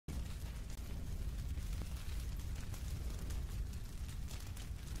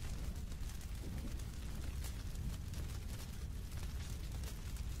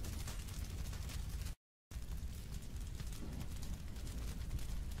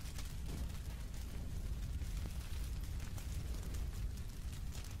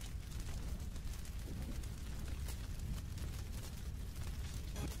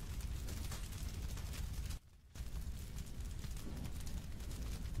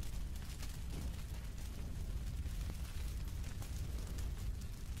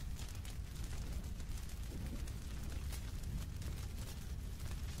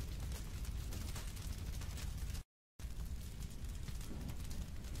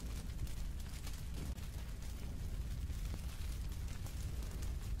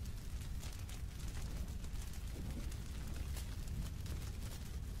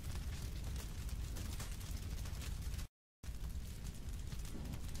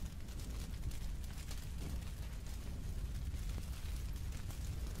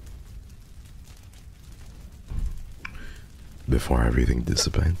before everything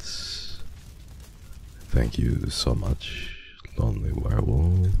dissipates, thank you so much, Lonely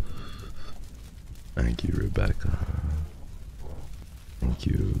Werewolf. Thank you, Rebecca. Thank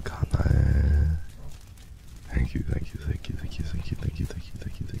you, Kanae. Thank you, thank you, thank you, thank you, thank you, thank you, thank you,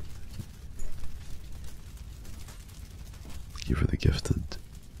 thank you, thank you. Thank you for the gifted.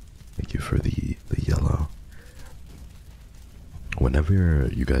 Thank you for the yellow. Whenever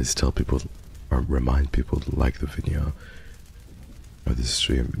you guys tell people or remind people to like the video or the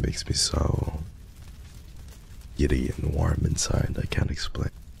stream, it makes me so giddy and warm inside. I can't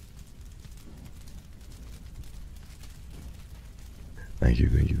explain. Thank you,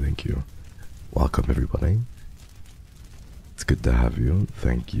 thank you, thank you. Welcome everybody. It's good to have you.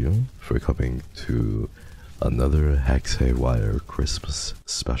 Thank you for coming to another Hex Haywire Christmas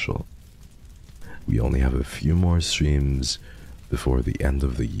special. We only have a few more streams before the end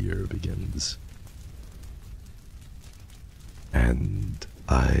of the year begins. And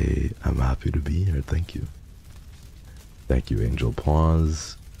I am happy to be here. Thank you. Thank you, Angel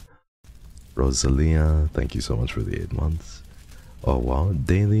Paws. Rosalia, thank you so much for the 8 months. Oh wow,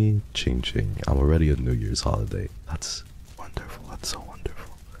 daily ching ching. I'm already a New Year's holiday. That's wonderful. That's so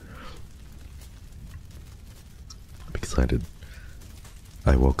wonderful. I'm excited.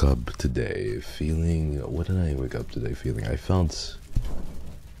 I woke up today feeling... What did I wake up today feeling? I felt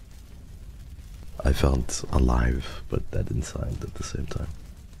alive, but dead inside at the same time.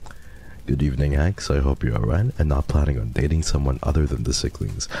 Good evening, Hex. I hope you're alright and not planning on dating someone other than the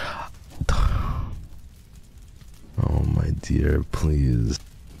Sicklings. Oh my dear, please.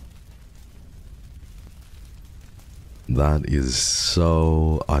 That is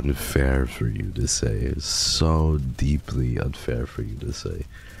so unfair for you to say. So deeply unfair for you to say.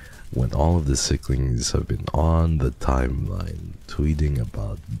 When all of the Sicklings have been on the timeline tweeting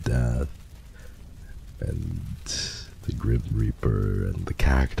about death and the Grim Reaper and the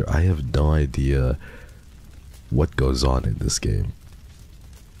character. I have no idea what goes on in this game.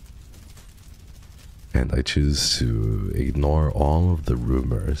 And I choose to ignore all of the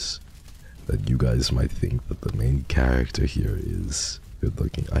rumors that you guys might think that the main character here is good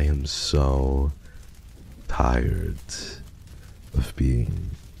looking. I am so tired of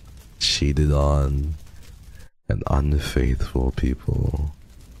being cheated on and unfaithful people.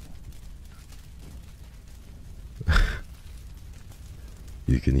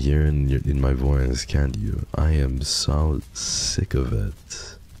 You can hear in my voice, can't you? I am so sick of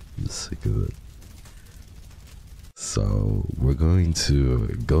it. I'm sick of it. So we're going to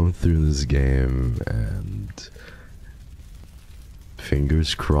go through this game and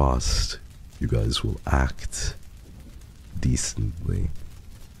fingers crossed you guys will act decently.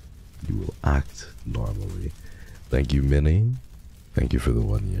 You will act normally. Thank you, Minnie. Thank you for the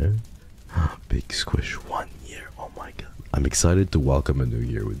 1 year. Big squish, 1 year. Oh my god. I'm excited to welcome a new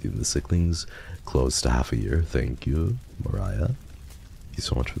year with you in the Sicklings. Close to half a year. Thank you, Mariah. Thank you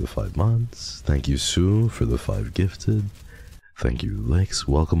so much for the 5 months. Thank you, Sue, for the 5 gifted. Thank you, Lex.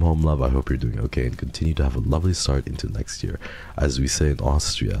 Welcome home, love. I hope you're doing okay and continue to have a lovely start into next year. As we say in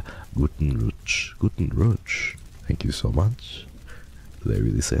Austria, Guten Rutsch. Guten Rutsch. Thank you so much. Did they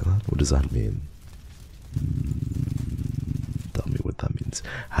really say that? What does that mean? Tell me what that means.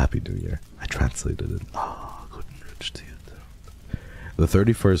 Happy New Year. I translated it. Ah, Guten Rutsch to you. The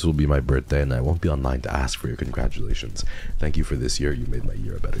 31st will be my birthday and I won't be online to ask for your congratulations. Thank you for this year. You made my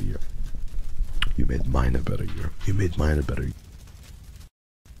year a better year. You made mine a better year. You made mine a better year.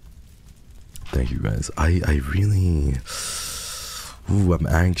 Thank you guys. I really... Ooh, I'm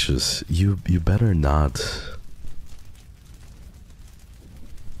anxious. You better not...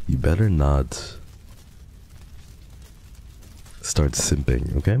 You better not start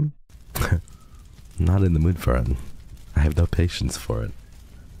simping, okay? I'm not in the mood for it. I have no patience for it.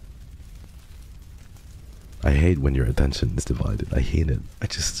 I hate when your attention is divided. I hate it.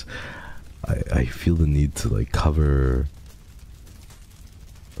 I feel the need to like cover.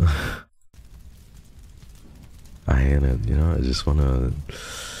 I hate it, you know. I just wanna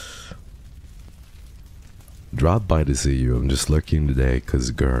drop by to see you. I'm just lurking today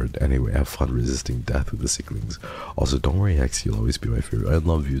cause GERD. Anyway, have fun resisting death with the Sicklings. Also, don't worry, X, you'll always be my favorite. I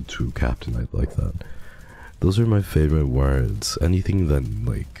love you too, Captain. I like that. Those are my favorite words. Anything that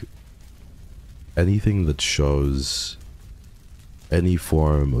like anything that shows any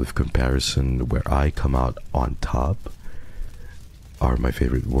form of comparison where I come out on top are my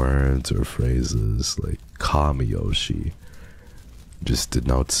favorite words or phrases. Like Kami Oshi just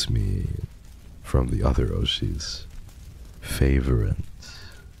denotes me from the other Oshis. Favorite.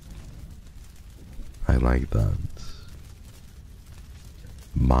 I like that.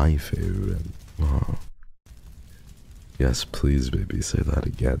 My favorite. Oh. Yes, please, baby, say that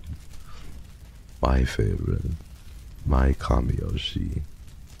again. My favorite. My Kamiyoshi.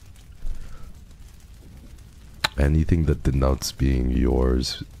 Anything that denotes being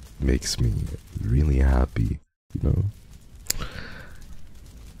yours makes me really happy, you know?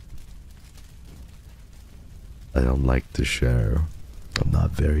 I don't like to share. I'm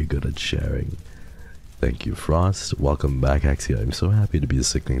not very good at sharing. Thank you, Frost. Welcome back, Axia. I'm so happy to be a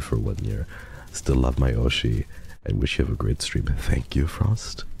Sickling for 1 year. Still love my Oshi and wish you have a great stream. Thank you,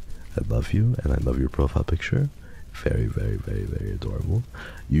 Frost. I love you and I love your profile picture. Very, very, very, very adorable.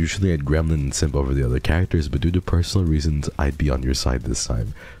 Usually I'd gremlin and simp over the other characters, but due to personal reasons, I'd be on your side this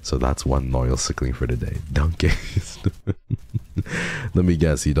time. So that's one loyal Sickling for today. Don't guess. Let me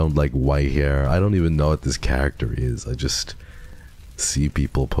guess, you don't like white hair. I don't even know what this character is. I just see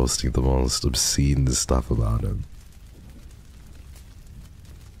people posting the most obscene stuff about him.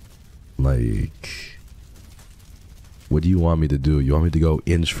 Like, what do you want me to do? You want me to go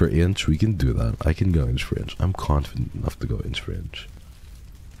inch for inch? We can do that. I can go inch for inch. I'm confident enough to go inch for inch.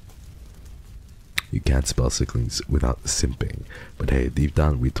 You can't spell Sicklings without simping. But hey, deep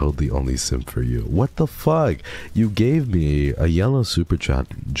down, we totally only simp for you. What the fuck? You gave me a yellow super chat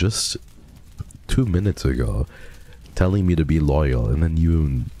just 2 minutes ago, telling me to be loyal, and then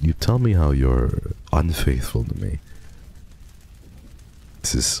you tell me how you're unfaithful to me.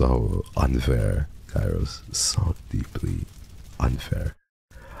 This is so unfair, Kairos. So deeply unfair.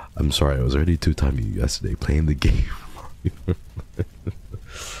 I'm sorry, I was already two-timing you yesterday playing the game.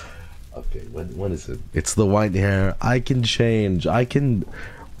 Okay, when is it? It's the white hair. I can change. I can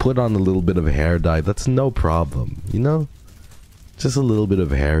put on a little bit of hair dye. That's no problem, you know? Just a little bit of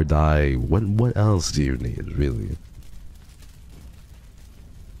hair dye. What else do you need, really?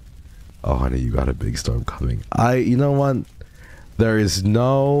 Oh, honey, you got a big storm coming. You know what? There's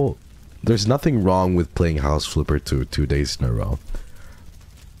nothing wrong with playing House Flipper 2 days in a row.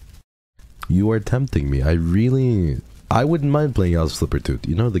 You are tempting me. I wouldn't mind playing House Flipper 2.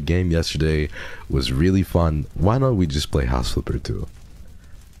 You know, the game yesterday was really fun. Why don't we just play House Flipper 2?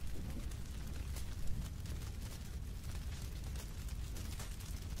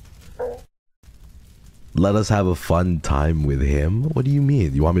 Let us have a fun time with him? What do you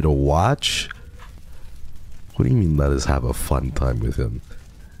mean? You want me to watch? What do you mean let us have a fun time with him?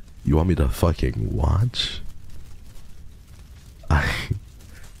 You want me to fucking watch?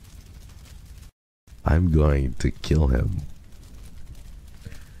 I'm going to kill him.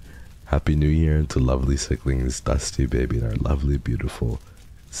 Happy New Year to lovely Sicklings, Dusty Baby, and our lovely, beautiful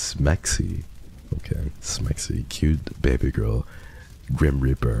Smexy. Okay, Smexy, cute baby girl, Grim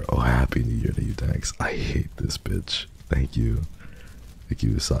Reaper. Oh, Happy New Year to you, thanks. I hate this bitch. Thank you. Thank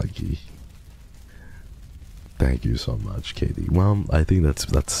you, Usagi. Thank you so much, Katie. Well, I think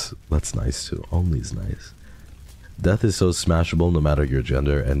that's nice too. Only is nice. Death is so smashable no matter your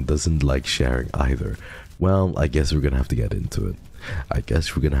gender and doesn't like sharing either. Well, I guess we're gonna have to get into it.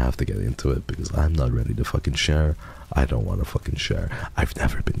 Because I'm not ready to fucking share. I don't want to fucking share. I've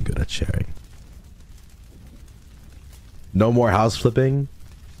never been good at sharing. No more house flipping?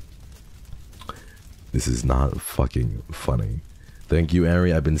 This is not fucking funny. Thank you,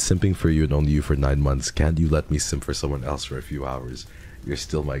 Ari. I've been simping for you and only you for 9 months. Can't you let me simp for someone else for a few hours? You're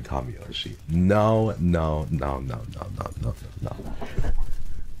still my Kamiyoshi. No.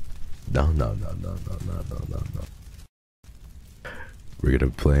 We're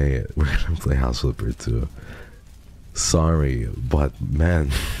gonna play House Flipper 2. Sorry, but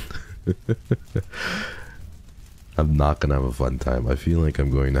man, I'm not gonna have a fun time. I feel like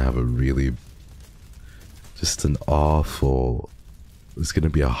I'm going to have a really, just an awful, it's gonna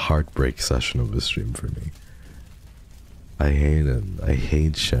be a heartbreak session of a stream for me. I hate it. I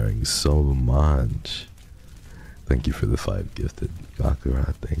hate sharing so much. Thank you for the 5 gifted.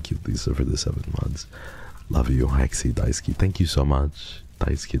 Gakura, thank you. Lisa for the 7 months. Love you, Hexy Daisuke. Thank you so much.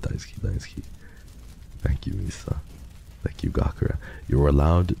 Daisuke. Thank you, Lisa. Thank you, Gakura. You're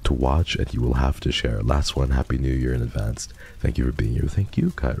allowed to watch and you will have to share. Last one, Happy New Year in advance. Thank you for being here. Thank you,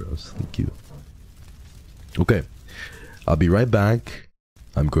 Kairos. Thank you. Okay. I'll be right back.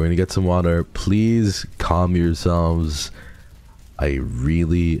 I'm going to get some water. Please calm yourselves. I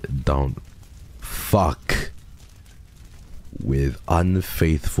really don't fuck with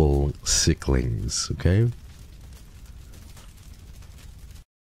unfaithful Sicklings, okay?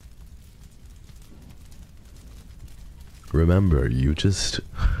 Remember, you just...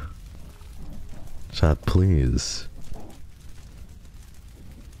 Chat, please.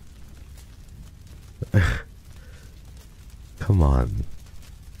 Come on.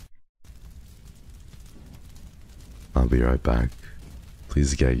 I'll be right back.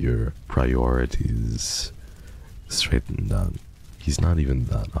 Please get your priorities straighten down. He's not even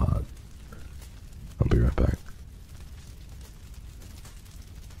that hot. I'll be right back.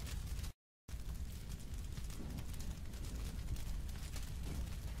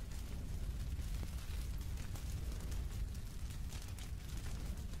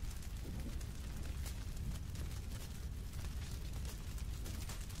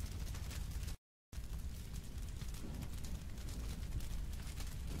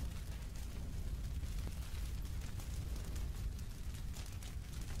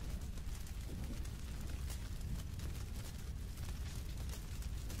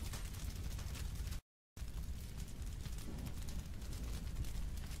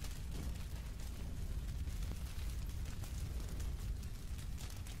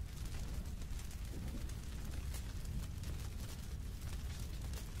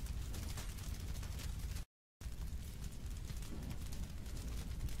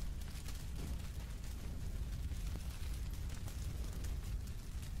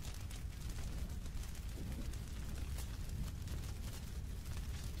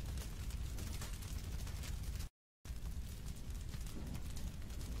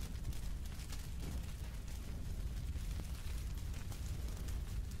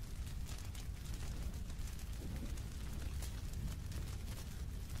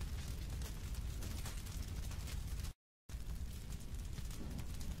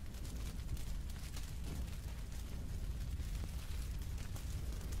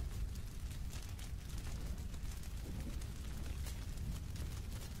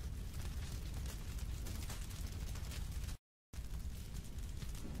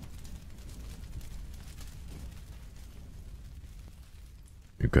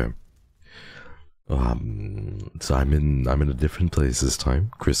 Okay. So I'm in a different place this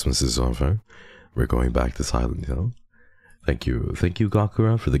time. Christmas is over. We're going back to Silent Hill. Thank you,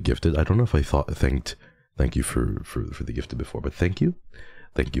 Gakura, for the gifted. I don't know if I thanked you for the gifted before, but thank you,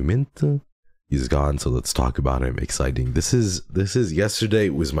 Mint. He's gone, so let's talk about him. Exciting. This is yesterday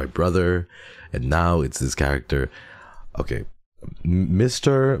it was my brother, and now it's this character. Okay.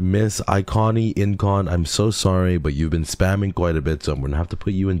 Mr. Miss Iconi Incon, I'm so sorry, but you've been spamming quite a bit, so I'm gonna have to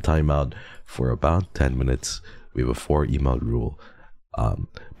put you in timeout for about 10 minutes. We have a 4 emote rule,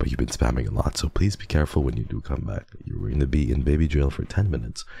 but you've been spamming a lot, so please be careful when you do come back. You're gonna be in baby jail for 10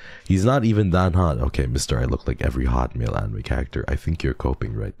 minutes. He's not even that hot. Okay, mister, I look like every hot male anime character. I think you're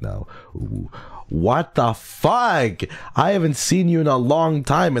coping right now. Ooh. What the fuck? I haven't seen you in a long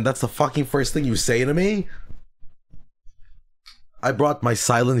time, and that's the fucking first thing you say to me? I brought my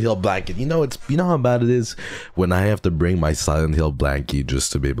Silent Hill blanket. You know how bad it is when I have to bring my Silent Hill blankie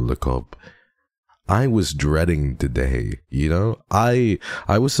just to be able to cope. I was dreading today, you know? I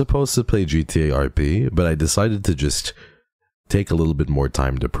was supposed to play GTA RP, but I decided to just take a little bit more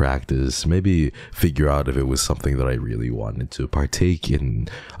time to practice, maybe figure out if it was something that I really wanted to partake in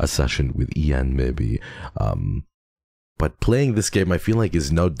a session with Ian, maybe. But playing this game, I feel like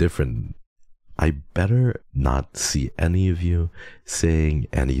is no different. I better not see any of you saying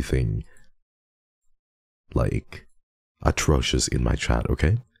anything like atrocious in my chat,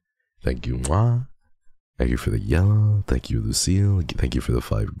 okay? Thank you, Mwah. Thank you for the yellow. Thank you, Lucille. Thank you for the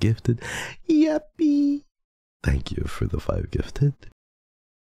 5 gifted. Yuppie. Thank you for the 5 gifted.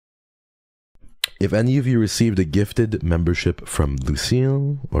 If any of you received a gifted membership from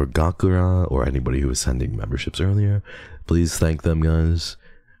Lucille or Gakura or anybody who was sending memberships earlier, please thank them, guys.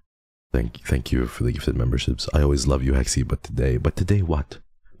 Thank you for the gifted memberships. I always love you, Hexy, but today what?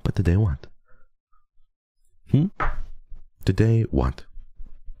 But today what? Today what?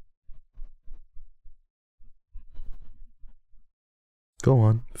 Go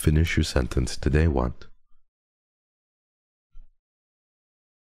on, finish your sentence. Today what?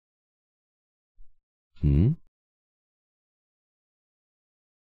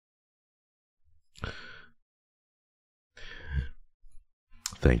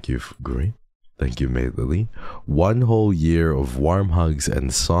 Thank you, Guri. Thank you, Maid Lily. 1 whole year of warm hugs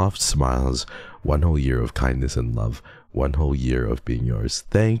and soft smiles. 1 whole year of kindness and love. 1 whole year of being yours.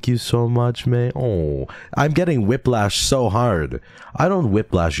 Thank you so much, May. Oh, I'm getting whiplash so hard. I don't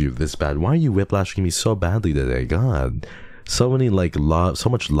whiplash you this bad. Why are you whiplashing me so badly today? God. So many, like, love, so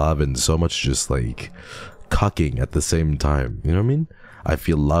much love and so much just, like, cucking at the same time. You know what I mean? I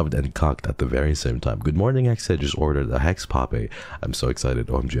feel loved and cocked at the very same time. Good morning, X. I just ordered a Hex Pape. I'm so excited.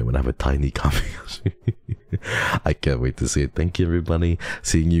 OMG, I'm gonna have a tiny coffee. I can't wait to see it. Thank you, everybody.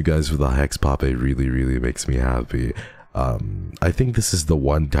 Seeing you guys with a Hex Pape really, really makes me happy. I think this is the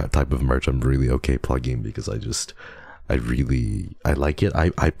one type of merch I'm really okay plugging because I like it.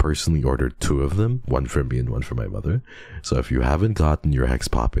 I personally ordered 2 of them, one for me and one for my mother. So if you haven't gotten your Hex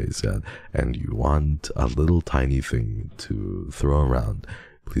Popes yet and you want a little tiny thing to throw around,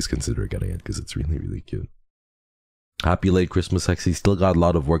 please consider getting it because it's really, really cute. Happy late Christmas, Hexy. Still got a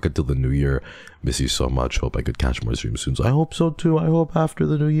lot of work until the new year. Miss you so much. Hope I could catch more streams soon. So I hope so too. I hope after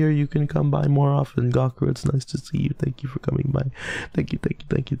the new year you can come by more often. Gawker, it's nice to see you. Thank you for coming by. Thank you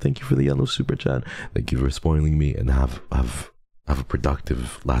for the yellow super chat. Thank you for spoiling me, and have a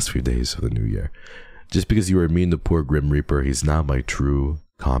productive last few days of the new year. Just because you were mean to poor Grim Reaper, he's now my true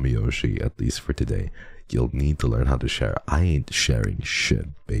Kami Oshi, at least for today. You'll need to learn how to share. I ain't sharing shit,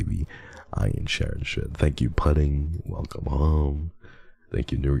 baby. I ain't sharing shit. Thank you, Pudding. Welcome home.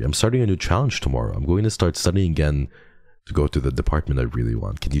 Thank you, Nuri. I'm starting a new challenge tomorrow. I'm going to start studying again to go to the department I really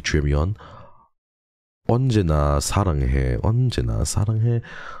want. Can you cheer me on? 언제나 사랑해. 언제나 사랑해.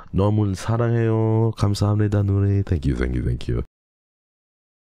 너무 사랑해요. 감사합니다, 누리. Thank you.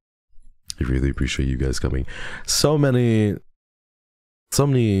 I really appreciate you guys coming. So many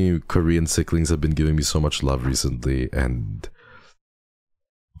Korean Sicklings have been giving me so much love recently, and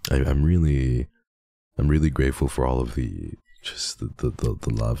I'm really grateful for all of the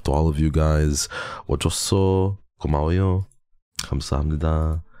love to all of you guys. 어쩌소 고마워요.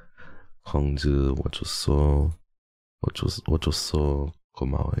 감사합니다. 황즈 어쩌소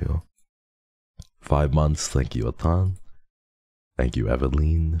고마워요. 5 months. Thank you, Atan. Thank you,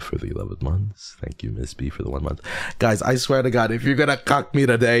 Eveline, for the 11 months. Thank you, Miss B, for the 1 month. Guys, I swear to God, if you're gonna cuck me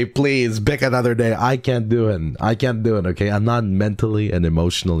today, please pick another day. I can't do it. Okay? I'm not mentally and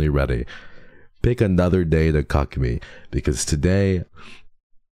emotionally ready. Pick another day to cuck me, because today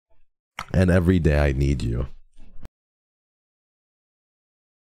and every day I need you.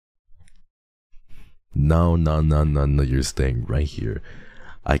 No, you're staying right here.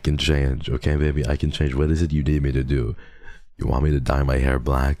 I can change, okay, baby? I can change. What is it you need me to do? You want me to dye my hair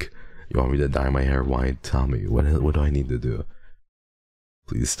black? You want me to dye my hair white? Tell me. What do I need to do?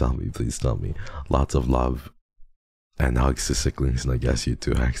 Please tell me. Lots of love and hugs to Sicklings, and I guess you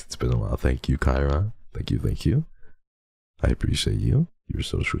too, Hex. It's been a while. Thank you, Kyra. Thank you. I appreciate you. You're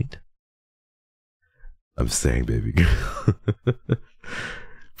so sweet. I'm staying, baby girl.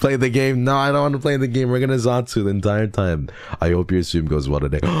 Play the game. No, I don't want to play the game. We're gonna Zatsu the entire time. I hope your stream goes well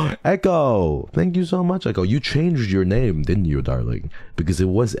today. Echo! Thank you so much, Echo. You changed your name, didn't you, darling? Because it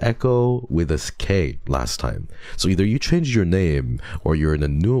was Echo with a K last time. So either you changed your name or you're on a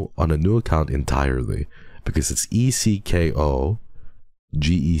new account entirely. Because it's ECKO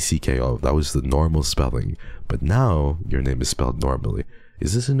GECKO. That was the normal spelling. But now your name is spelled normally.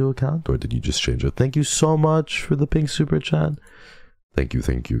 Is this a new account or did you just change it? Thank you so much for the pink super chat. Thank you,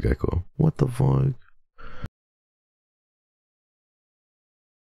 Gecko. What the fuck?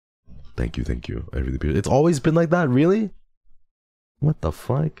 Thank you. I really appreciate it. It's always been like that, really? What the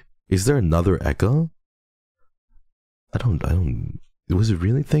fuck? Is there another Echo? I don't. Was it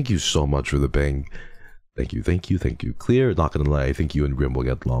really? Thank you so much for the bang. Thank you. Clear, not gonna lie, I think you and Grim will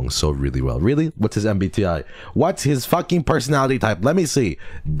get along so really well. Really? What's his MBTI? What's his fucking personality type? Let me see.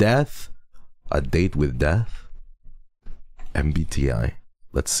 Death? A date with death? MBTI.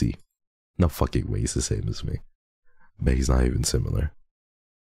 Let's see. No fucking way he's the same as me. But he's not even similar.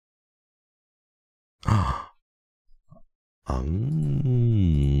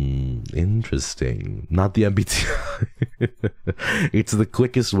 Interesting. Not the MBTI. It's the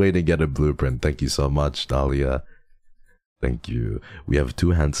quickest way to get a blueprint. Thank you so much, Dahlia. Thank you. We have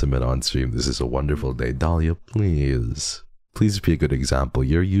 2 handsome men on stream. This is a wonderful day. Dahlia, please. Please be a good example.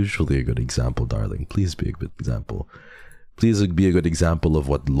 You're usually a good example, darling. Please be a good example. Please be a good example of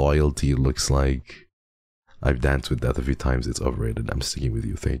what loyalty looks like. I've danced with death a few times. It's overrated. I'm sticking with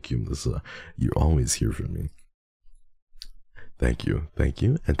you. Thank you, Melissa. You're always here for me. Thank you.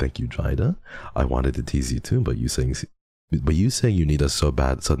 And thank you, Jida. I wanted to tease you too, but you saying you need us so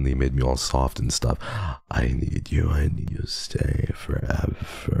bad suddenly made me all soft and stuff. I need you. Stay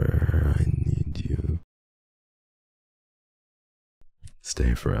forever. I need you.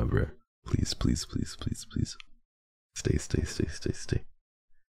 Stay forever. Please. Stay.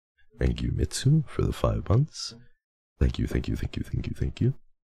 Thank you, Mitsu, for the 5 months. Thank you.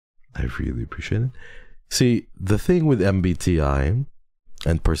 I really appreciate it. See, the thing with MBTI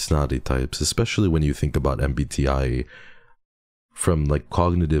and personality types, especially when you think about MBTI from like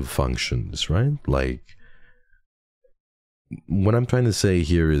cognitive functions, right? Like, what I'm trying to say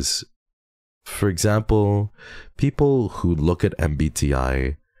here is, for example, people who look at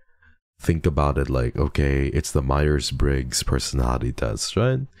MBTI think about it like, okay, it's the Myers-Briggs personality test,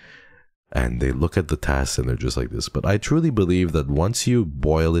 right? And they look at the test and they're just like this. But I truly believe that once you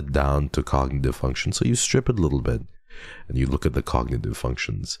boil it down to cognitive function, so you strip it a little bit, and you look at the cognitive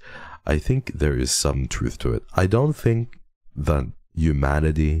functions, I think there is some truth to it. I don't think that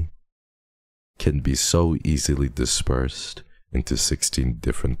humanity can be so easily dispersed into 16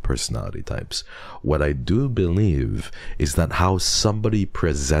 different personality types. What I do believe is that how somebody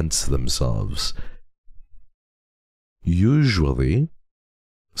presents themselves usually,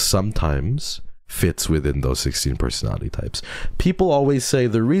 sometimes, fits within those 16 personality types. People always say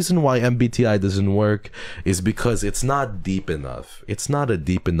the reason why MBTI doesn't work is because it's not deep enough. It's not a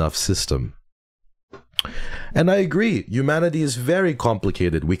deep enough system. And I agree, humanity is very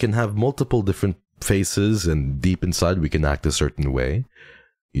complicated. We can have multiple different faces, and deep inside we can act a certain way,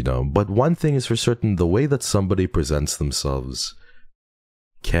 you know. But one thing is for certain, the way that somebody presents themselves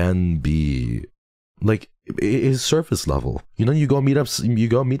can be like, it is surface level. You know, you go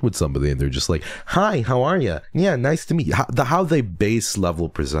meet with somebody and they're just like, hi, how are you? Yeah, nice to meet you. How they base level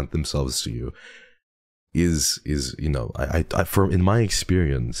present themselves to you is you know, I from in my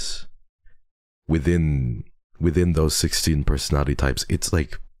experience, within those 16 personality types, it's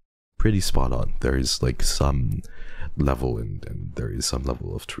like pretty spot on. There is like some level and there is some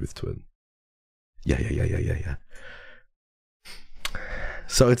level of truth to it. Yeah.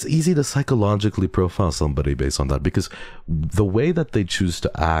 So it's easy to psychologically profile somebody based on that, because the way that they choose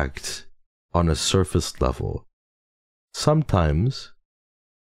to act on a surface level sometimes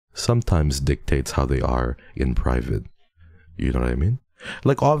dictates how they are in private. You know what I mean?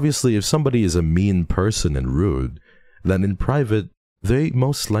 Like, obviously, if somebody is a mean person and rude, then in private they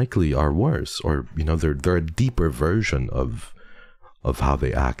most likely are worse, or, you know, they're a deeper version of how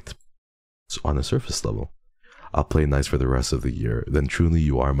they act on a surface level. I'll play nice for the rest of the year. Then truly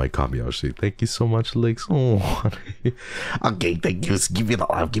you are my Kamiyoshi. Thank you so much, Lex. Oh, okay, thank you. Give me the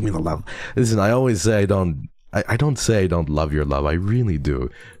love. Give me the love. Listen, I always say I don't say I don't love your love. I really do.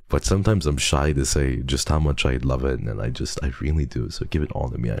 But sometimes I'm shy to say just how much I love it, and I really do. So give it all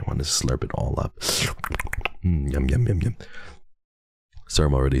to me. I want to slurp it all up. Yum, yum, yum, yum. Sir,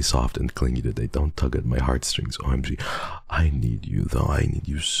 I'm already soft and clingy today. Don't tug at my heartstrings. OMG. I need you, though. I need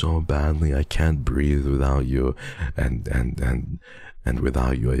you so badly. I can't breathe without you. And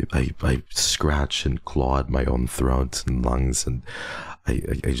without you, I scratch and claw at my own throat and lungs, and I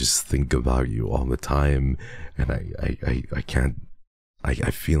just think about you all the time. And I can't, I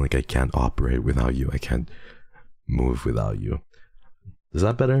feel like I can't operate without you. I can't move without you. Is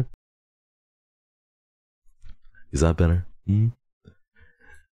that better? Is that better?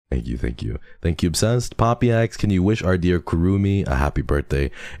 Thank you, thank you. Thank you, Obsessed. Poppy X, can you wish our dear Kurumi a happy birthday?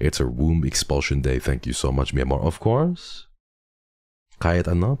 It's her womb expulsion day. Thank you so much, mi amor. Of course. Kahit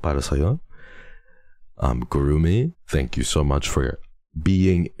ano, para sa'yo. Kurumi, thank you so much for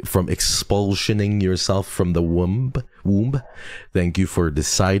expulsioning yourself from the womb. Thank you for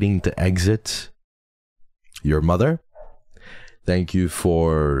deciding to exit your mother. Thank you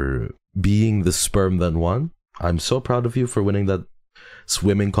for being the sperm that won. I'm so proud of you for winning that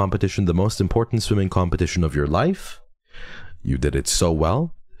swimming competition, the most important swimming competition of your life. You did it so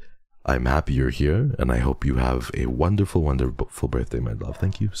well. I'm happy you're here, and I hope you have a wonderful, wonderful birthday, my love.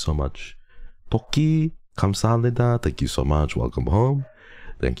 Thank you so much. Toki, kamsahamnida. Thank you so much. Welcome home.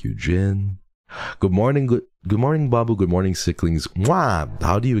 Thank you, Jin. Good morning, good morning, Babu. Good morning, Sicklings. Mwah!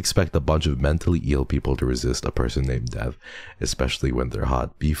 How do you expect a bunch of mentally ill people to resist a person named Dev, especially when they're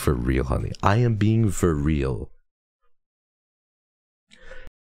hot? Be for real, honey. I am being for real.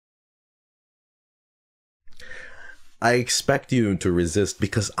 I expect you to resist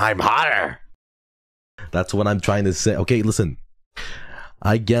because I'm hotter. That's what I'm trying to say. Okay, listen.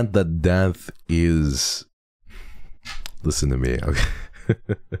 I get that death is... Listen to me. Okay.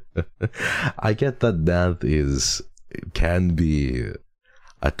 I get that death can be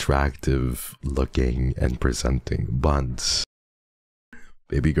attractive looking and presenting, but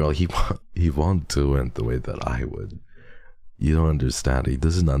baby girl, he won't do it the way that I would. You don't understand. He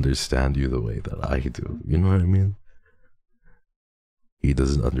doesn't understand you the way that I do. You know what I mean? He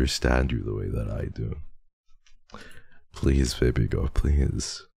doesn't understand you the way that I do. Please, baby girl,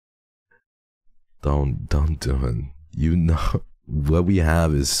 please. Don't do it. You know, what we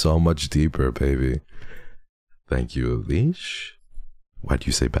have is so much deeper, baby. Thank you, Leash. Why do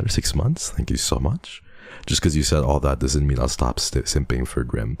you say better? 6 months? Thank you so much. Just because you said all that doesn't mean I'll stop simping for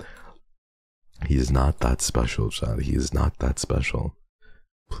Grim. He is not that special, child. He is not that special.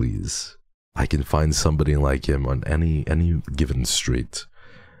 Please. I can find somebody like him on any given street.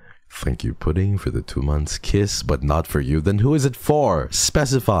 Thank you, Pudding, for the 2 months. Kiss, but not for you. Then who is it for?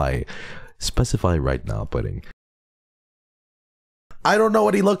 Specify. Specify right now, Pudding. I don't know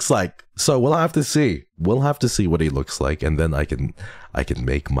what he looks like, so we'll have to see. We'll have to see what he looks like, and then I can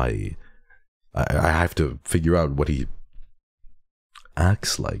make my I have to figure out what he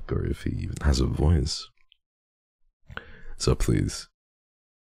acts like, or if he even has a voice. So please,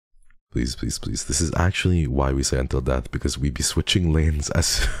 please, please, please. This is actually why we say until death, because we be switching lanes as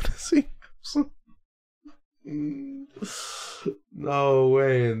soon as he... No,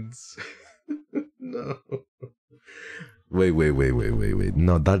 Waynes. No. Wait.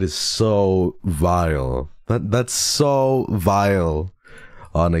 No, that is so vile. That's so vile.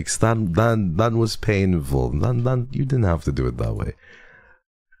 Onyx, that was painful. That you didn't have to do it that way.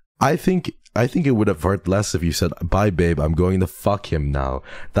 I think it would have hurt less if you said, "Bye, babe, I'm going to fuck him now."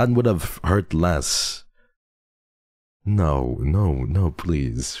 That would have hurt less. No,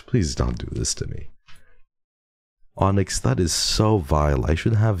 please don't do this to me. Onyx, that is so vile. I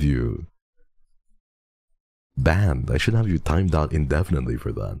should have you banned. I should have you timed out indefinitely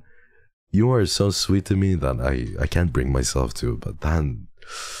for that. You are so sweet to me that I can't bring myself to, but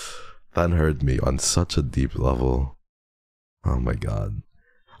that hurt me on such a deep level. Oh my god.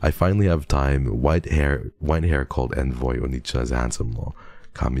 I finally have time. White hair called Envoy. Onicha is handsome law.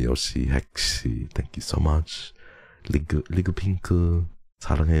 Kamiyoshi, Hexi, thank you so much. Ligu Pinku,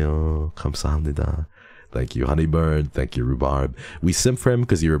 사랑해요. 감사합니다. Thank you, Honeybird. Thank you, Rhubarb. We simp for him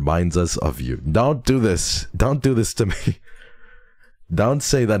because he reminds us of you. Don't do this. Don't do this to me. Don't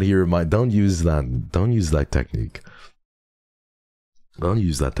say that he don't use that. Don't use that technique. Don't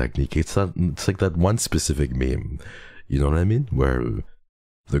use that technique. It's like that one specific meme. You know what I mean? Where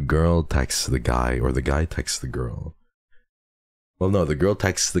the girl texts the guy, or the guy texts the girl. Well, no, the girl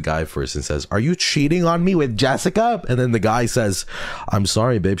texts the guy first and says, "Are you cheating on me with Jessica?" And then the guy says, "I'm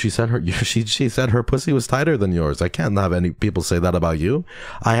sorry, babe. She said her pussy was tighter than yours. I can't have any people say that about you.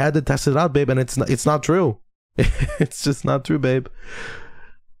 I had to test it out, babe, and it's not true. It's just not true, babe.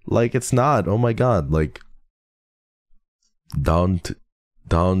 Like, it's not. Oh my god. Like, don't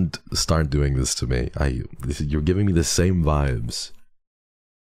start doing this to me. You're giving me the same vibes.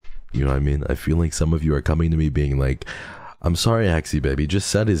 You know what I mean? I feel like some of you are coming to me being like, "I'm sorry, Hexy baby, just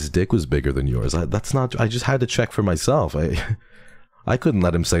said his dick was bigger than yours." That's not. I just had to check for myself. I couldn't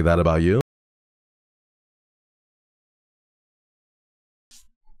let him say that about you.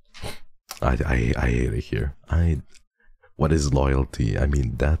 I hate it here. What is loyalty? I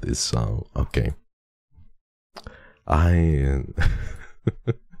mean, death is so okay.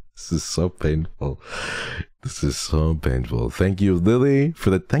 This is so painful. This is so painful. Thank you, Lily, for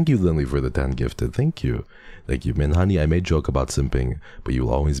the 10 gifted. Thank you, man. Honey, I may joke about simping, but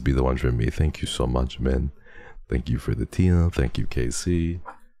you'll always be the one for me. Thank you so much, man. Thank you for the Tia. Thank you, KC.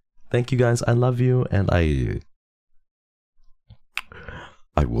 Thank you, guys. I love you, and I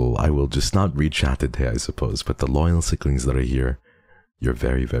will just not read chat today, I suppose. But the loyal Sicklings that are here, you're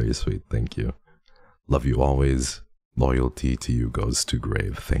very, very sweet. Thank you. Love you always. Loyalty to you goes to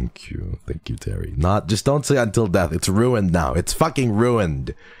grave. Thank you, Terry. Just don't say until death. It's ruined now. It's fucking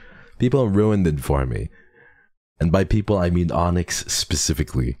ruined. People ruined it for me, and by people I mean Onyx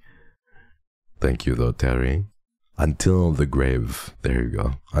specifically. Thank you though, Terry. Until the grave. There you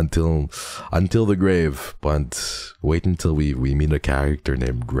go. Until the grave. But wait until we meet a character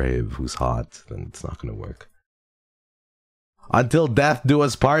named Grave who's hot. Then it's not gonna work. Until death do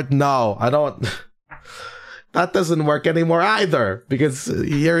us part? No, I don't. That doesn't work anymore either, because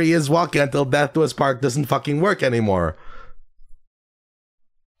here he is walking until death do us part doesn't fucking work anymore.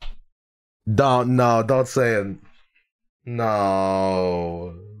 Don't say it.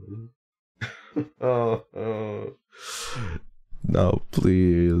 No. Oh. No,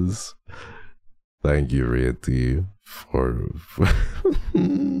 please. Thank you, Rieti, for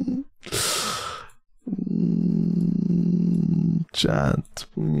chat,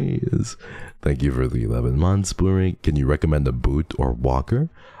 please. Thank you for the 11 months, Blu-ray. Can you recommend a boot or walker?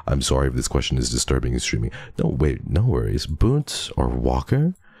 I'm sorry if this question is disturbing streaming. No, wait, no worries. Boots or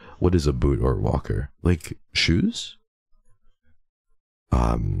walker? What is a boot or walker? Like shoes?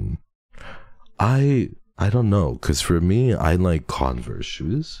 I don't know, because for me, I like Converse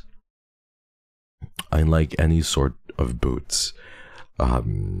shoes. I like any sort of boots.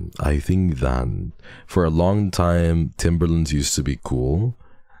 I think that for a long time, Timberlands used to be cool,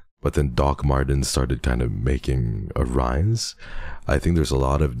 but then Doc Martens started kind of making a rise. I think there's a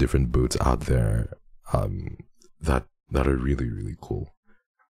lot of different boots out there that are really, really cool.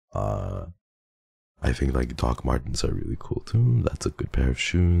 I think like Doc Martens are really cool too. That's a good pair of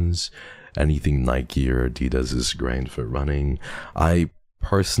shoes. Anything Nike or Adidas is great for running. I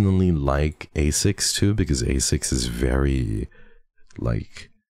personally like Asics too, because Asics is very like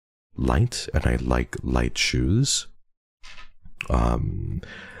light, and I like light shoes.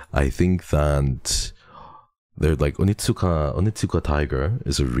 I think that They're like Onitsuka Tiger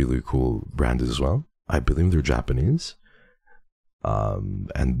is a really cool brand as well. I believe they're Japanese.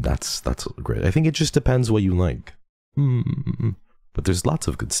 And that's great. I think it just depends what you like. But there's lots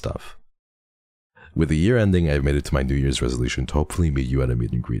of good stuff. With the year ending, I've made it to my New Year's resolution to hopefully meet you at a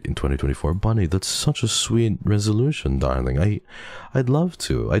meet and greet in 2024. Bunny, that's such a sweet resolution, darling. I'd love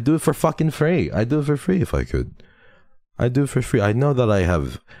to. I'd do it for fucking free. I'd do it for free if I could. I'd do it for free. I know that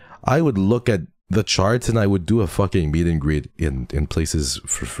I would look at the charts and I would do a fucking meet and greet in places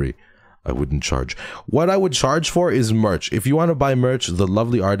for free. I wouldn't charge. What I would charge for is merch. If you want to buy merch, the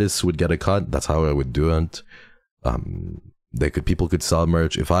lovely artists would get a cut. That's how I would do it. People could sell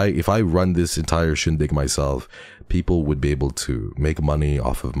merch. If I run this entire shindig myself, people would be able to make money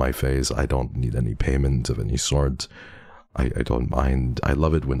off of my face. I don't need any payment of any sort. I don't mind. I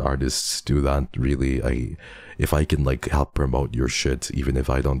love it when artists do that. Really, if I can like help promote your shit, even if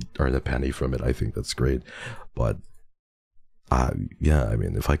I don't earn a penny from it, I think that's great. But yeah, I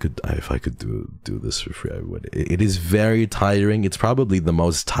mean, if I could do this for free, I would. It is very tiring. It's probably the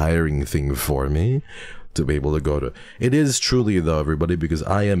most tiring thing for me to be able to go to. It is truly though, everybody, because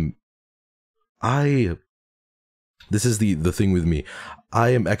this is the thing with me. I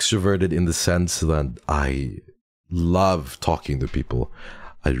am extroverted in the sense that I love talking to people.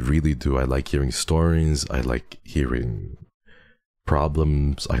 I really do. I like hearing stories. I like hearing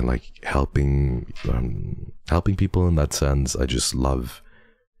problems. I like helping people in that sense. I just love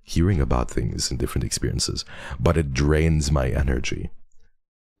hearing about things and different experiences. But it drains my energy.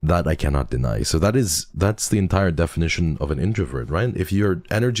 That I cannot deny. So that's the entire definition of an introvert, right? If your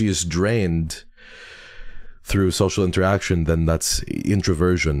energy is drained through social interaction, then that's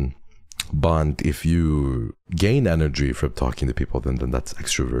introversion. But if you gain energy from talking to people, then that's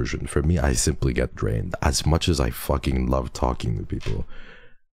extroversion. For me, I simply get drained. As much as I fucking love talking to people,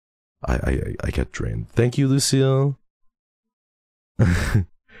 I get drained. Thank you, Lucille.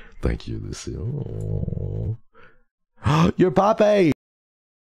 Thank you, Lucille. Your Pape!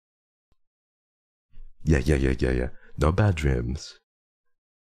 Yeah. No bad dreams.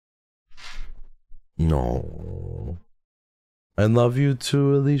 No. I love you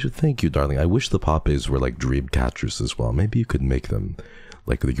too, Alicia. Thank you, darling. I wish the Papes were like dream catchers as well. Maybe you could make them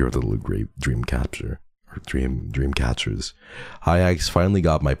like your little great dream catcher or dream catchers. Hi, I finally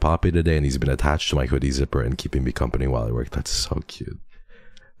got my Pape today, and he's been attached to my hoodie zipper and keeping me company while I work. That's so cute.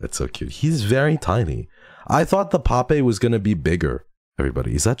 That's so cute. He's very tiny. I thought the Pape was gonna be bigger.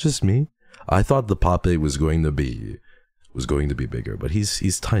 Everybody, is that just me? I thought the Pape was going to be bigger, but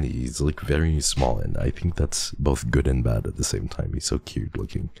he's tiny. He's like very small, and I think that's both good and bad at the same time. He's so cute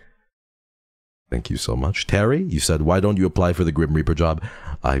looking. Thank you so much. Terry, you said, why don't you apply for the Grim Reaper job?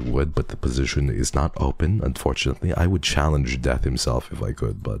 I would, but the position is not open, unfortunately. I would challenge Death himself if I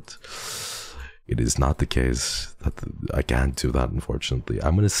could, but it is not the case. I can't do that, unfortunately.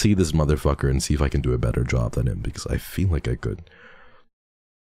 I'm gonna see this motherfucker and see if I can do a better job than him, because I feel like I could.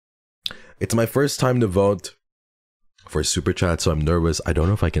 It's my first time to vote for Super Chat, so I'm nervous. I don't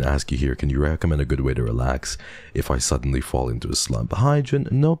know if I can ask you here. Can you recommend a good way to relax if I suddenly fall into a slump? Hi, Jen.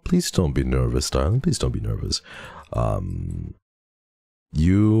 No, please don't be nervous, darling. Please don't be nervous.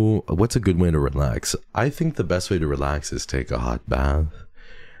 What's a good way to relax? I think the best way to relax is take a hot bath,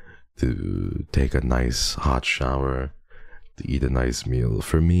 to take a nice hot shower, to eat a nice meal.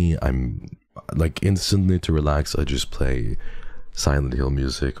 For me, I'm like instantly to relax, I just play Silent Hill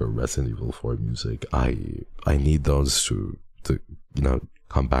music or Resident Evil 4 music. I need those to you know,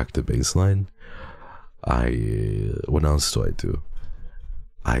 come back to baseline. What else do I do?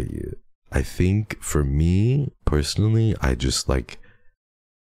 I think for me personally, I just like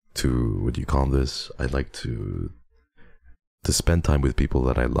to, what do you call this? I like to spend time with people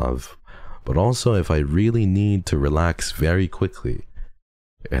that I love. But also, if I really need to relax very quickly,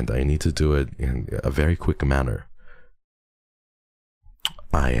 and I need to do it in a very quick manner,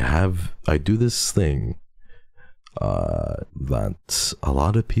 I do this thing that a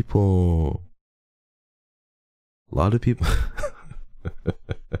lot of people the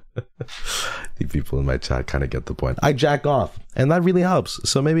people in my chat kind of get the point. I jack off, and that really helps.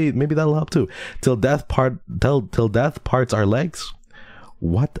 So maybe that'll help too. Till death parts our legs.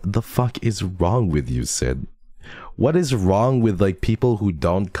 What the fuck is wrong with you, Sid? What is wrong with like people who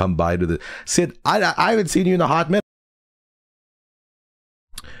don't come by to the Sid? I haven't seen you in a hot minute.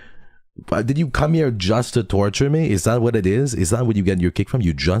 Did you come here just to torture me? Is that what it is? Is that what you get your kick from?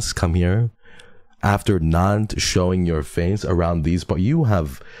 You just come here after not showing your face around these parts? You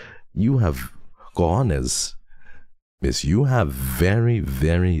have cojones, miss. You have very,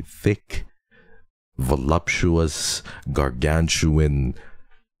 very thick, voluptuous, gargantuan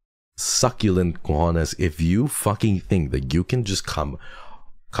succulent cojones if you fucking think that you can just come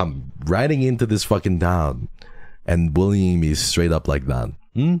riding into this fucking town and bullying me straight up like that.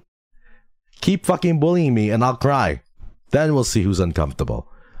 Keep fucking bullying me and I'll cry. Then we'll see who's uncomfortable.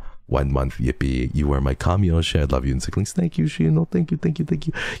 1 month, yippee. You are my Kamioshi. I love you in Sicklings. Thank you, Shino. Thank you, thank you, thank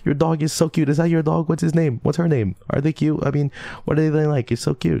you. Your dog is so cute. Is that your dog? What's his name? What's her name? Are they cute? I mean, what are they like? It's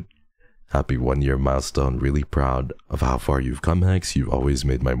so cute. Happy 1 year milestone. Really proud of how far you've come, Hex. You've always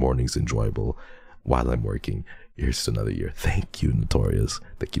made my mornings enjoyable while I'm working. Here's to another year. Thank you, Notorious.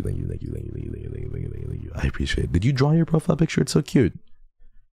 Thank you, thank you, thank you, thank you, thank you, thank you, thank you, thank you, thank you. I appreciate it. Did you draw your profile picture? It's so cute.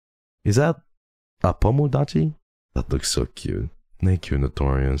 Is that a Pomodachi? That looks so cute. Thank you,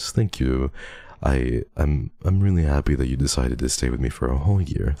 Notorious. Thank you. I'm really happy that you decided to stay with me for a whole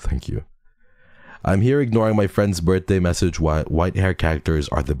year. Thank you. I'm here ignoring my friend's birthday message. White hair characters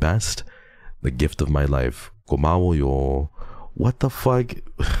are the best. The gift of my life. Gomawo yo. What the fuck?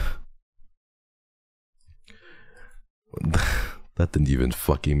 That didn't even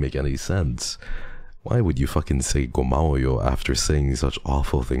fucking make any sense. Why would you fucking say gomawo yo after saying such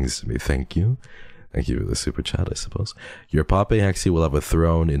awful things to me? Thank you. Thank you for the super chat, I suppose. Your Pape Hexy will have a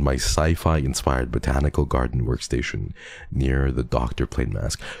throne in my sci-fi inspired botanical garden workstation near the Dr. Plain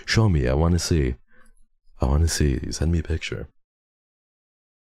Mask. Show me, I want to see. I want to see. Send me a picture.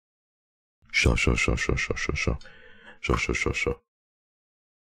 Show.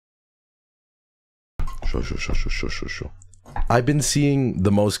 I've been seeing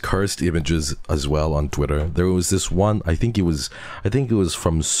the most cursed images as well on Twitter. There was this one, I think it was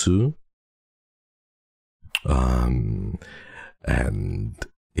from Sue. And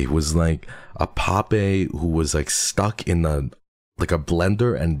it was like a Pape who was like stuck in a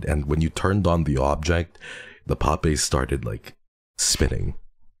blender, and when you turned on the object, the Pape started like spinning.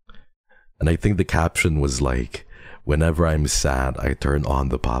 And I think the caption was like, whenever I'm sad, I turn on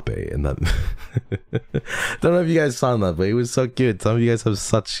the Pape. And that don't know if you guys saw that, but it was so cute. Some of you guys have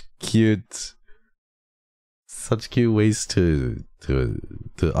such cute ways to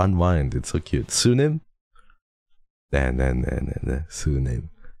unwind. It's so cute. Sunim? Sunim.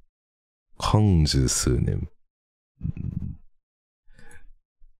 Kongju Sunim.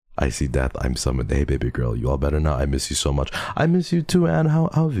 I see death. I'm summoned. Hey, baby girl, you all better now. I miss you so much. I miss you too, Anne. How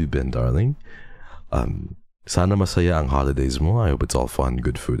have you been, darling? Sana masaya ang holidays mo. I hope it's all fun,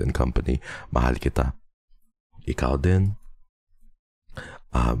 good food and company. Mahal kita. Ikaw din.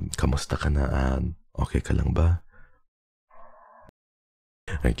 Kamusta ka na, Anne? Okay ka lang ba?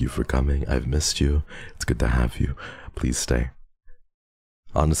 Thank you for coming. I've missed you. It's good to have you. Please stay.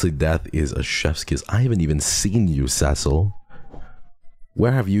 Honestly, death is a chef's kiss. I haven't even seen you, Cecil.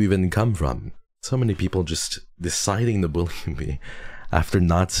 Where have you even come from? So many people just deciding to bully me after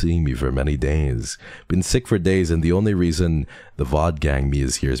not seeing me for many days. Been sick for days, and the only reason the VOD gang me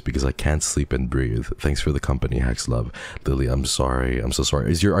is here is because I can't sleep and breathe. Thanks for the company, Hex Love. Lily, I'm sorry. I'm so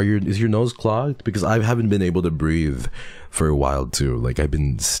sorry. Is your nose clogged? Because I haven't been able to breathe for a while too. Like, I've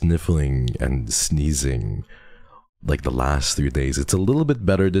been sniffling and sneezing like the last 3 days. It's a little bit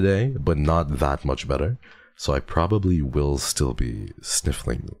better today, but not that much better. So I probably will still be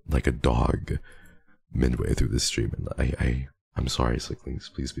sniffling like a dog midway through this stream. And I'm sorry,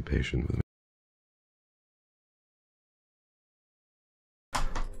 Sicklings. Please be patient with me.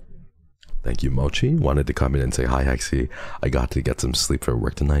 Thank you, Mochi. Wanted to come in and say hi, Hexy. I got to get some sleep for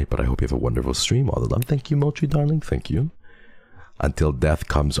work tonight, but I hope you have a wonderful stream. All the love. Thank you, Mochi, darling. Thank you. Until death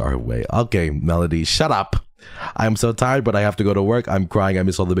comes our way. Okay, Melody, shut up. I'm so tired, but I have to go to work. I'm crying. I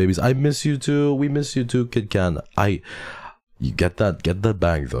miss all the babies. I miss you too. We miss you too, Kid Can. You get that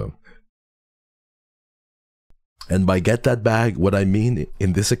bag though. And by get that bag, what I mean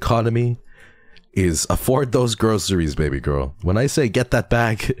in this economy is afford those groceries, baby girl. When I say get that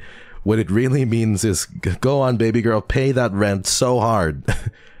bag, what it really means is go on, baby girl, pay that rent so hard.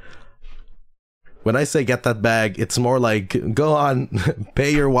 When I say get that bag, it's more like go on,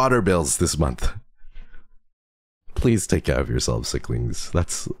 pay your water bills this month. Please take care of yourself, Sicklings.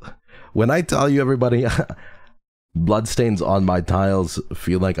 That's when I tell you, everybody, bloodstains on my tiles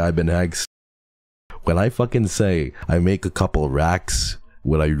feel like I've been hexed. When I fucking say I make a couple racks,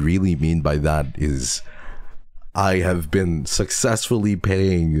 what I really mean by that is I have been successfully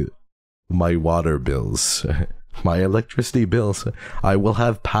paying my water bills, my electricity bills. I will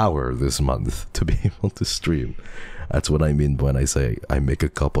have power this month to be able to stream. That's what I mean when I say I make a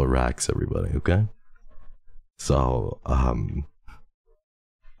couple racks, everybody, okay? So,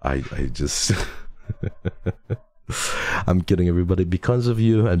 I just... I'm kidding, everybody. Because of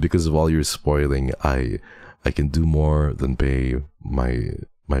you and because of all your spoiling, I can do more than pay my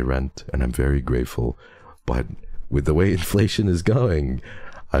rent, and I'm very grateful. But with the way inflation is going,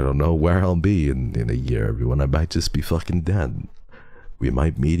 I don't know where I'll be in a year, everyone. I might just be fucking dead. We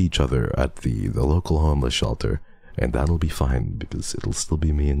might meet each other at the local homeless shelter, and that'll be fine, because it'll still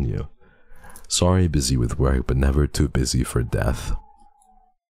be me and you. Sorry, busy with work, but never too busy for death.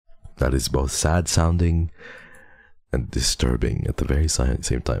 That is both sad-sounding and disturbing at the very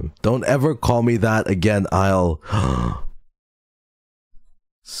same time. Don't ever call me that again, I'll...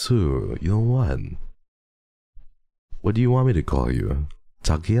 Sue, you know what? What do you want me to call you?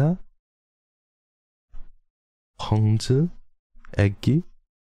 자기야? 황즈? 애기?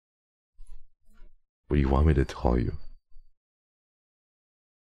 What do you want me to call you?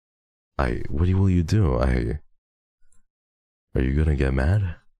 What will you do? Are you gonna get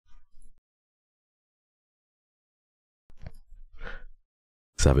mad?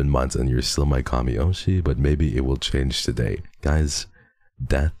 "7 months and you're still my Kami Oshi, but maybe it will change today." Guys,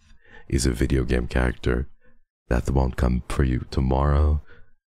 death is a video game character. Death won't come for you tomorrow.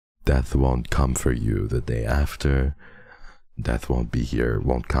 Death won't come for you the day after. Death won't be here,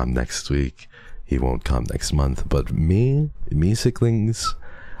 won't come next week. He won't come next month. But me, Sicklings,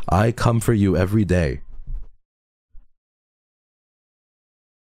 I come for you every day.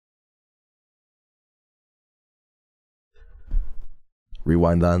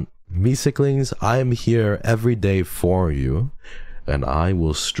 Rewind that. Me, Sicklings, I am here every day for you, and I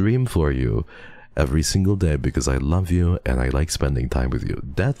will stream for you every single day because I love you and I like spending time with you.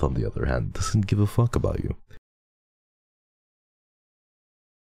 Death, on the other hand, doesn't give a fuck about you.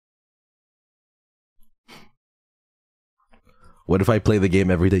 What if I play the game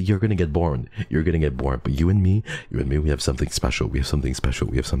every day? You're gonna get bored. You're gonna get bored. But you and me, we have something special. We have something special.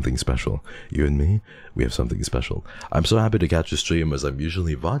 We have something special. You and me, we have something special. I'm so happy to catch a stream as I'm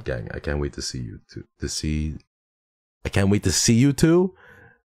usually VOD gang. I can't wait to see you I can't wait to see you two.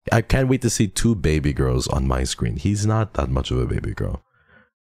 I can't wait to see 2 baby girls on my screen. He's not that much of a baby girl.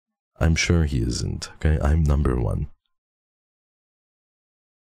 I'm sure he isn't. Okay, I'm number 1.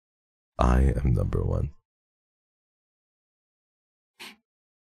 I am number 1.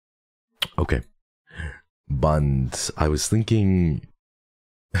 Okay, but I was thinking,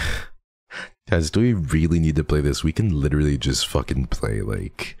 guys, do we really need to play this? We can literally just fucking play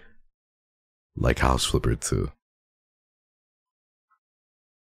like House Flipper 2.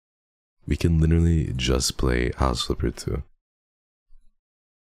 We can literally just play House Flipper 2.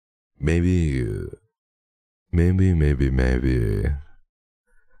 Maybe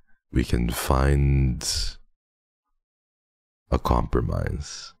we can find a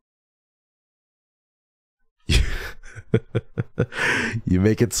compromise. You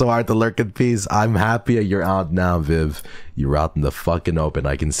make it so hard to lurk in peace. I'm happy you're out now, Viv. You're out in the fucking open.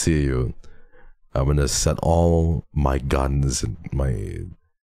 I can see you. I'm gonna set all my guns and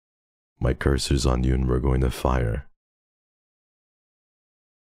my cursors on you, and we're going to fire.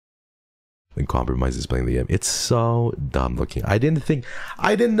 And Compromise is playing the game. It's so dumb looking. I didn't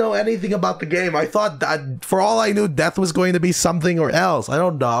know anything about the game. I thought that for all I knew, Death was going to be something or else. I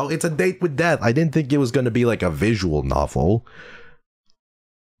don't know. It's a date with Death. I didn't think it was going to be like a visual novel.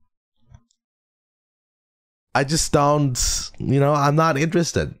 I just don't, I'm not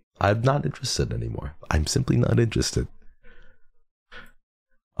interested. I'm not interested anymore. I'm simply not interested.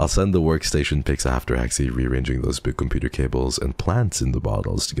 I'll send the workstation pics after actually rearranging those big computer cables and plants in the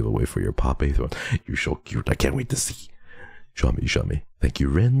bottles to give away for your Pop Throne. You're so cute. I can't wait to see. Show me, show me. Thank you,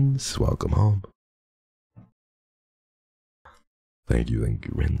 Rins. Welcome home. Thank you,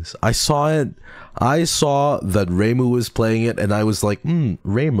 Rins. I saw it. I saw that Reimu was playing it, and I was like,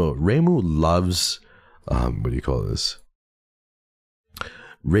 Reimu. Reimu loves, what do you call this?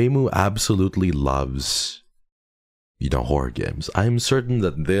 Reimu absolutely loves, horror games. I'm certain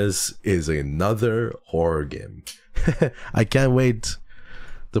that this is another horror game. I can't wait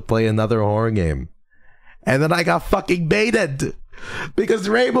to play another horror game. And then I got fucking baited because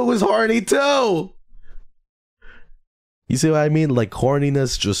Rainbow was horny too. You see what I mean? Like,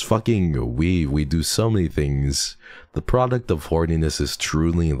 horniness just fucking, we do so many things. The product of horniness is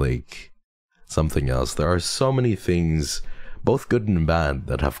truly like something else. There are so many things, both good and bad,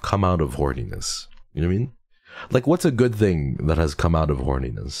 that have come out of horniness. You know what I mean? Like, what's a good thing that has come out of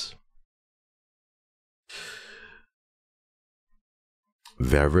horniness?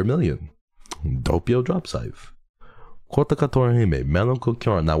 Vermillion, Doppio Dropscythe, Kotoka Torahime, Meloco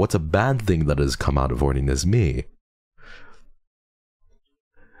Kyoran. Now, what's a bad thing that has come out of horniness? Me.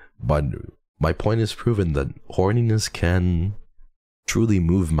 But my point is proven that horniness can truly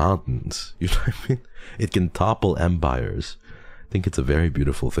move mountains. You know what I mean? It can topple empires. I think it's a very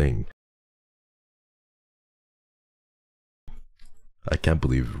beautiful thing. I can't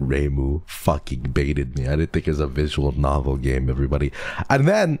believe Reimu fucking baited me. I didn't think it was a visual novel game, everybody. And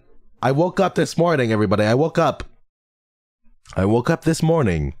then I woke up this morning, everybody. I woke up this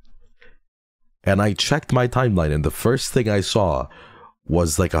morning and I checked my timeline, and the first thing I saw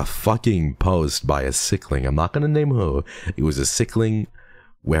was like a fucking post by a Sickling. I'm not gonna name who. It was a Sickling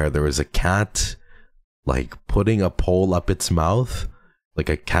where there was a cat like putting a pole up its mouth, like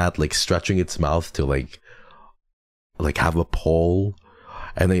a cat like stretching its mouth to like have a pole,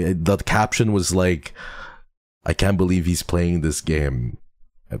 and the caption was like, I can't believe he's playing this game,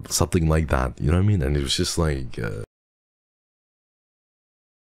 something like that, you know what I mean? And it was just like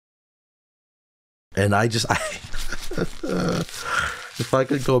and I if I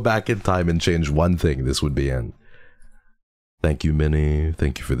could go back in time and change one thing, this would be it. Thank you, Minnie.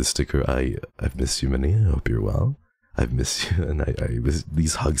 Thank you for the sticker. I've missed you, Minnie. I hope you're well. I've missed you, and I miss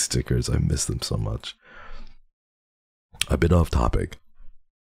these hug stickers. I miss them so much. A bit off topic,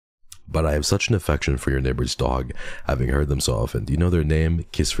 but I have such an affection for your neighbor's dog, having heard them so often. Do you know their name?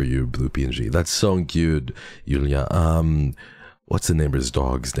 Kiss for you, Blue PNG. That's so cute, Yulia. What's the neighbor's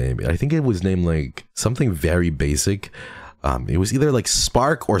dog's name? I think it was named like something very basic. It was either like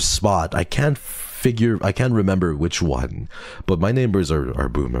Spark or Spot. I can't remember which one. But my neighbors are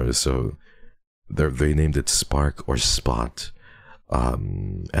boomers, so they named it Spark or Spot.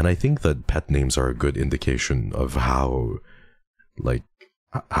 And I think that pet names are a good indication of how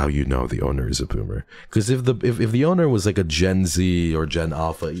you know the owner is a boomer. Because if the owner was like a Gen Z or Gen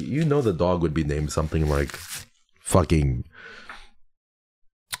Alpha, you know the dog would be named something like fucking.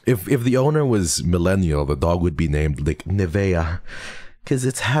 If the owner was millennial, the dog would be named like Nevea, because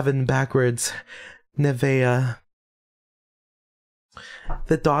it's heaven backwards. Nevea.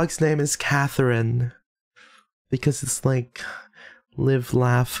 The dog's name is Catherine, because it's like live,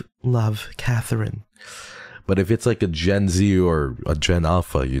 laugh, love, Catherine. But if it's like a Gen Z or a Gen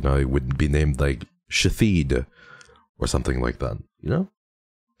Alpha, you know, it would be named like Shathid or something like that, you know?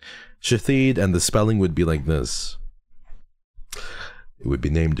 Shathid, and the spelling would be like this. It would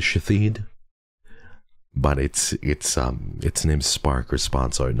be named Shathid, but it's named Spark or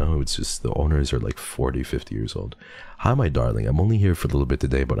Spot, so I know it's just the owners are like 40, 50 years old. Hi, my darling. I'm only here for a little bit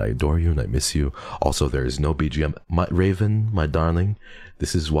today, but I adore you and I miss you. Also, there is no BGM. Raven, my darling,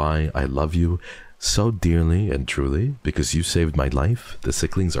 this is why I love you so dearly and truly, because you saved my life. The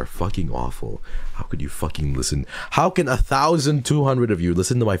Sicklings are fucking awful. How could you fucking listen? How can 1,200 of you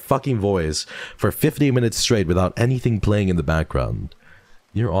listen to my fucking voice for 50 minutes straight without anything playing in the background?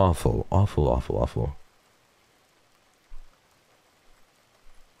 You're awful, awful, awful, awful.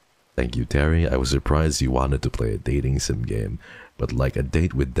 Thank you, Terry. I was surprised you wanted to play a dating sim game, but like a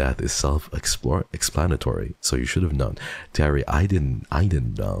date with death is self-explanatory, so you should have known. Terry, I didn't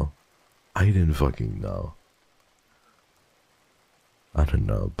know. I didn't fucking know. I don't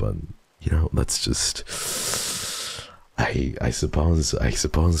know, but you know, let's just. I suppose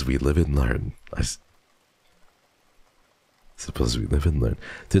we live and learn. Suppose we live and learn.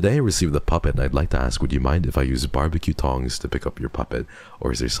 Today I received a puppet, and I'd like to ask, would you mind if I use barbecue tongs to pick up your puppet?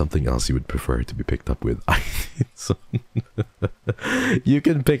 Or is there something else you would prefer to be picked up with? You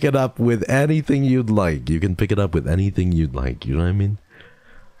can pick it up with anything you'd like. You can pick it up with anything you'd like. You know what I mean?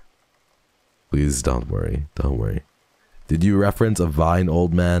 Please don't worry. Don't worry. Did you reference a Vine,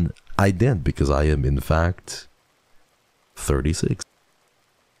 old man? I did, because I am, in fact, 36.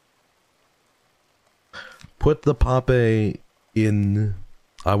 Put the Pape in.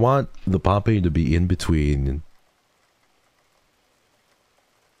 I want the Pape to be in between.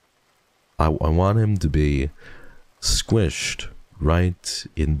 I want him to be squished right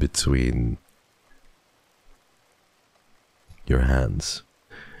in between your hands.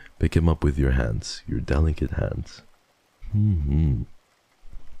 Pick him up with your hands, your delicate hands. Yummy.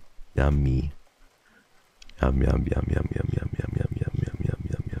 Yum, yum, yum, yum, yum, yum, yum, yum, yum, yum, yum, yum,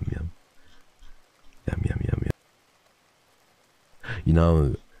 yum, yum, yum. Yum, yum, yum, yum. You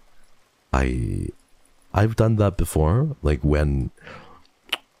know, I've done that before, like when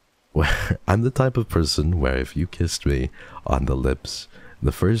I'm the type of person where if you kissed me on the lips,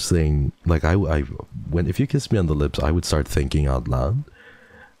 the first thing, like if you kissed me on the lips, I would start thinking out loud,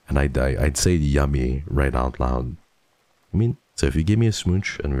 and I'd say yummy right out loud. I mean, so if you gave me a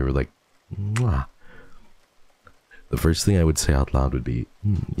smooch and we were like, mwah, the first thing I would say out loud would be,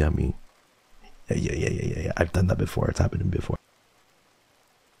 yummy. Yeah. I've done that before. It's happened before.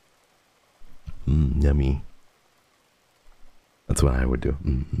 Yummy. That's what I would do.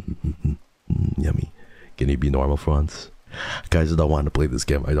 Yummy. Can you be normal for once? Guys, I don't want to play this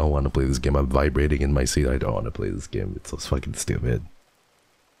game. I don't want to play this game. I'm vibrating in my seat. I don't want to play this game. It's so fucking stupid.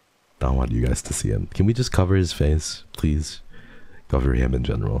 Don't want you guys to see him. Can we just cover his face, please? Cover him in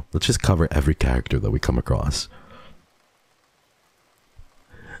general. Let's just cover every character that we come across.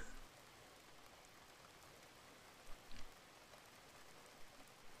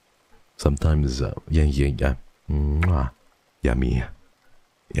 Sometimes, yeah. Mwah. Yummy.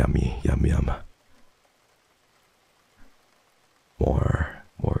 Yummy, yum, yum.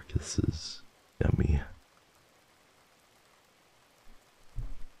 More kisses. Yummy.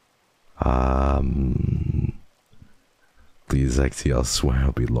 Please, XT, I'll swear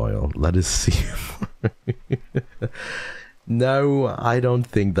I'll be loyal. Let us see. No, I don't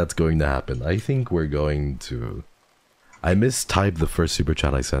think that's going to happen. I think we're going to... I mistyped the first super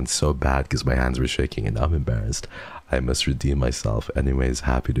chat I sent so bad because my hands were shaking and I'm embarrassed. I must redeem myself. Anyways,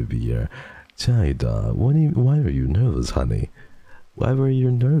 happy to be here. Jaida, why are you nervous, honey? Why were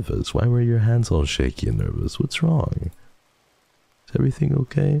you nervous? Why were your hands all shaky and nervous? What's wrong? Is everything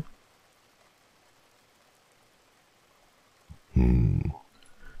okay?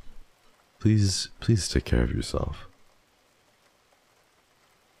 Please take care of yourself.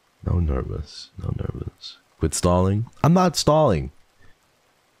 No nervous. Quit stalling. I'm not stalling.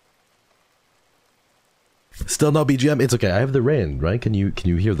 Still no BGM. It's okay. I have the rain, right? Can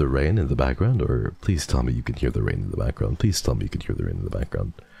you hear the rain in the background? Or please tell me you can hear the rain in the background. Please tell me you can hear the rain in the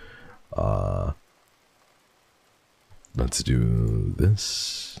background. Let's do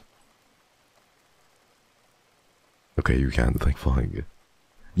this. Okay, you can. Thankfully.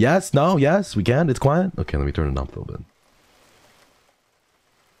 Yes. No. Yes. We can. It's quiet. Okay. Let me turn it up a little bit.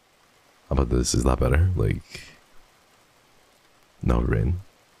 How about this? Is that better? Like, no rain.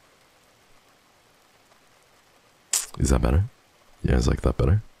 Is that better? Yeah, is like that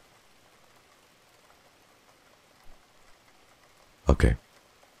better? Okay.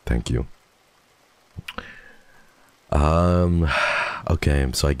 Thank you. Okay,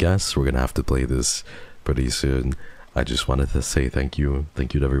 so I guess we're gonna have to play this pretty soon. I just wanted to say thank you.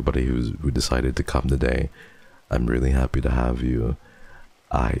 Thank you to everybody who decided to come today. I'm really happy to have you.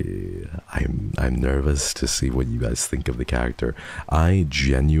 I'm nervous to see what you guys think of the character. I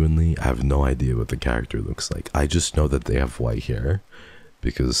genuinely have no idea what the character looks like. I just know that they have white hair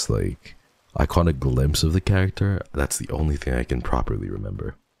because, like, I caught a glimpse of the character. That's the only thing I can properly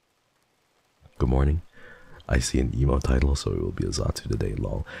remember. Good morning. I see an emo title, so it will be a Zatsu today,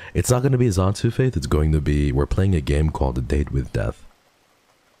 lol. It's not going to be a Zatsu, Faith. It's going to be... We're playing a game called A Date with Death.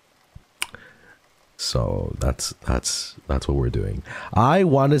 So that's what we're doing. I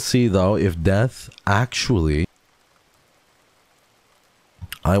want to see though if Death actually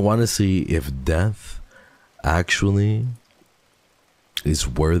is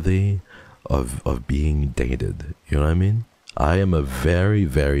worthy of being dated. You know what I mean? I am a very,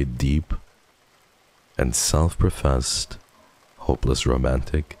 very deep and self-professed hopeless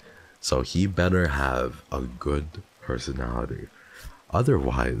romantic, so he better have a good personality.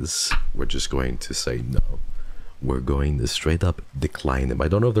 Otherwise, we're just going to say no. We're going to straight up decline him. I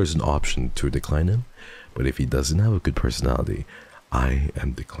don't know if there's an option to decline him, but if he doesn't have a good personality, I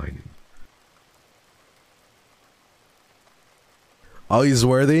am declining. Oh, he's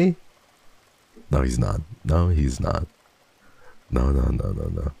worthy? No, he's not. No, he's not.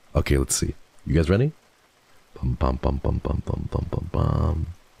 No. Okay, let's see. You guys ready? Bum bum bum bum bum bum bum bum bum.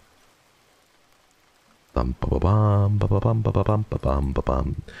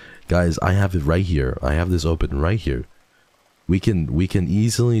 Guys, I have it right here. I have this open right here. We can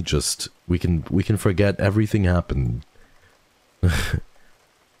easily just we can forget everything happened.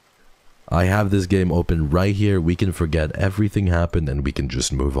 I have this game open right here. We can forget everything happened and we can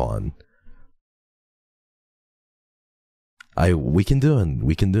just move on. We can do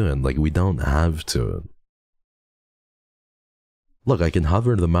it. Like, we don't have to. Look, I can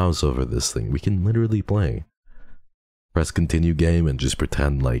hover the mouse over this thing. We can literally play. Press continue game and just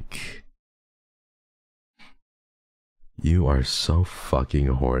pretend like... You are so fucking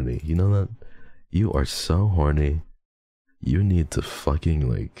horny. You know that? You are so horny. You need to fucking,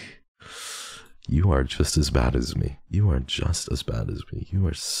 like... You are just as bad as me. You are just as bad as me. You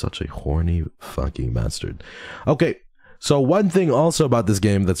are such a horny fucking bastard. Okay, so one thing also about this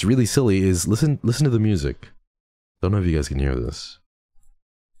game that's really silly is listen to the music. Don't know if you guys can hear this.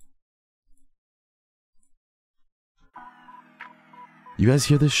 You guys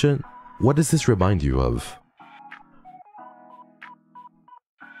hear this shit? What does this remind you of?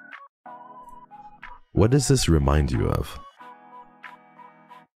 What does this remind you of?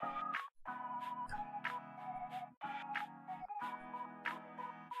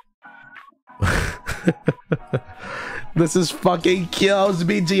 This is fucking kills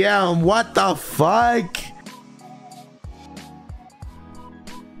BGM. What the fuck?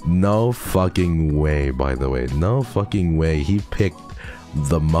 No fucking way, by the way. No fucking way. He picked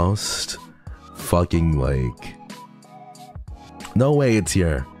the most fucking, like... No way it's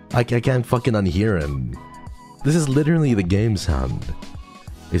here. I can't fucking unhear him. This is literally the game sound.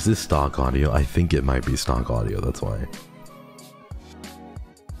 Is this stock audio? I think it might be stock audio, that's why.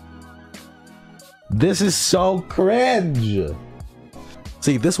 This is so cringe!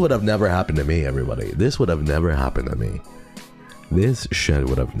 See, this would have never happened to me, everybody. This would have never happened to me. This shit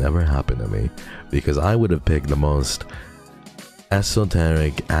would have never happened to me. Because I would have picked the most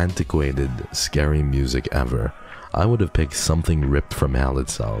esoteric, antiquated, scary music ever. I would have picked something ripped from hell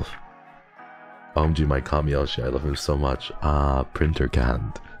itself. OMG, my Kamiyoshi, I love him so much. Printer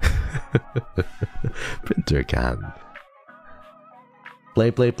canned. Printer canned.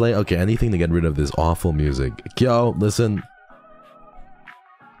 Play, play, play. Okay, anything to get rid of this awful music. Kyo, listen.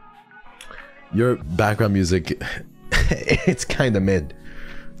 Your background music, it's kinda mid.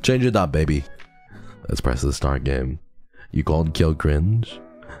 Change it up, baby. Let's press the start game. You called Kyo cringe?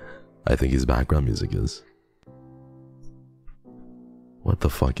 I think his background music is. What the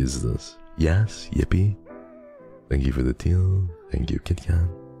fuck is this? Yes, yippee. Thank you for the teal. Thank you, KitKat.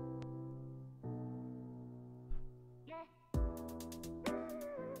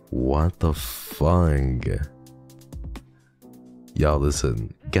 What the fuck? Yo,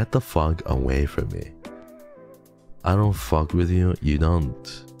 listen. Get the fuck away from me. I don't fuck with you. You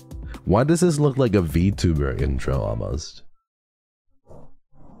don't. Why does this look like a VTuber intro almost?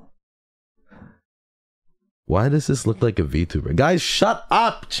 Why does this look like a VTuber? Guys, shut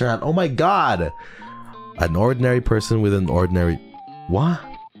up, chat. Oh my god. An ordinary person with an ordinary... What?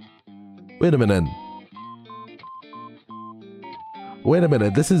 Wait a minute. Wait a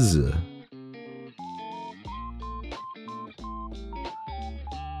minute. This is...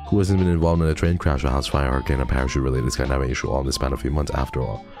 Who hasn't been involved in a train crash, a house fire, hurricane, a parachute-related skydiving issue all in the span of a few months after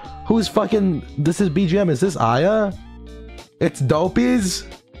all? Who's fucking... This is BGM. Is this Aya? It's Dopies?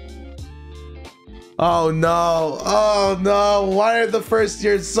 Oh no, oh no, why are the first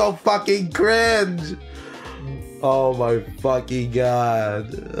years so fucking cringe? Oh my fucking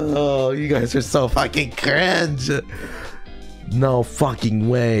god. Oh, you guys are so fucking cringe. No fucking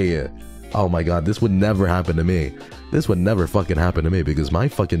way. Oh my god, this would never happen to me. This would never fucking happen to me because my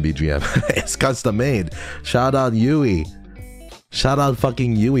fucking BGM is custom made. Shout out Yui. Shout out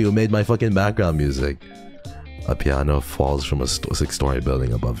fucking Yui who made my fucking background music. A piano falls from a 6-story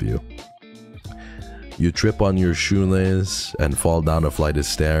building above you. You trip on your shoelace and fall down a flight of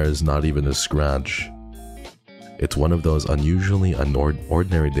stairs, not even a scratch. It's one of those unusually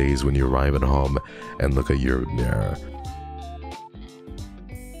ordinary days when you arrive at home and look at your mirror.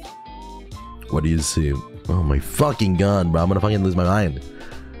 What do you see? Oh my fucking god, bro, I'm gonna fucking lose my mind.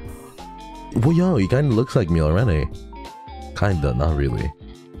 Well, yo, he kinda looks like me already. Kinda, not really.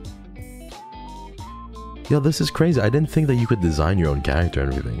 Yo, this is crazy. I didn't think that you could design your own character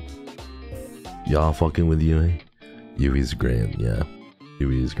and everything. Y'all fucking with Yui? Yui's great, yeah.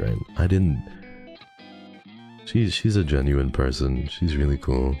 Yui is great. I didn't... She's a genuine person. She's really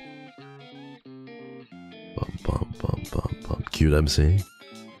cool. Bum, bum, bum, bum, bum. Cute MC.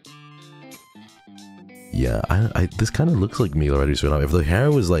 Yeah, this kind of looks like me already straight up. If the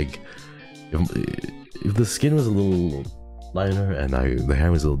hair was like... If the skin was a little lighter and the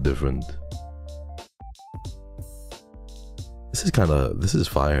hair was a little different... This is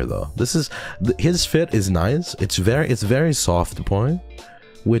fire though. His fit is nice. It's very soft boy,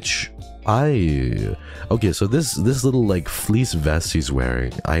 which okay, so this little like fleece vest he's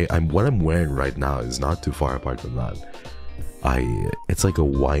wearing, what I'm wearing right now is not too far apart from that. It's like a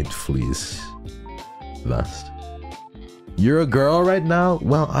white fleece vest. You're a girl right now?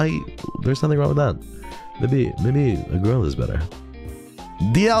 Well, there's nothing wrong with that. Maybe a girl is better.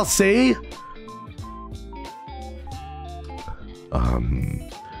 DLC?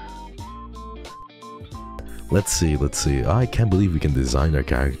 Let's see. Oh, I can't believe we can design our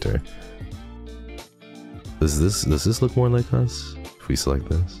character. Does this look more like us? If we select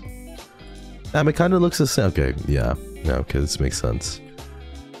this? It kind of looks the same. Okay, yeah. Okay, this makes sense.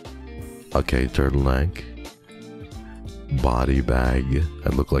 Okay, turtleneck. Body bag. I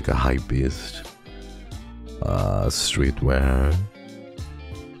look like a hype beast. Streetwear.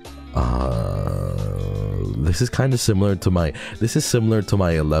 This is kind of similar to my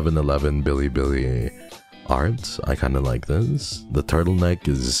 1111 Billy art. I kind of like this. The turtleneck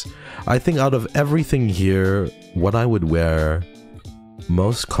is, I think out of everything here, what I would wear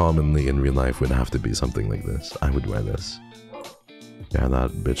most commonly in real life would have to be something like this. I would wear this. Yeah,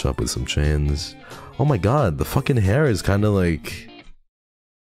 that bitch up with some chains. Oh my god, the fucking hair is kind of like...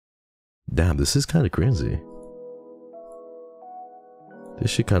 Damn, this is kind of crazy. This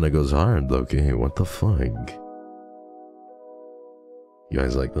shit kind of goes hard, okay? What the fuck? You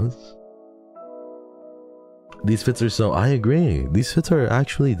guys like this? These fits are so... I agree. These fits are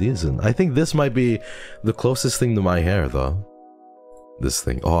actually decent. I think this might be the closest thing to my hair, though. This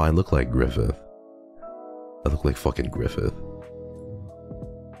thing. Oh, I look like Griffith. I look like fucking Griffith.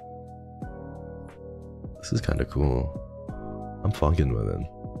 This is kind of cool. I'm fucking with it.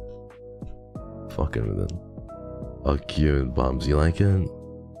 Fucking with it. Oh, cute, Bums. You like it?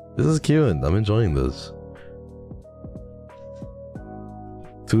 This is cute. I'm enjoying this.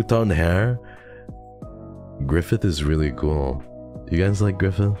 Two-tone hair. Griffith is really cool. You guys like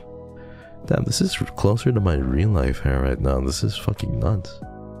Griffith? Damn, this is closer to my real life hair right now. This is fucking nuts.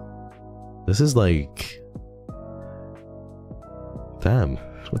 This is like... Damn,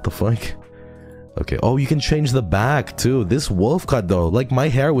 what the fuck? Okay, oh, you can change the back too. This wolf cut though, like my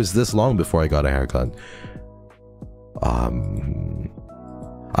hair was this long before I got a haircut.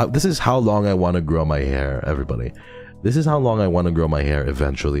 This is how long I want to grow my hair, everybody. This is how long I want to grow my hair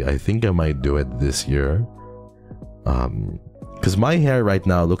eventually. I think I might do it this year. Because my hair right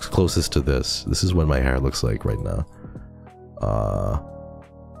now looks closest to this. This is what my hair looks like right now.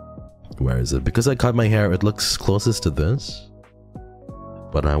 Where is it? Because I cut my hair, it looks closest to this.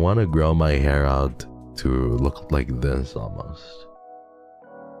 But I want to grow my hair out to look like this almost.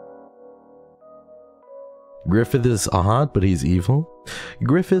 Griffith is hot, but he's evil.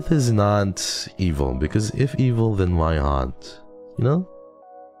 Griffith is not evil, because if evil, then why hot? You know?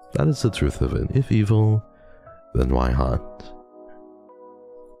 That is the truth of it. If evil, then why hot?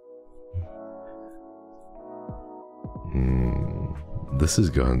 This is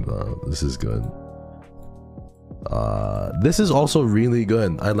good though. This is good. This is also really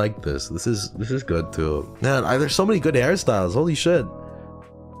good. I like this. This is good too. Man, there's so many good hairstyles. Holy shit.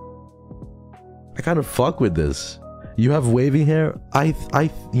 I kind of fuck with this. You have wavy hair?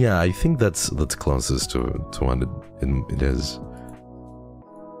 Yeah, I think that's closest to what it is.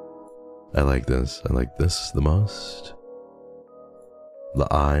 I like this. I like this the most. The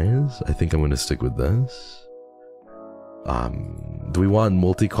eyes, I think I'm gonna stick with this. Do we want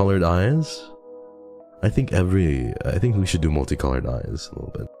multicolored eyes? I think we should do multicolored eyes a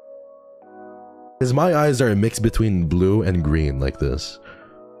little bit. Because my eyes are a mix between blue and green like this.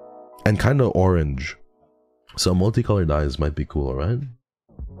 And kind of orange. So multicolored eyes might be cool, right?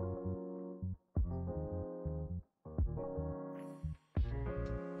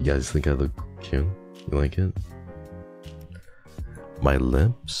 You guys think I look cute? You like it? My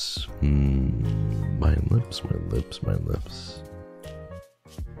lips? My lips.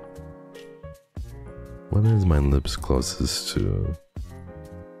 What is my lips closest to?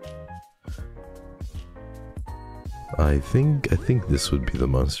 I think this would be the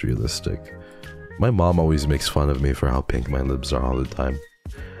most realistic. My mom always makes fun of me for how pink my lips are all the time.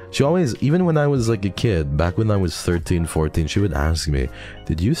 She always, even when I was like a kid, back when I was 13, 14, she would ask me,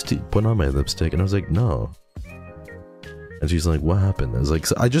 did you put on my lipstick? And I was like, no. And she's like, what happened? I was like,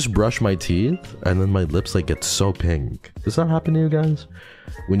 so I just brush my teeth and then my lips like get so pink. Does that happen to you guys?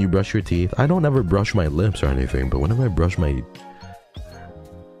 When you brush your teeth? I don't ever brush my lips or anything, but whenever I brush my...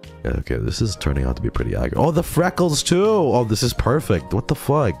 Yeah, okay, this is turning out to be pretty accurate. Oh, the freckles too! Oh, this is perfect. What the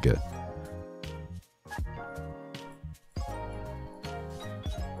fuck?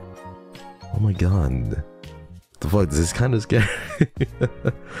 Oh my god. What the fuck? This is kind of scary.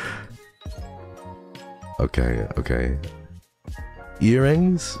 Okay, okay.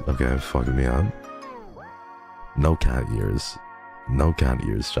 Earrings? Okay, fucking me up. No cat ears. No cat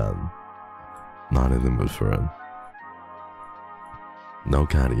ears, John. Not in the mood for it. No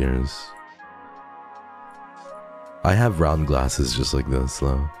cat ears. I have round glasses just like this,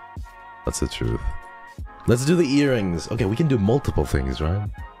 though. That's the truth. Let's do the earrings. Okay, we can do multiple things, right?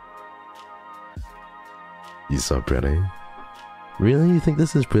 You're so pretty. Really? You think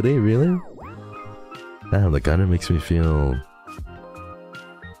this is pretty? Really? Damn, that kind of makes me feel...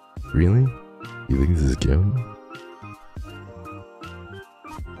 Really? You think this is cute?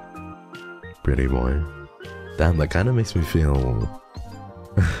 Pretty boy. Damn, that kind of makes me feel...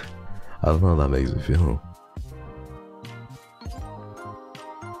 I don't know how that makes me feel.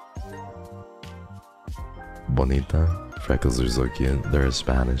 Bonita. Freckles are so cute. They're a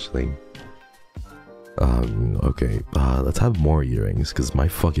Spanish thing. Okay. Let's have more earrings, because my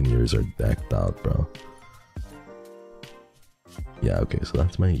fucking ears are decked out, bro. Yeah, okay, so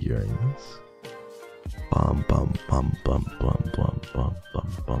that's my earrings. Bum bum bum bum bum bum bum bum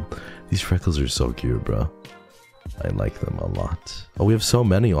bum. These freckles are so cute, bro. I like them a lot. Oh, we have so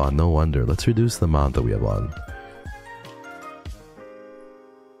many on, no wonder. Let's reduce the amount that we have on.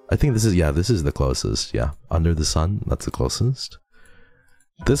 I think this is, yeah, this is the closest, yeah. Under the sun, that's the closest.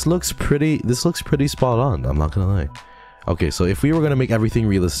 This looks pretty spot on, I'm not gonna lie. Okay, so if we were gonna make everything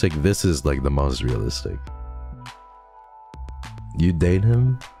realistic, this is like the most realistic. You date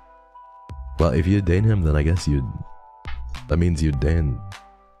him? Well, if you date him, then I guess you'd... That means you'd date...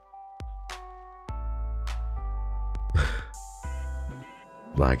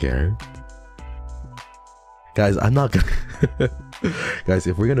 Black hair? Guys, I'm not gonna... Guys,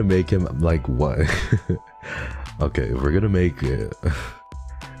 if we're gonna make him like what? Okay, if we're gonna make it...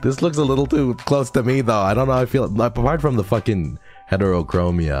 This looks a little too close to me though. I don't know how I feel. Apart from the fucking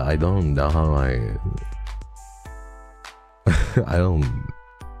heterochromia, I don't know how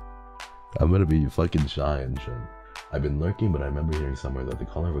I'm gonna be fucking shy and shit. I've been lurking, but I remember hearing somewhere that the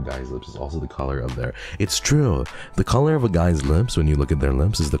color of a guy's lips is also the color of their... It's true! The color of a guy's lips, when you look at their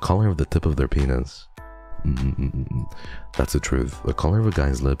lips, is the color of the tip of their penis. That's the truth. The color of a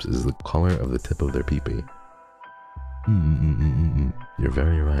guy's lips is the color of the tip of their pee-pee. You're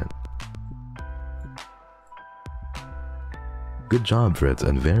very right. Good job, Fritz,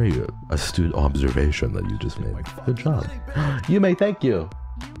 and very astute observation that you just made. Good job. You may, thank you!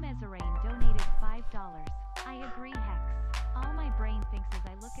 Donated $5. I agree, Hex. All my brain thinks as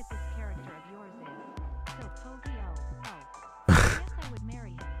I look at this character of yours is so posy. I guess I would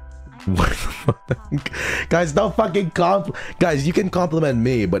marry him. What the fuck? Guys, don't fucking guys, you can compliment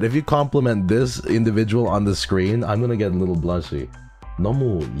me, but if you compliment this individual on the screen, I'm gonna get a little blushy.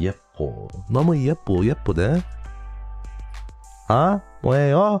 너무 예뻐. 너무 예쁘대? Huh?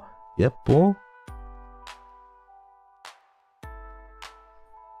 왜요? 예뻐?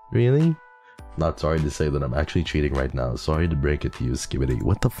 Really? Not sorry to say that I'm actually cheating right now. Sorry to break it to you, Skibbity.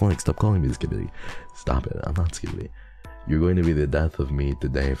 What the fuck? Stop calling me Skibbity. Stop it. I'm not Skibbity. You're going to be the death of me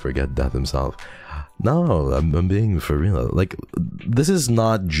today. Forget death himself. No, I'm being for real. Like, this is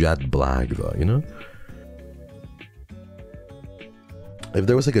not jet black though, you know? If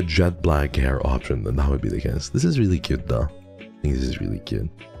there was like a jet black hair option, then that would be the case. This is really cute though. I think this is really cute.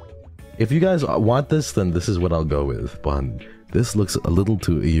 If you guys want this, then this is what I'll go with. But this looks a little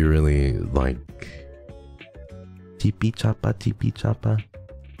too eerily like... Tipi chapa.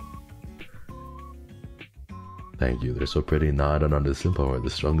 Thank you, they're so pretty. No, I don't understand power. The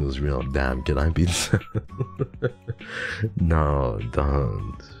struggle is real. Damn, can I be... No,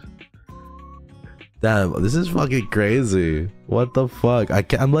 don't. Damn, this is fucking crazy. What the fuck?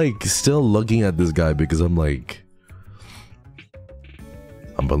 I'm like still looking at this guy because I'm like...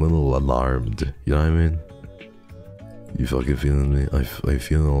 I'm a little alarmed. You know what I mean? You fucking feeling me? I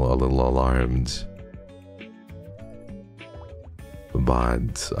feel a little alarmed.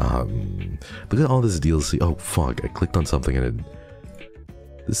 But look at all this DLC. Oh fuck! I clicked on something and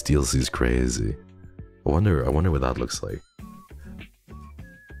this DLC is crazy. I wonder what that looks like.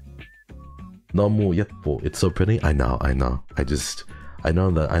 너무 예뻐. It's so pretty. I know. I know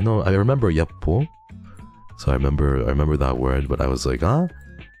that. I remember 예뻐. So I remember that word, but I was like, huh?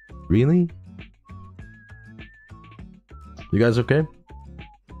 Really? You guys okay?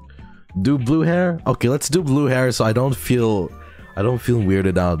 Do blue hair? Okay, let's do blue hair so I don't feel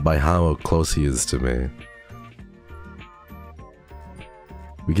weirded out by how close he is to me.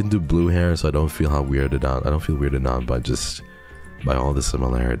 We can do blue hair so I don't feel weirded out by all the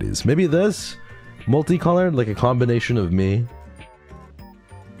similarities. Maybe this? Multicolored, like a combination of me.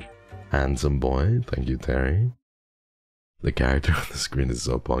 Handsome boy. Thank you, Terry. The character on the screen is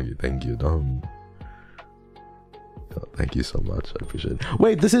so punky. Thank you, Dom. Oh, thank you so much. I appreciate it.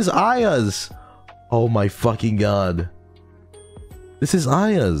 Wait, this is Aya's! Oh my fucking god. This is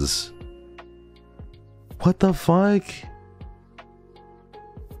Aya's. What the fuck?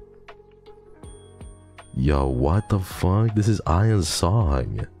 Yo, what the fuck? This is Aya's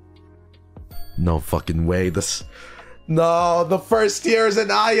song. No fucking way. No, the first years in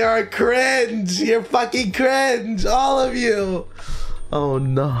Aya are cringe. You're fucking cringe. All of you. Oh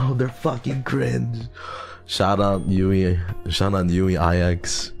no, they're fucking cringe. Shout out Yui. Shout out Yui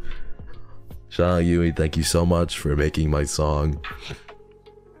IX. Shout out Yui. Thank you so much for making my song.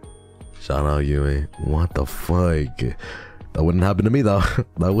 Shout out Yui. What the fuck? That wouldn't happen to me though.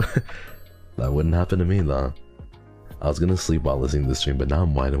 That wouldn't happen to me though. I was gonna sleep while listening to the stream, but now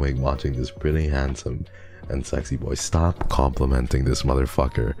I'm wide awake watching this pretty handsome and sexy boy. Stop complimenting this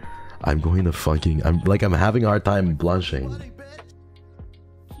motherfucker. I'm going to fucking... I'm having a hard time blushing.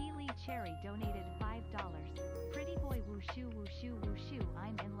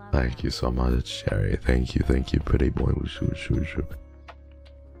 Thank you so much, Cherry. Thank you, pretty boy.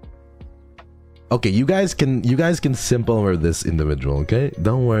 Okay, you guys can simp over this individual, okay?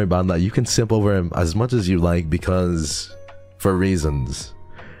 Don't worry about that. You can simp over him as much as you like because... for reasons.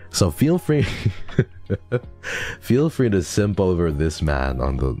 So feel free... Feel free to simp over this man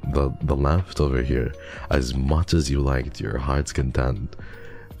on the left over here as much as you like to your heart's content.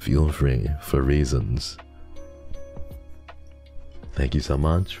 Feel free, for reasons. Thank you so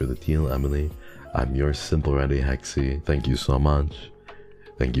much for the teal, Emily. I'm your simp already, Hexy. Thank you so much.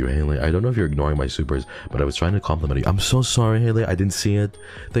 Thank you, Haley. I don't know if you're ignoring my supers, but I was trying to compliment you. I'm so sorry, Haley. I didn't see it.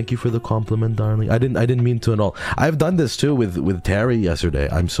 Thank you for the compliment, darling. I didn't mean to at all. I've done this too with Terry yesterday.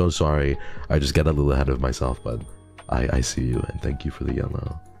 I'm so sorry. I just get a little ahead of myself, but I see you, and thank you for the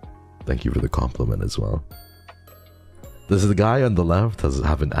yellow. Thank you for the compliment as well. Does the guy on the left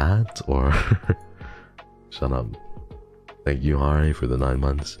have an ad or? Shut up. Thank you, Hari, for the 9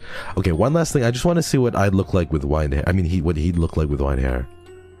 months. Okay, one last thing. I just want to see what I'd look like with white hair. I mean, what he'd look like with white hair.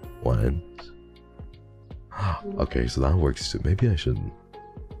 One. Okay, so that works too. Maybe I shouldn't.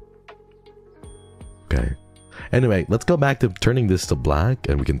 Okay. Anyway, let's go back to turning this to black,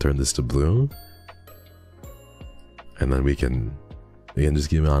 and we can turn this to blue. And then we can just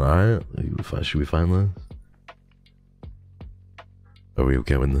give me on art. Should we find this? Are we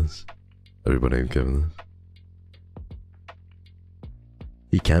okay with this? Everybody okay with this?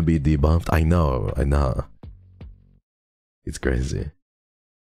 He can't be debuffed. I know. It's crazy.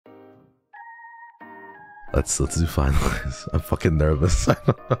 Let's do finalize. I'm fucking nervous.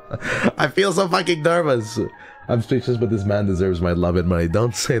 I feel so fucking nervous. I'm speechless, but this man deserves my love and money.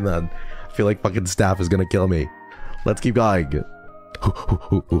 Don't say that. I feel like fucking staff is gonna kill me. Let's keep going.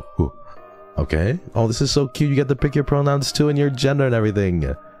 Okay. Oh, this is so cute. You get to pick your pronouns too and your gender and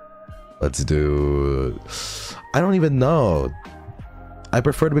everything. Let's do... I don't even know. I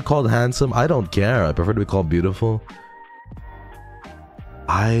prefer to be called handsome. I don't care. I prefer to be called beautiful.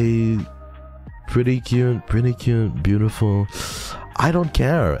 Pretty cute, beautiful. I don't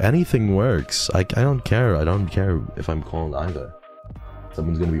care. Anything works. I don't care. I don't care if I'm called either.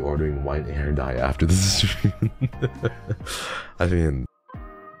 Someone's gonna be ordering white hair dye after this stream. I mean...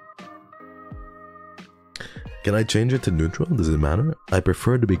 Can I change it to neutral? Does it matter? I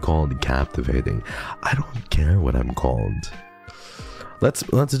prefer to be called captivating. I don't care what I'm called. Let's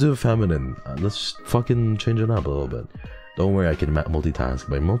do feminine. Let's fucking change it up a little bit. Don't worry, I can multitask.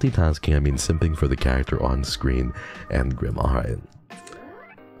 By multitasking, I mean simping for the character on screen and grim. Alright.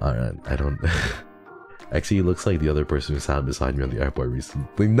 Alright, I don't... Actually, he looks like the other person who sat beside me on the airport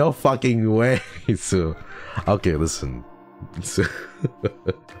recently. No fucking way! So, okay, listen.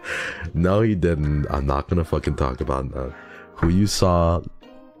 No, he didn't. I'm not gonna fucking talk about that. Who you saw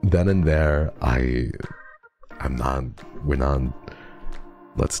then and there, I'm not... We're not...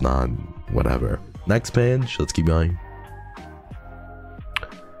 Let's not... Whatever. Next page, let's keep going.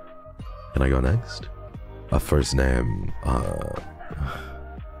 Can I go next? A first name,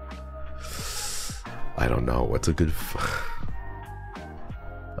 I don't know, what's a good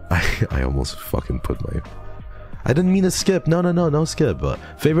I almost fucking put my... I didn't mean to skip, no skip.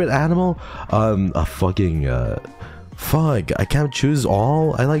 Favorite animal? A fucking, fuck, I can't choose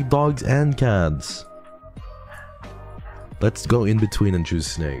all? I like dogs and cats. Let's go in between and choose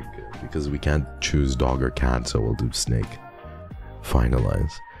snake, because we can't choose dog or cat, so we'll do snake.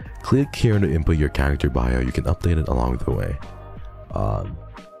 Finalize. Click here to input your character bio. You can update it along the way.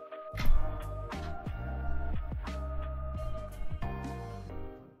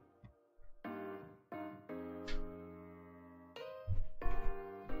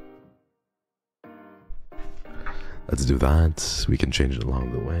 Let's do that. We can change it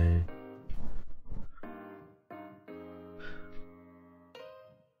along the way.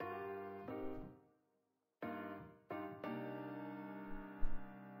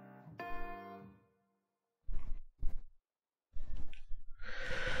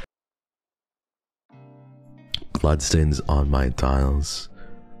 Bloodstains on my tiles.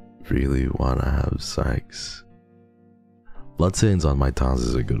 Really wanna have sex. Bloodstains on my tiles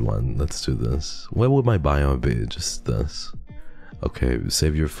is a good one. Let's do this. What would my bio be? Just this. Okay,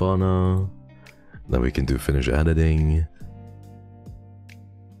 save your photo. Then we can do finish editing.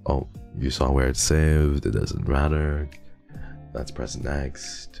 Oh, you saw where it's saved. It doesn't matter. Let's press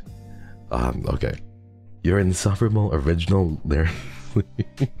next. Okay. Your insufferable original lyrics.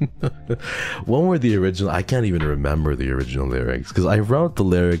 What were the original? I can't even remember the original lyrics because I wrote the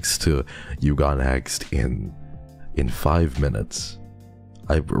lyrics to You Got Hexed in 5 minutes.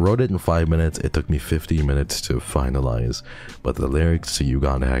 I wrote it in 5 minutes. It took me 50 minutes to finalize, but the lyrics to You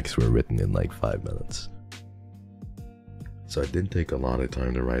Got Hexed were written in like 5 minutes. So it didn't take a lot of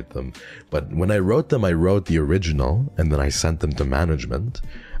time to write them. But when I wrote them, I wrote the original and then I sent them to management.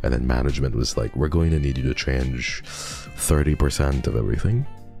 And then management was like, we're going to need you to change 30% of everything.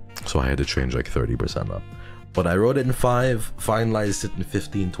 So I had to change like 30% up. But I wrote it in 5, finalized it in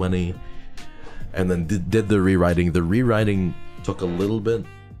 15, 20. and then did the rewriting. The rewriting took a little bit.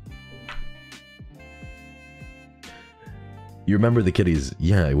 You remember the kitties?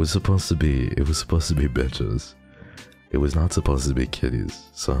 Yeah, it was supposed to be bitches. It was not supposed to be kitties.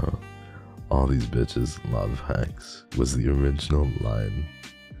 So all these bitches love Hex was the original line.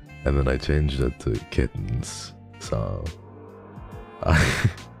 And then I changed it to kittens. So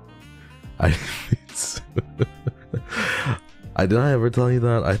did I ever tell you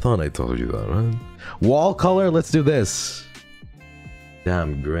that? I thought I told you that, right? Wall color, let's do this.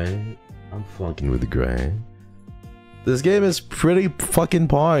 Damn, gray. I'm fucking with gray. This game is pretty fucking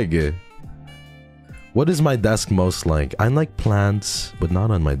pog. What is my desk most like? I like plants, but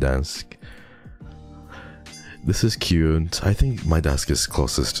not on my desk. This is cute. I think my desk is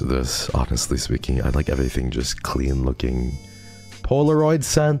closest to this, honestly speaking. I like everything just clean looking. Polaroid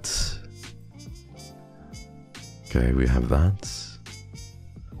scent. Okay, we have that.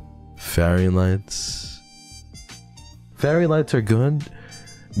 Fairy lights. Fairy lights are good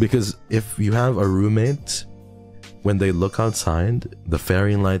because if you have a roommate, when they look outside, the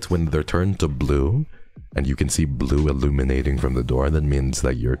fairy lights, when they're turned to blue, and you can see blue illuminating from the door, that means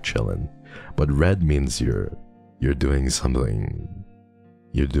that you're chilling. But red means you're doing something.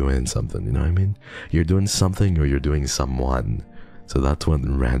 You're doing something, you know what I mean? You're doing something or you're doing someone. So that's what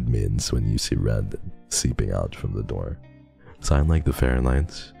red means when you see red seeping out from the door. So I like the fairy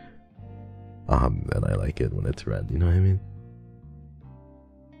lights. And I like it when it's red, you know what I mean?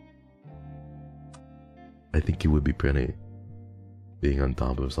 I think it would be pretty being on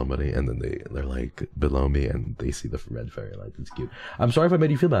top of somebody and then they're like below me and they see the red fairy lights. It's cute. I'm sorry if I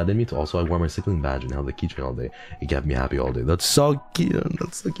made you feel bad. I didn't mean to. Also, I wore my Sickling badge and held the keychain all day. It kept me happy all day. That's so cute.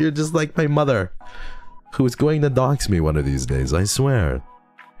 That's so cute. Just like my mother, who is going to dox me one of these days. I swear.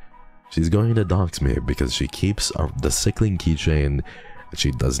 She's going to dox me because she keeps the Sickling keychain.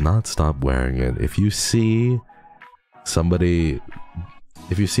 She does not stop wearing it. If you see somebody,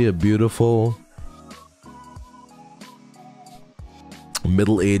 if you see a beautiful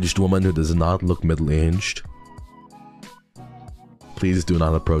middle-aged woman who does not look middle-aged, please do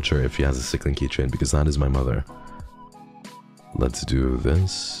not approach her if she has a Sickling keychain, because that is my mother. Let's do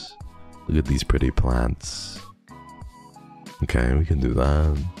this. Look at these pretty plants. Okay, we can do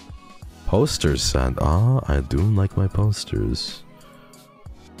that. Posters set. Ah, I do like my posters.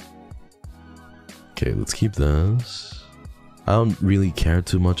 Okay, let's keep this. I don't really care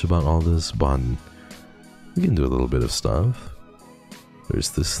too much about all this, but we can do a little bit of stuff. There's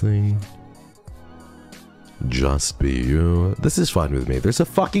this thing. Just be you. This is fine with me. There's a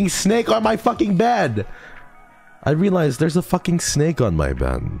fucking snake on my fucking bed! I realized there's a fucking snake on my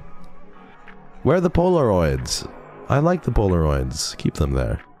bed. Where are the Polaroids? I like the Polaroids. Keep them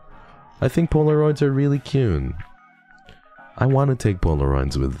there. I think Polaroids are really cute. I want to take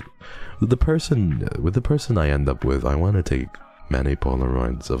Polaroids with the person I end up with. I want to take many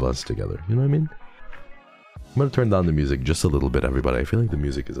Polaroids of us together. You know what I mean? I'm gonna turn down the music just a little bit, everybody. I feel like the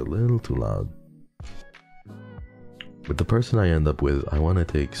music is a little too loud. With the person I end up with, I want to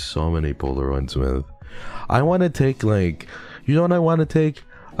take so many Polaroids with. I want to take, like, you know what I want to take?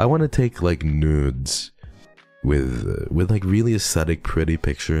 I want to take, like, nudes with like really aesthetic, pretty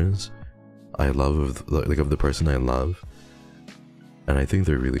pictures I love of the person I love, and I think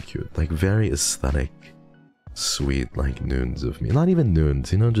they're really cute. Like very aesthetic, sweet, like nudes of me. Not even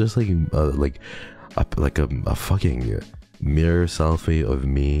nudes, you know, just like a fucking mirror selfie of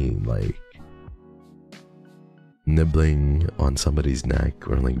me, like nibbling on somebody's neck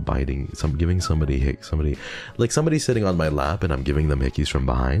or like biting giving somebody like somebody sitting on my lap and I'm giving them hickeys from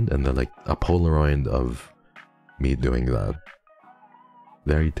behind, and they're like a Polaroid of me doing that.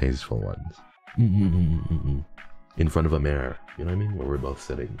 Very tasteful ones. In front of a mirror, you know what I mean, where we're both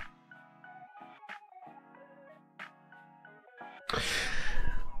sitting.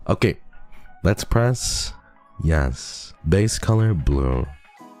 Okay, let's press yes. Base color blue.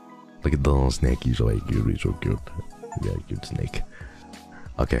 Look at the little snake. He's so cute. He's so cute. Yeah, cute snake.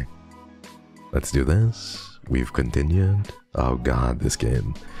 Okay, let's do this. We've continued. Oh god, this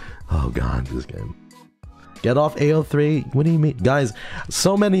game. Oh god, this game. Get off AO3? What do you mean? Guys,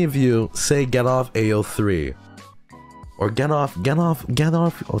 so many of you say get off AO3. Or get off Twitter, get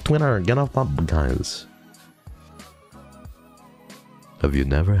off that, guys. Have you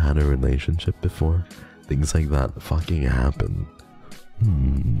never had a relationship before? Things like that fucking happen.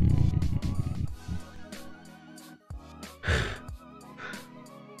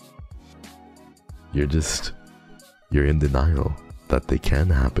 You're in denial that they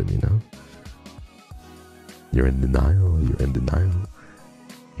can happen, you know? You're in denial, you're in denial.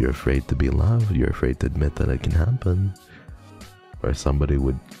 You're afraid to be loved, you're afraid to admit that it can happen. Or somebody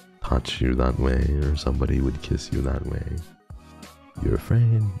would touch you that way, or somebody would kiss you that way. You're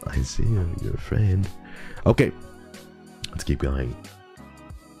afraid. I see you. You're afraid. Okay. Let's keep going.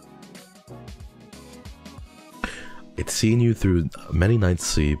 It's seen you through many nights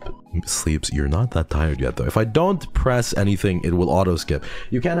sleeps. You're not that tired yet, though. If I don't press anything, it will auto skip.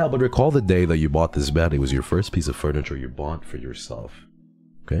 You can't help but recall the day that you bought this bed. It was your first piece of furniture you bought for yourself.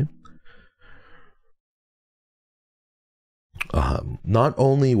 Okay? Not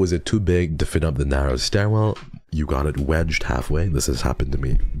only was it too big to fit up the narrow stairwell, you got it wedged halfway. This has happened to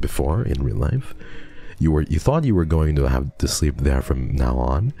me before in real life. You thought you were going to have to sleep there from now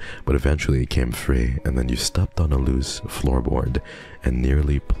on, but eventually it came free, and then you stepped on a loose floorboard and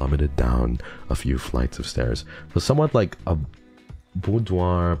nearly plummeted down a few flights of stairs. So somewhat like a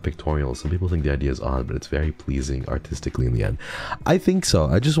boudoir pictorial. Some people think the idea is odd, but it's very pleasing artistically in the end. I think so.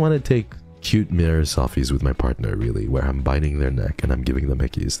 I just want to take cute mirror selfies with my partner, really, where I'm biting their neck and I'm giving them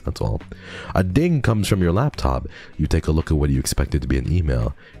hickeys. That's all. A ding comes from your laptop. You take a look at what you expected to be an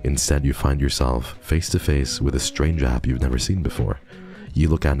email. Instead, you find yourself face to face with a strange app you've never seen before. You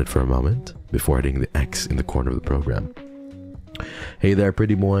look at it for a moment before hitting the X in the corner of the program. Hey there,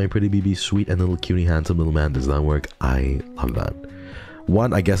 pretty boy, pretty BB, sweet and little cutie, handsome little man. Does that work? I love that.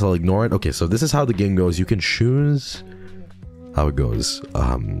 One, I guess I'll ignore it. Okay, so this is how the game goes. You can choose how it goes.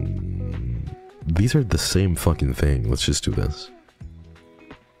 These are the same fucking thing. Let's just do this.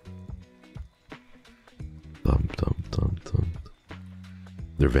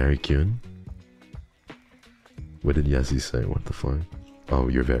 They're very cute. What did Yessie say? What the fuck? Oh,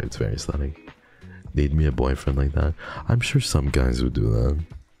 it's very aesthetic. Need me a boyfriend like that? I'm sure some guys would do that.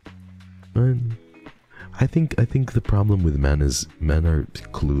 But I think the problem with men is men are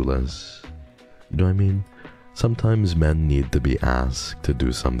clueless. You know what I mean? Sometimes men need to be asked to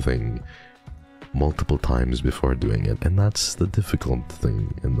do something multiple times before doing it, and that's the difficult thing,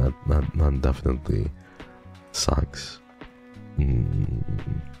 and that definitely sucks.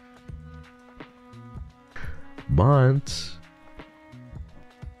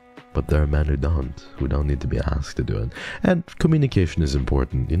 But there are men who don't need to be asked to do it, and communication is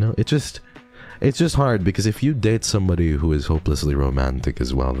important. You know, it's just hard, because if you date somebody who is hopelessly romantic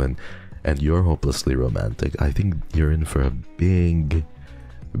as well, then and you're hopelessly romantic, I think you're in for a big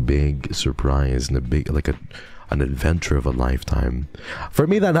surprise and an adventure of a lifetime. For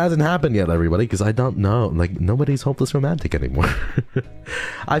me, that hasn't happened yet, everybody, because I don't know. Like, nobody's hopeless romantic anymore.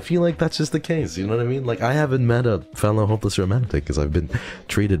 I feel like that's just the case, you know what I mean? Like, I haven't met a fellow hopeless romantic because I've been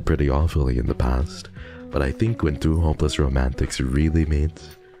treated pretty awfully in the past. But I think when two hopeless romantics really meet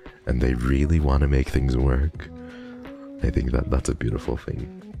and they really want to make things work, I think that's a beautiful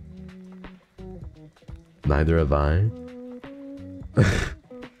thing. Neither have I.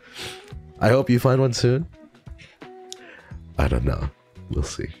 I hope you find one soon. I don't know. We'll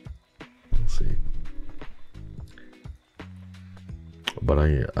see. We'll see. But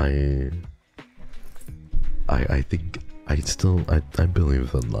I think I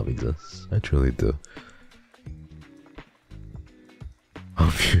believe that love exists. I truly do.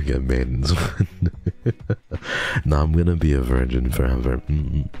 Hope you get maidens one. No, I'm gonna be a virgin forever.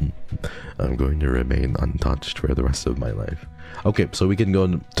 I'm going to remain untouched for the rest of my life. Okay, so we can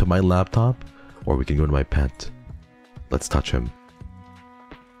go to my laptop, or we can go to my pet. Let's touch him.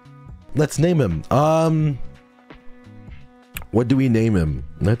 Let's name him. What do we name him?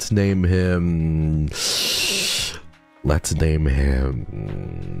 Let's name him...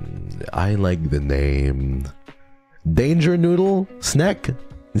 I like the name... Danger Noodle? Snack?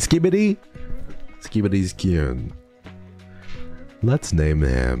 Skibidi? Skibidi's cute. Let's name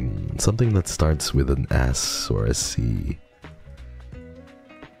him something that starts with an S or a C.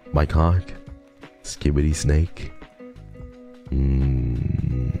 My cock? Skibidi Snake?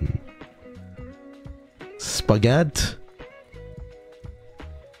 Spaghetti?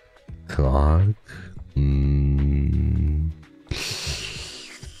 Cock?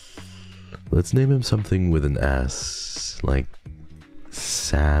 Let's name him something with an S, like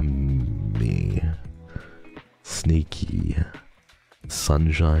Sammy, Sneaky,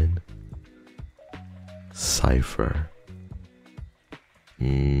 Sunshine, Cypher.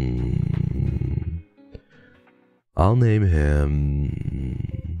 I'll name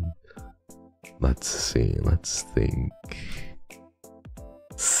him... Let's see, let's think...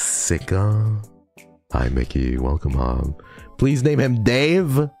 Sicka? Hi Mickey, welcome home. Please name him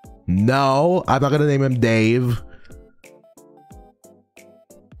Dave? No, I'm not gonna name him Dave.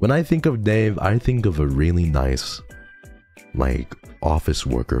 When I think of Dave, I think of a really nice, like, office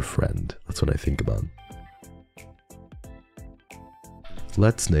worker friend. That's what I think about.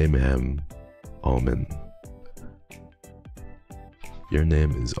 Let's name him Omen. Your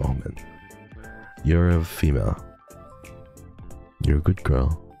name is Omen. You're a female. You're a good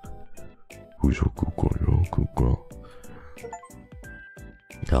girl. Who's a good girl? You're a good girl.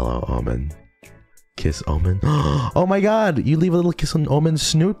 Hello, Omen. Kiss Omen. Oh my god! You leave a little kiss on Omen's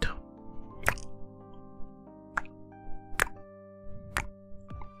snoot?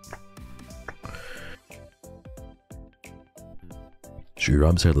 She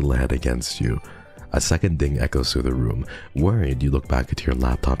rubs her little head against you. A second ding echoes through the room. Worried, you look back at your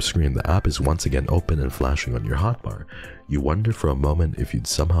laptop screen. The app is once again open and flashing on your hotbar. You wonder for a moment if you'd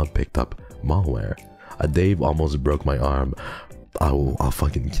somehow picked up malware. A Dave almost broke my arm. I'll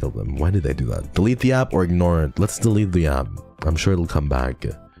fucking kill them. Why did they do that? Delete the app or ignore it? Let's delete the app. I'm sure it'll come back.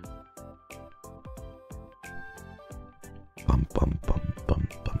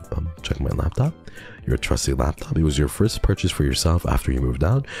 Check my laptop. Your trusty laptop. It was your first purchase for yourself after you moved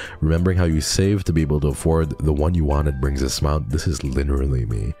out. Remembering how you saved to be able to afford the one you wanted brings a smile. This is literally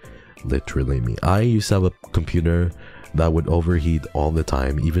me. Literally me. I used to have a computer that would overheat all the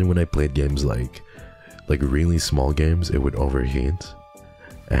time. Even when I played games like really small games, it would overheat.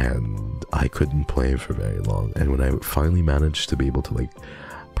 And I couldn't play for very long. And when I finally managed to be able to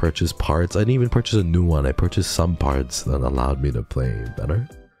purchase parts, I didn't even purchase a new one. I purchased some parts that allowed me to play better.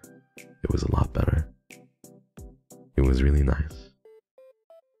 It was a lot better. It was really nice.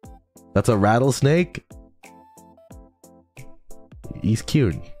 That's a rattlesnake? He's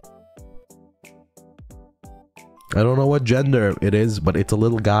cute. I don't know what gender it is, but it's a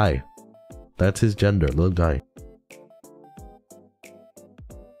little guy. That's his gender, little guy.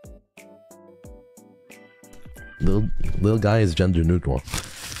 Little guy is gender neutral.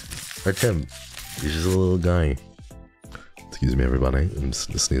 Or Tim. He's just a little guy. Excuse me, everybody. I'm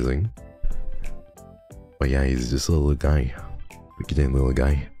sneezing. But yeah, he's just a little guy. Good day, little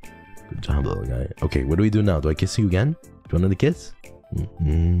guy. Good job, little guy. Okay, what do we do now? Do I kiss you again? Do you want another kiss?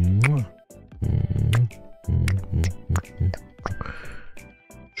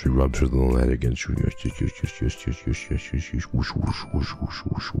 She rubs her little head against you.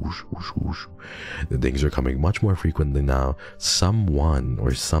 The dings are coming much more frequently now. Someone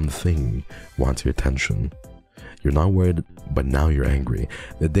or something wants your attention. You're not worried, but now you're angry.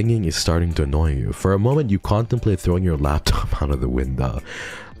 The dinging is starting to annoy you. For a moment, you contemplate throwing your laptop out of the window,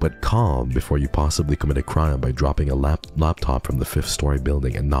 but calm before you possibly commit a crime by dropping a laptop from the 5th-story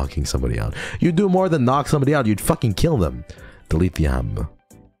building and knocking somebody out. You'd do more than knock somebody out. You'd fucking kill them. Delete the app.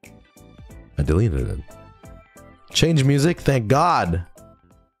 I deleted it. Change music? Thank God!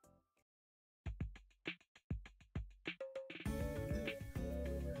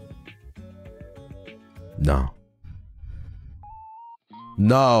 No.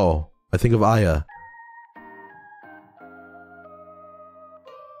 No! I think of Aya.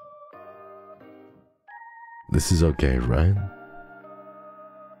 This is okay, right?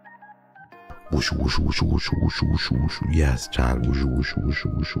 Wushu, wushu, wushu, wushu, wushu, wushu, wushu. Yes, Chad. Wushu, wushu,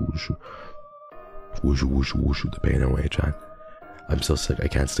 wushu, wushu, wushu. Wushu, wushu, wushu. The pain away, Chad. I'm so sick. I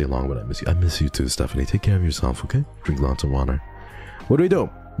can't stay long, but I miss you. I miss you too, Stephanie. Take care of yourself, okay? Drink lots of water. What do we do?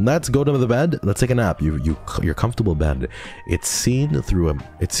 Let's go to the bed. Let's take a nap. Your comfortable bed. It's seen you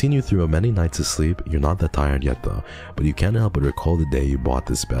through many nights of sleep. You're not that tired yet though, but you can't help but recall the day you bought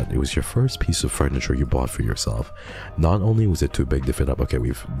this bed. It was your first piece of furniture you bought for yourself. Not only was it too big to fit up. Okay,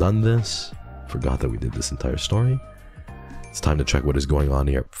 we've done this. Forgot that we did this entire story. It's time to check what is going on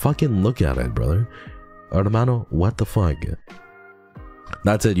here. Fucking look at it, brother. Hermano, what the fuck?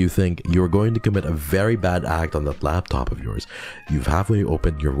 That's it. You think you're going to commit a very bad act on that laptop of yours. You've halfway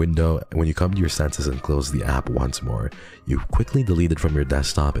opened your window, and when you come to your senses and close the app once more, you quickly delete it from your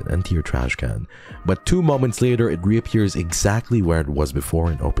desktop and empty your trash can. But 2 moments later, it reappears exactly where it was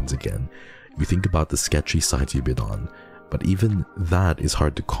before and opens again. You think about the sketchy sites you've been on, but even that is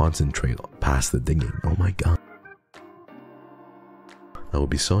hard to concentrate past the dinging. Oh my god. That would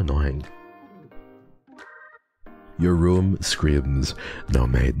be so annoying. Your room screams, no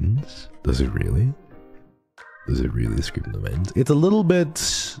maidens. Does it really? Does it really scream no maidens? It's a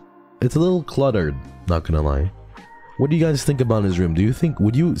little cluttered, not gonna lie. What do you guys think about his room?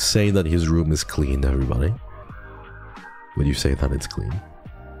 Would you say that his room is clean, everybody? Would you say that it's clean?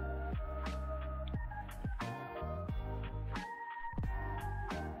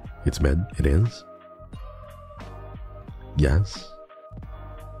 It's mid, it is? Yes?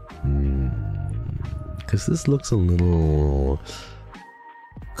 Because this looks a little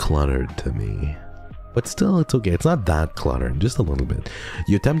cluttered to me. But still, it's okay. It's not that cluttered, just a little bit.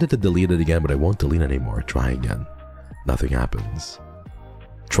 You attempted to delete it again, but I won't delete anymore. Try again. Nothing happens.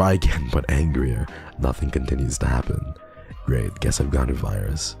 Try again, but angrier. Nothing continues to happen. Great, guess I've got a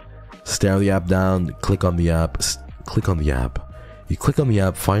virus. Stare the app down, click on the app, click on the app. You click on the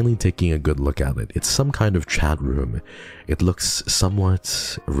app, finally taking a good look at it. It's some kind of chat room. It looks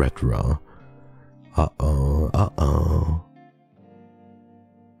somewhat retro. Uh-oh.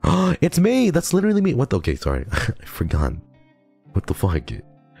 It's me! That's literally me! What the— okay, sorry. I forgot. What the fuck?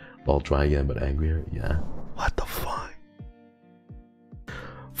 I'll try again, but angrier? Yeah. What the fuck?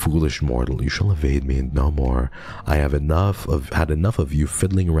 Foolish mortal, you shall evade me no more. I have had enough of you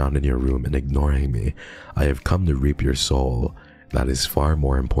fiddling around in your room and ignoring me. I have come to reap your soul. That is far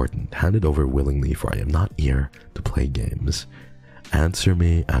more important. Hand it over willingly, for I am not here to play games. Answer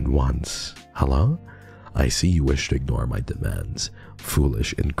me at once. Hello? I see you wish to ignore my demands.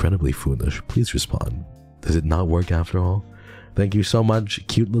 Foolish, incredibly foolish. Please respond. Does it not work after all? Thank you so much,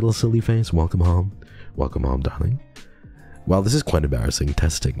 cute little silly face. Welcome home. Welcome home, darling. Well, this is quite embarrassing.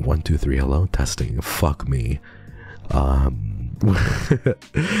 Testing. 1, 2, 3, hello? Testing. Fuck me.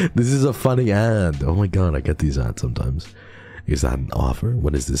 This is a funny ad. Oh my god, I get these ads sometimes. Is that an offer?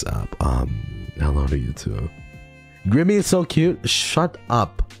 What is this app? Hello to you too. Grimmy is so cute. Shut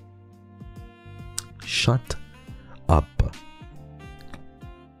up. Shut up.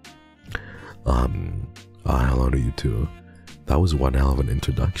 Hello to you too. That was one hell of an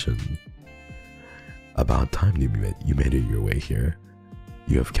introduction. About time you made it your way here.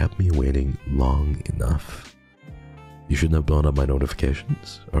 You have kept me waiting long enough. You shouldn't have blown up my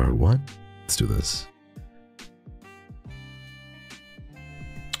notifications, or what? Let's do this.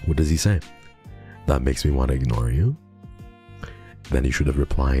 What does he say? That makes me want to ignore you? Then you should have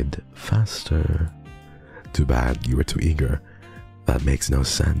replied faster. Too bad you were too eager. That makes no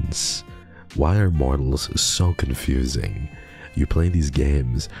sense. Why are mortals so confusing? You play these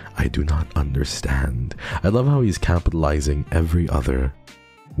games I do not understand. I love how he's capitalizing every other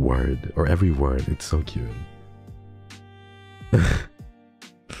word, or every word. It's so cute.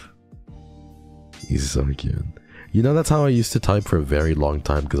 He's so cute. You know, that's how I used to type for a very long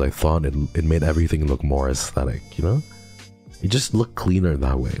time, because I thought it made everything look more aesthetic, you know? It just looked cleaner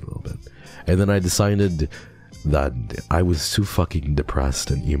that way a little bit. And then I decided that I was too fucking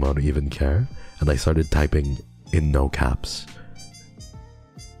depressed and emo to even care, and I started typing in no caps.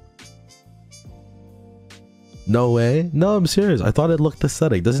 No way? No, I'm serious. I thought it looked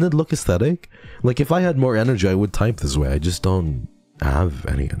aesthetic. Doesn't it look aesthetic? Like, if I had more energy, I would type this way. I just don't have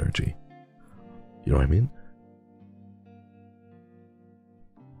any energy. You know what I mean?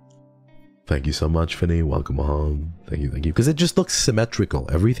 Thank you so much, Finny. Welcome home. Thank you, thank you. Because it just looks symmetrical.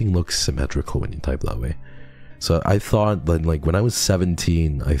 Everything looks symmetrical when you type that way. So I thought that, like, when I was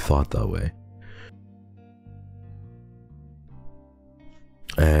 17, I thought that way.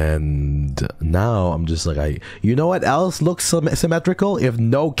 And now I'm just like, you know what else looks symmetrical? If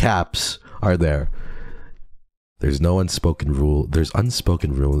no caps are there. There's no unspoken rule. There's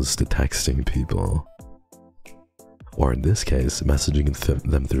unspoken rules to texting people. Or in this case, messaging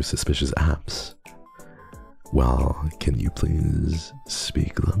them through suspicious apps. Well, can you please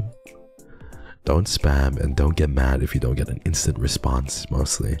speak them? Don't spam and don't get mad if you don't get an instant response,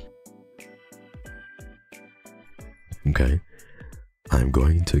 mostly. Okay? I'm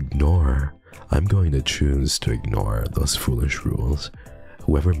going to choose to ignore those foolish rules.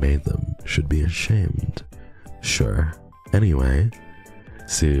 Whoever made them should be ashamed. Sure. Anyway,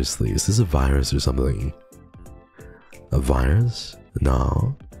 seriously, is this a virus or something? A virus?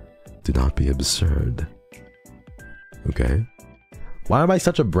 No. Do not be absurd. Okay? Why am I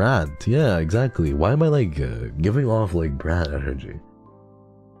such a brat? Yeah, exactly. Why am I like giving off like brat energy?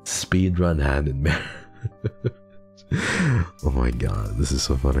 Speedrun hand in mirror. Oh my god, this is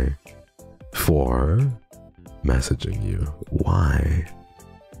so funny. For messaging you. Why?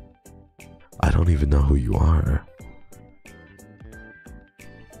 I don't even know who you are.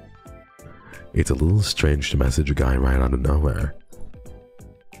 It's a little strange to message a guy right out of nowhere.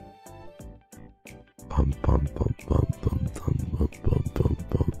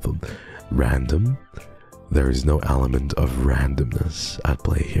 Random? There is no element of randomness at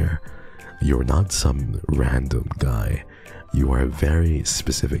play here. You're not some random guy. You are a very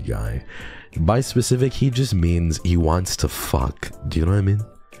specific guy. By specific, he just means he wants to fuck. Do you know what I mean?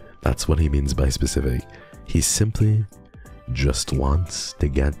 That's what he means by specific. He simply just wants to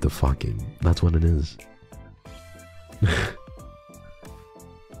get the fucking. That's what it is.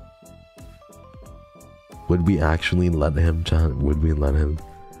 Would we actually let him, chat? Would we let him?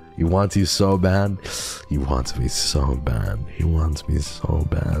 He wants you so bad. He wants me so bad. He wants me so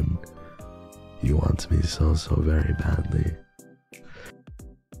bad. He wants me so very badly.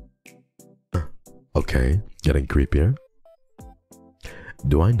 Okay, getting creepier.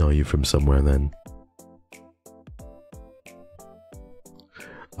 Do I know you from somewhere then?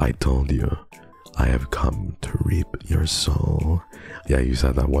 I told you, I have come to reap your soul. Yeah, you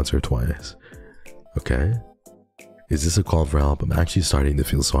said that once or twice. Okay. Is this a call for help? I'm actually starting to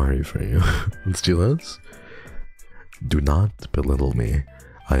feel sorry for you. Let's do this. Do not belittle me.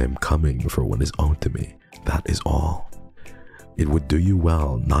 I am coming for what is owed to me. That is all. It would do you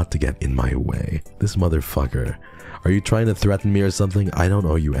well not to get in my way. This motherfucker. Are you trying to threaten me or something? I don't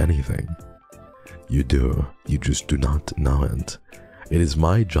owe you anything. You do. You just do not know it. It is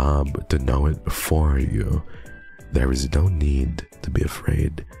my job to know it for you. There is no need to be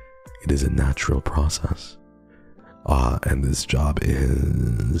afraid. It is a natural process. And this job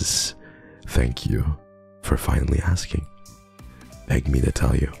is... Thank you for finally asking. Beg me to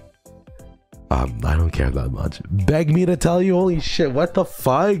tell you. I don't care that much. Beg me to tell you? Holy shit, what the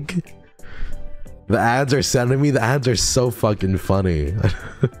fuck? The ads are sending me? The ads are so fucking funny.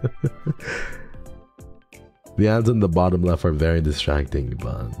 The ads on the bottom left are very distracting,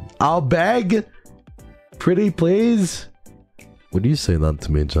 but... I'll beg! Pretty please? Would you say that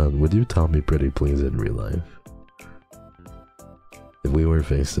to me, John? Would you tell me pretty please in real life? If we were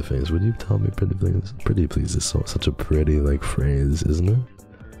face to face, would you tell me pretty please? Pretty please is such a pretty, like, phrase, isn't it?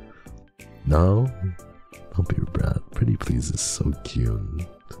 No? Don't be a brat. Pretty please is so cute.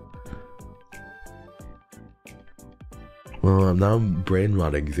 Well, I'm now brain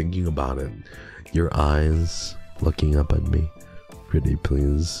rotting thinking about it. Your eyes looking up at me. Pretty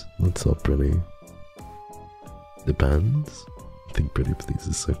please. That's so pretty. Depends. I think pretty please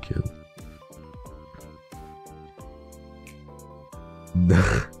is so cute.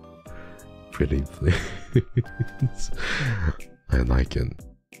 Pretty please. I like it.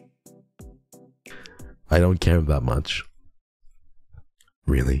 I don't care that much.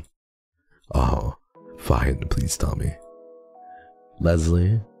 Really? Oh, fine. Please tell me.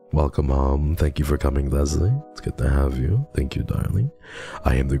 Leslie, welcome home. Thank you for coming, Leslie. It's good to have you. Thank you, darling.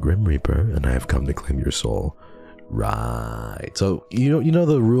 I am the Grim Reaper, and I have come to claim your soul. Right. So, you know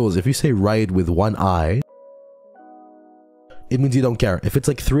the rules. If you say right with one eye, it means you don't care. If it's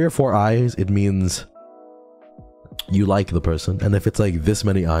like 3 or 4 eyes, it means you like the person. And if it's like this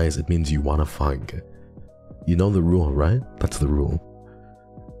many eyes, it means you want to fuck. You know the rule, right? That's the rule.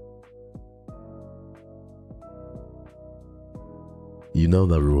 You know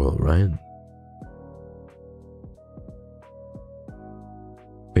the rule, right?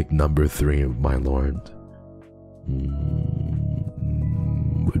 Pick number 3, my lord.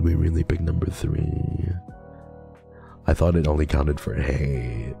 Would we really pick number 3? I thought it only counted for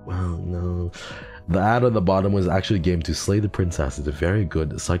hey. Well, no. The ad on the bottom was actually a game to slay the princess. It's a very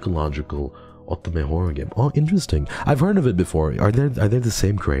good psychological otome horror game. Oh, interesting. I've heard of it before. Are they the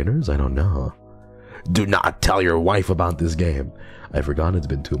same creators? I don't know. Do not tell your wife about this game. I forgot it's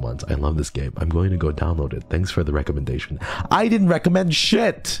been 2 months. I love this game. I'm going to go download it. Thanks for the recommendation. I didn't recommend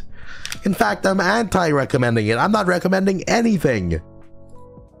shit. In fact, I'm anti-recommending it. I'm not recommending anything.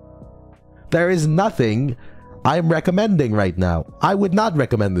 There is nothing I'm recommending right now. I would not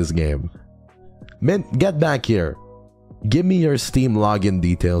recommend this game. Mint, get back here. Give me your Steam login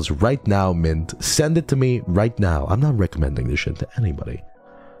details right now, Mint. Send it to me right now. I'm not recommending this shit to anybody.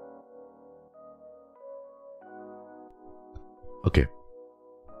 Okay.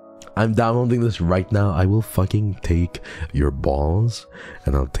 I'm downloading this right now. I will fucking take your balls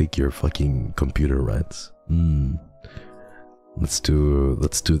and I'll take your fucking computer rights. Let's do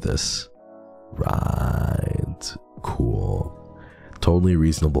this. Right. Cool. Totally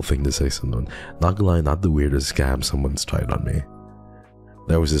reasonable thing to say, someone. Not gonna lie, not the weirdest scam someone's tried on me.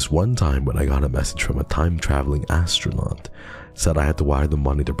 There was this one time when I got a message from a time-traveling astronaut. Said I had to wire the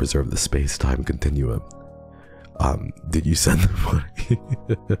money to preserve the space-time continuum. Did you send the money?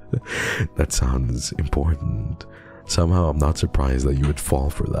 That sounds important. Somehow I'm not surprised that you would fall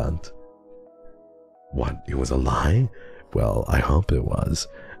for that. What? It was a lie? Well, I hope it was.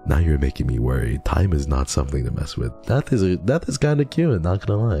 Now you're making me worry. Time is not something to mess with. That is kind of cute, not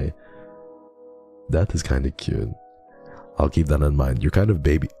gonna lie. That is kind of cute. I'll keep that in mind. You're kind of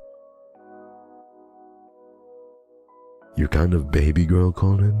baby girl,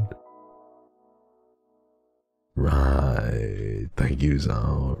 Conan? Right. Thank you,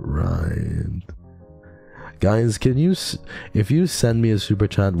 Zao. Right. Guys, can you... If you send me a super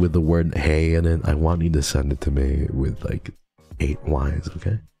chat with the word hey in it, I want you to send it to me with like 8 Ys,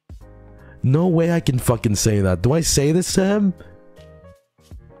 okay? No way I can fucking say that. Do I say this to him?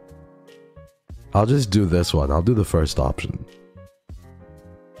 I'll just do this one. I'll do the first option.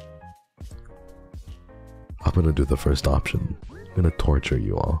 I'm gonna do the first option. I'm gonna torture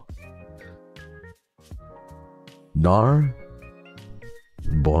you all. Nar?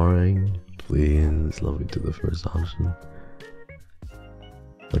 Boring. Please let me do the first option.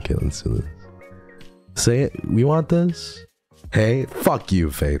 Okay, let's do this. Say it. We want this? Hey, fuck you,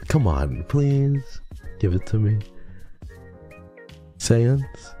 Faith. Come on, please. Give it to me. Say it.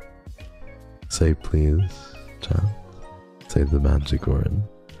 Say please, child. Say the magic word.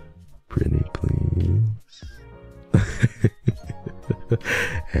 Pretty please.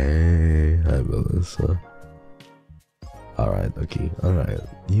 Hey, hi Melissa. Alright, okay, alright.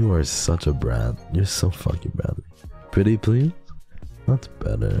 You are such a brat. You're so fucking bad. Pretty please? That's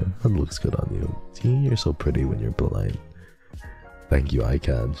better. That looks good on you. See, you're so pretty when you're polite. Thank you,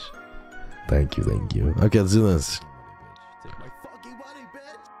 iCatch. Thank you, thank you. Okay, let's do this.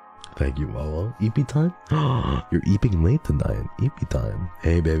 Thank you, Molo. EP time? You're eeping late tonight. EP time.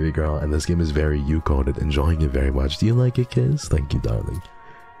 Hey, baby girl. And this game is very you-coded. Enjoying it very much. Do you like it, kids? Thank you, darling.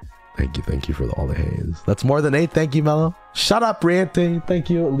 Thank you for all the haze. That's more than 8. Thank you, Mello. Shut up, Ranty.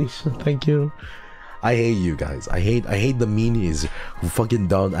 Thank you, Alicia. Thank you. I hate you guys. I hate the meanies who fucking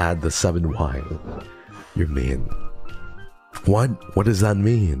don't add the 7Y. You're mean. What? What does that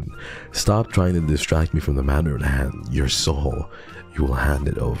mean? Stop trying to distract me from the matter at hand. Your soul. You will hand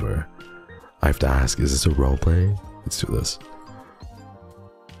it over. I have to ask, is this a roleplay? Let's do this.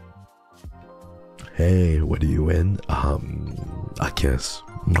 Hey, what do you win? A kiss.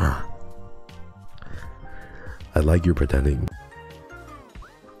 Mwah. I like your pretending.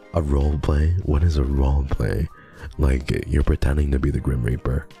 A roleplay? What is a roleplay? Like, you're pretending to be the Grim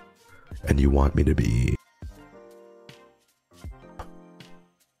Reaper. And you want me to be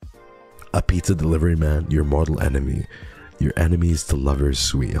a pizza delivery man, your mortal enemy. Your enemy's the lover's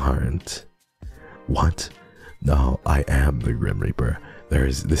sweetheart. What? No, I am the Grim Reaper.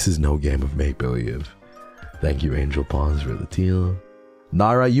 This is no game of make-believe. Thank you, Angel Paws, for the teal.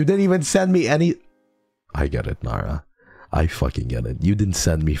 Nara, you didn't even send me any... I get it, Nara. I fucking get it. You didn't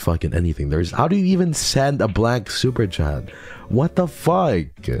send me fucking anything. How do you even send a blank super chat? What the fuck?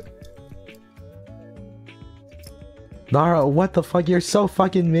 Nara, what the fuck? You're so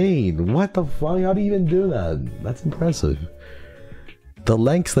fucking mean. What the fuck? How do you even do that? That's impressive. The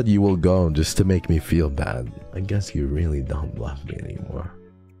lengths that you will go just to make me feel bad. I guess you really don't love me anymore.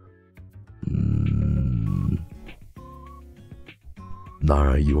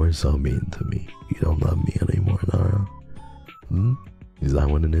 Nara, you are so mean to me. You don't love me anymore, Nara. Is that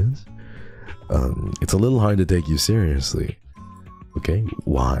what it is? It's a little hard to take you seriously. Okay?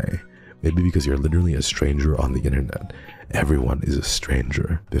 Why? Maybe because you're literally a stranger on the internet. Everyone is a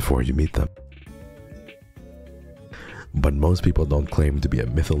stranger before you meet them. But most people don't claim to be a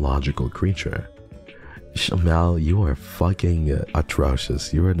mythological creature. Shamal, you are fucking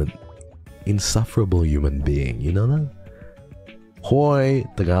atrocious. You're an insufferable human being. You know that? Hoy,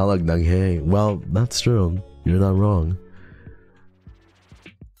 Tagalog ng hey. Well, that's true. You're not wrong.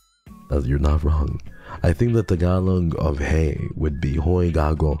 You're not wrong. I think the Tagalog of hey would be hoy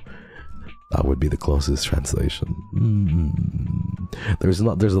gago. That would be the closest translation. There's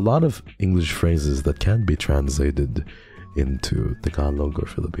a lot of English phrases that can be translated into Tagalog or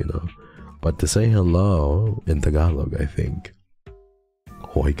Filipino. But to say hello in Tagalog, I think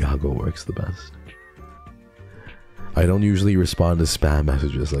hoy gago works the best. I don't usually respond to spam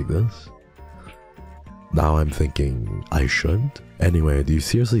messages like this. Now I'm thinking I should. Anyway, do you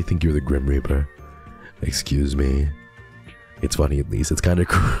seriously think you're the Grim Reaper? Excuse me. It's funny at least. It's kind of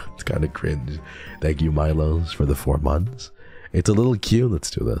cringe. Thank you, Milos, for the 4 months. It's a little cute. Let's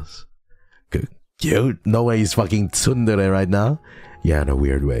do this. Cute? No way he's fucking tsundere right now. Yeah, in a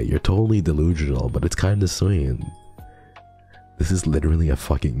weird way. You're totally delusional, but it's kind of sweet. This is literally a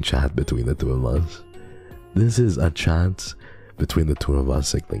fucking chat between the two of us. This is a chat between the two of us,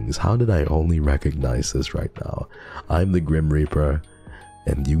 Sicklings. How did I only recognize this right now? I'm the Grim Reaper,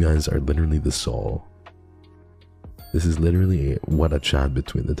 and you guys are literally the soul. This is literally what a chat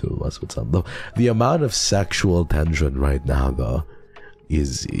between the two of us would sound. The amount of sexual tension right now, though,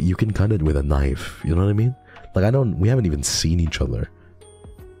 is you can cut it with a knife. You know what I mean? Like, we haven't even seen each other,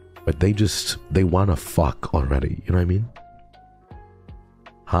 but they want to fuck already. You know what I mean?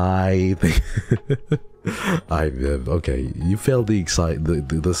 Hi. Hi, Viv. Okay, you failed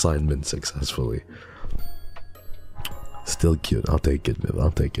the assignment successfully. Still cute. I'll take it, Viv.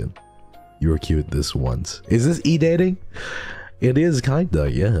 I'll take it. You were cute this once. Is this e-dating? It is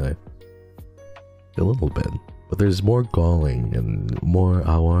kinda, yeah. A little bit. But there's more calling and more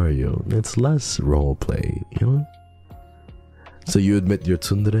how are you. It's less roleplay, you know? So you admit you're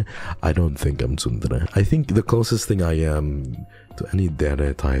tsundere? I don't think I'm tsundere. I think the closest thing I am to any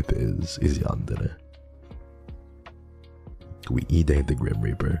dere type is yandere. We e-date the Grim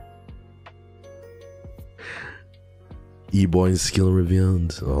Reaper. E-boy's skill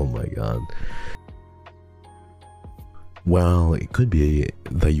revealed. Oh my god. Well, it could be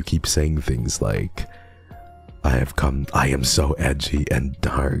that you keep saying things like I am so edgy and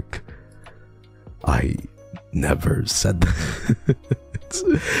dark. I never said that.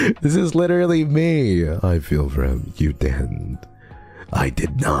 This is literally me. I feel for him. You didn't. I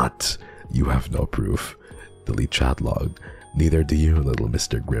did not. You have no proof. Delete chat log. Neither do you, little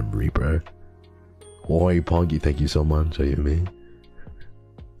Mr. Grim Reaper. Oi, Poggy, thank you so much, Ayumi.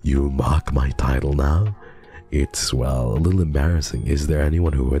 You mock my title now? It's, well, a little embarrassing. Is there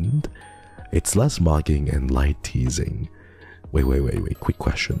anyone who wouldn't? It's less mocking and light teasing. Wait. Quick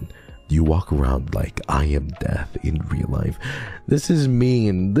question. Do you walk around like I am death in real life? This is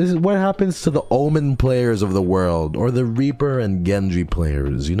mean. This is what happens to the Omen players of the world, or the Reaper and Genji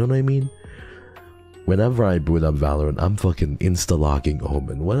players. You know what I mean? Whenever I boot up Valorant, I'm fucking insta-logging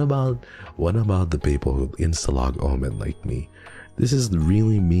Omen. What about the people who insta-log Omen like me? This is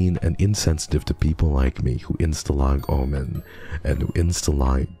really mean and insensitive to people like me who insta-log Omen and who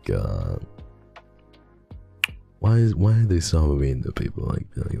insta-log, Why are they so mean to people like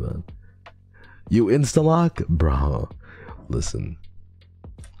that? You insta-log? Bro, listen.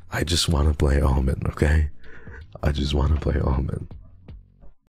 I just want to play Omen, okay? I just want to play Omen.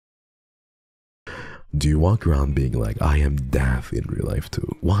 Do you walk around being like, I am death in real life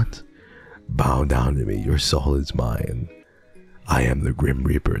too? What? Bow down to me, your soul is mine. I am the Grim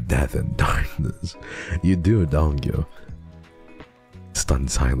Reaper, death and darkness. You do, don't you? Stunned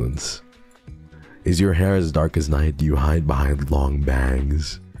silence. Is your hair as dark as night? Do you hide behind long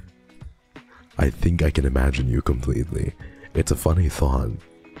bangs? I think I can imagine you completely. It's a funny thought.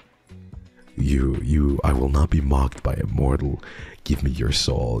 I will not be mocked by a mortal. Give me your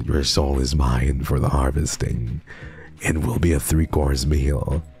soul. Your soul is mine for the harvesting. It will be a 3-course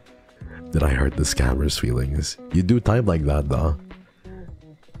meal. Did I hurt the scammer's feelings? You do type like that though.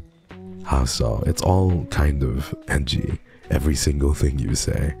 How so? It's all kind of edgy. Every single thing you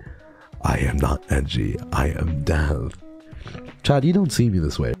say. I am not edgy. I am death. Chad, you don't see me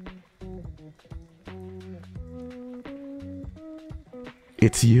this way.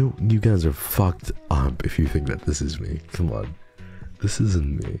 It's you. You guys are fucked up if you think that this is me. Come on. This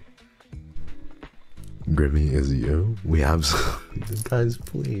isn't me. Grimmy is you? We have guys,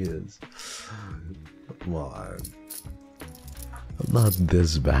 please. Come on. I'm not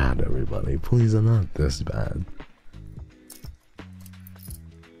this bad, everybody. Please, I'm not this bad.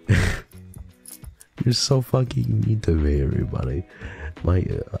 You're so fucking mean to me, everybody.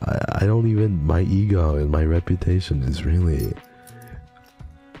 I don't even, my ego and my reputation is really...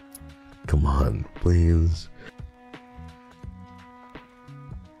 Come on, please.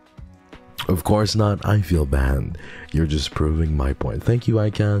 Of course not. I feel bad. You're just proving my point. Thank you,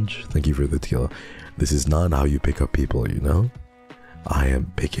 iCatch. Thank you for the teal. This is not how you pick up people, you know? I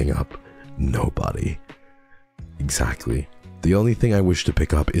am picking up nobody. Exactly. The only thing I wish to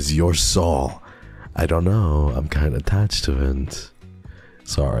pick up is your soul. I don't know. I'm kind of attached to it.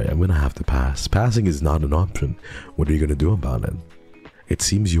 Sorry, I'm gonna have to pass. Passing is not an option. What are you gonna do about it? It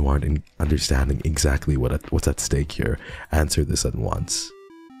seems you aren't understanding exactly what's at stake here. Answer this at once.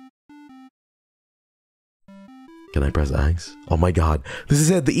 Can I press X? Oh my god. This is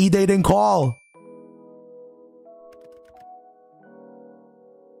it. The E-Day didn't call.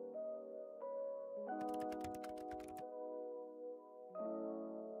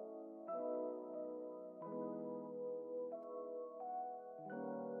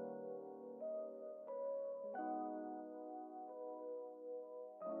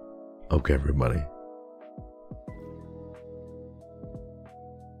 Okay, everybody.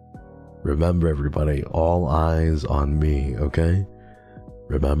 Remember, everybody, all eyes on me, okay?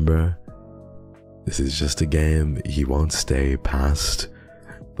 Remember, this is just a game. He won't stay past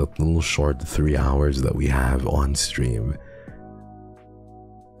the little short 3 hours that we have on stream.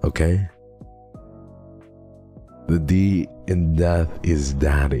 Okay? The D in death is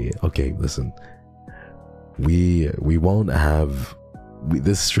daddy. Okay, listen. We won't have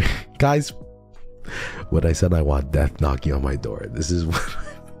this stream. Guys, when I said I want death knocking on my door, this is what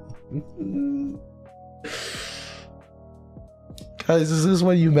Guys, is this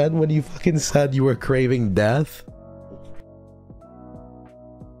what you meant when you fucking said you were craving death?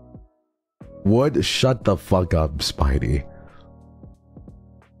 Would shut the fuck up, Spidey.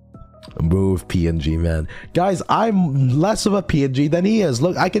 Move, PNG, man. Guys, I'm less of a PNG than he is.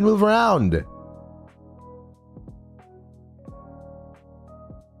 Look, I can move around.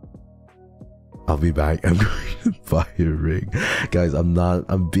 I'll be back. I'm going to buy a ring. Guys,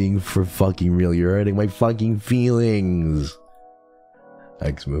 I'm being for fucking real. You're hurting my fucking feelings.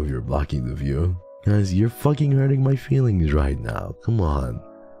 X move, you're blocking the view. Guys, you're fucking hurting my feelings right now. Come on.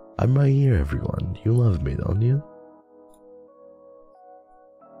 I'm right here, everyone. You love me, don't you?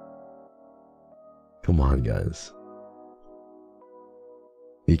 Come on, guys.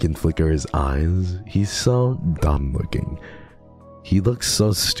 He can flicker his eyes. He's so dumb looking. He looks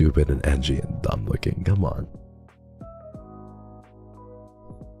so stupid and edgy and dumb looking. Come on.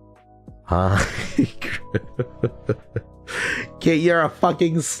 Hi. Okay, you're a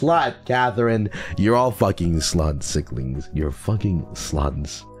fucking slut, Catherine. You're all fucking sluts, Sicklings. You're fucking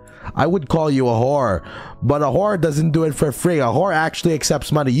sluts. I would call you a whore, but a whore doesn't do it for free. A whore actually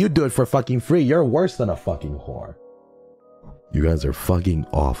accepts money. You do it for fucking free. You're worse than a fucking whore. You guys are fucking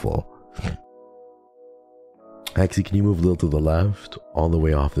awful. Hexy, can you move a little to the left? All the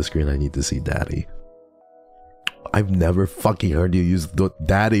way off the screen, I need to see daddy. I've never fucking heard you use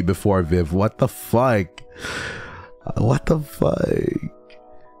daddy before, Viv. What the fuck? What the fuck?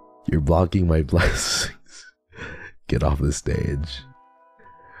 You're blocking my blessings. Get off the stage.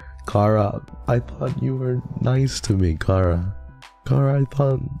 Kara, I thought you were nice to me, Kara. Kara,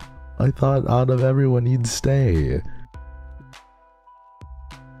 I thought out of everyone you'd stay.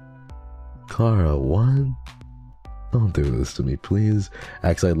 Kara, what? Don't do this to me, please.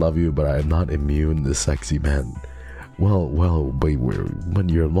 X, I love you, but I'm not immune to sexy men. Well, but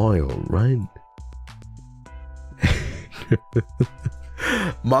you're loyal, right?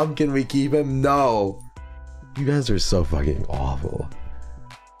 Mom, can we keep him? No. You guys are so fucking awful.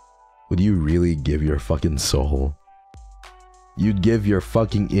 Would you really give your fucking soul? You'd give your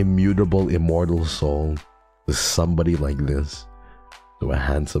fucking immutable, immortal soul to somebody like this? To a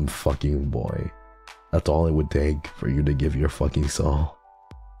handsome fucking boy? That's all it would take for you to give your fucking soul.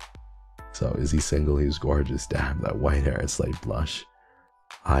 So, is he single? He's gorgeous. Damn, that white hair is like blush.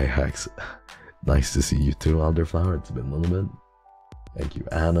 Hi, Hex. Nice to see you too, Elderflower. It's been a little bit. Thank you,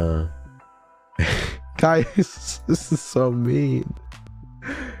 Anna. Guys, this is so mean.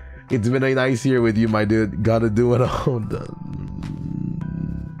 It's been a nice year with you, my dude. Gotta do it all.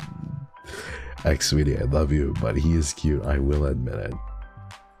 X, sweetie, I love you, but he is cute. I will admit it.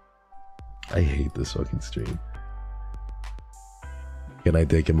 I hate this fucking stream. Can I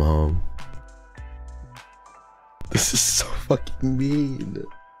take him home? This is so fucking mean.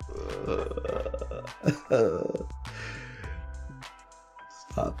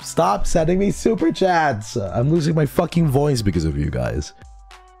 Stop sending me super chats. I'm losing my fucking voice because of you guys.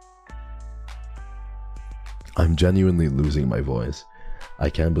 I'm genuinely losing my voice. I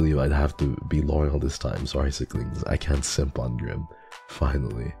can't believe I'd have to be loyal this time. Sorry, Sicklings. I can't simp on Grim.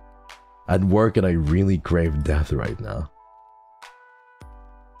 Finally. At work and I really crave death right now.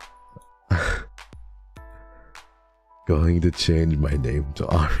 Going to change my name to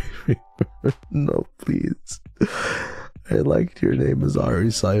Ari. No, please. I liked your name as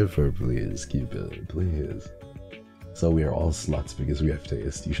Ari Cypher. Please keep it. Please. So we are all sluts because we have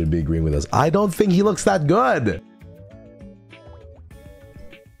taste. You should be agreeing with us. I don't think he looks that good.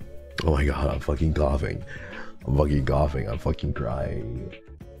 Oh my god, I'm fucking coughing. I'm fucking coughing. I'm fucking crying.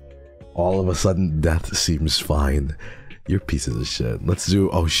 All of a sudden, death seems fine. You're pieces of shit. Let's do,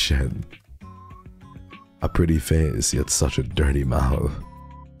 oh shit. A pretty face, yet such a dirty mouth.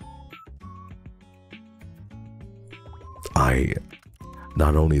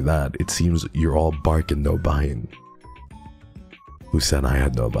 Not only that, it seems you're all bark and no bite. Who said I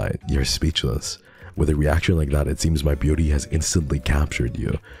had no bite? You're speechless. With a reaction like that, it seems my beauty has instantly captured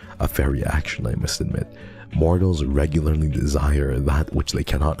you. A fair reaction, I must admit. Mortals regularly desire that which they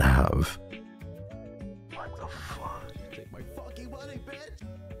cannot have. What the fuck? Take my fucking money,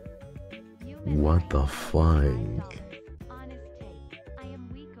 bitch! What the fuck? Honest take. I am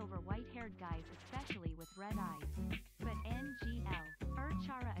weak over white-haired guys, especially with red eyes. But NGL,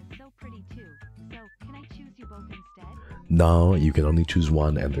 Urchara is so pretty too. So, can I choose you both instead? No, you can only choose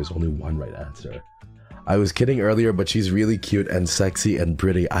one, and there's only one right answer. I was kidding earlier, but she's really cute and sexy and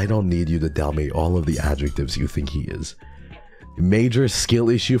pretty. I don't need you to tell me all of the adjectives you think he is. Major skill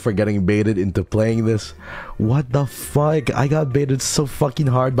issue for getting baited into playing this. What the fuck? I got baited so fucking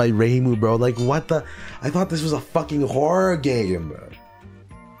hard by Reimu, bro. Like, what the? I thought this was a fucking horror game.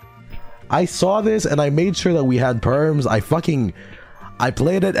 I saw this and I made sure that we had perms. I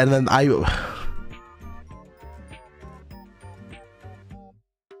played it and then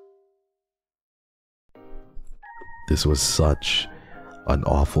This was such an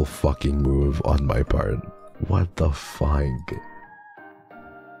awful fucking move on my part. What the fuck?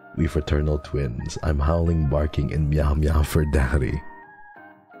 We fraternal twins. I'm howling, barking, and meow meow for daddy.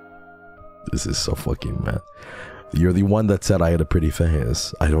 This is so fucking mad. You're the one that said I had a pretty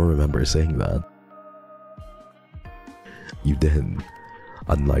face. I don't remember saying that. You did.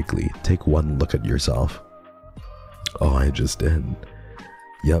 Unlikely. Take one look at yourself. Oh, I just did.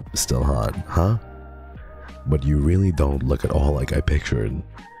 Yep, still hot, huh? But you really don't look at all like I pictured.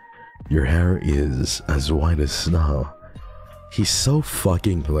 Your hair is as white as snow. He's so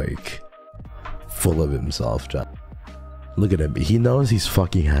fucking, like, full of himself, John. Look at him. He knows he's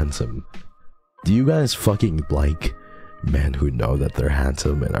fucking handsome. Do you guys fucking like men who know that they're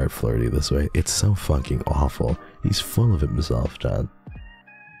handsome and are flirty this way? It's so fucking awful. He's full of himself, John.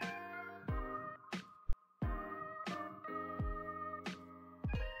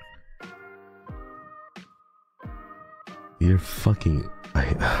 You're fucking... you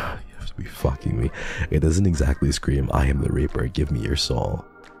have to be fucking me. It doesn't exactly scream, I am the Reaper, give me your soul.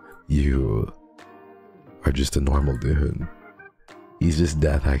 You are just a normal dude. He's just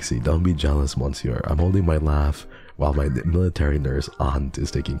death, Hexy. Don't be jealous, Monsieur. I'm holding my laugh while my military nurse aunt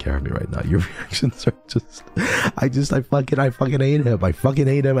is taking care of me right now. Your reactions are just... I fucking hate him. I fucking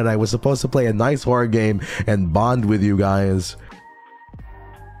hate him, and I was supposed to play a nice horror game and bond with you guys.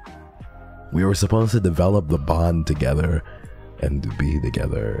 We were supposed to develop the bond together and be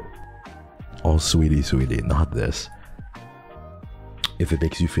together. Oh, sweetie, sweetie, not this. If it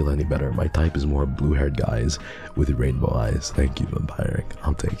makes you feel any better, my type is more blue-haired guys with rainbow eyes. Thank you, Vampiric.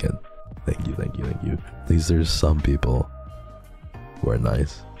 I'll take it. Thank you, thank you, thank you. At least there's some people who are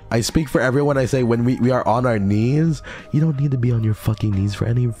nice. I speak for everyone. I say when we are on our knees, you don't need to be on your fucking knees for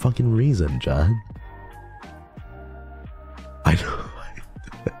any fucking reason, John. I know.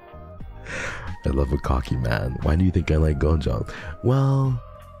 I love a cocky man. Why do you think I like Gojo? Well,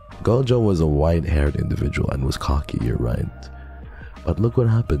 Gojo was a white-haired individual and was cocky, you're right. But look what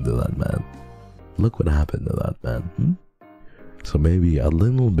happened to that man. Look what happened to that man. Hmm? So maybe a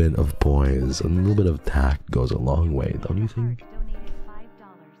little bit of poise, a little bit of tact goes a long way, don't you think? Donated $5.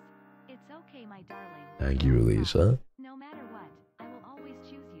 It's okay, my darling. Thank you, Alicia. No matter what, I will always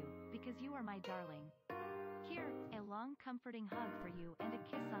choose you, because you are my darling. Here, a long comforting hug for you and a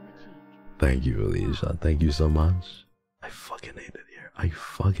kiss on the cheek. Thank you, Alicia. Thank you so much. I fucking hate it here. I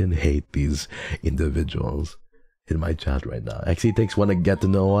fucking hate these individuals in my chat right now. XE takes one to get to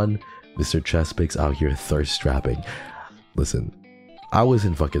know one. Mr. Chespic's out here thirst trapping. Listen, I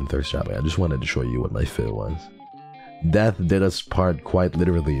wasn't fucking thirst trapping. I just wanted to show you what my fit was. Death did us part, quite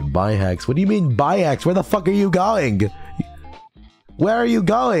literally. Bye, Hex. What do you mean, bye, Hex? Where the fuck are you going? Where are you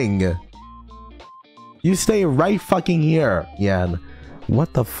going? You stay right fucking here, Yan.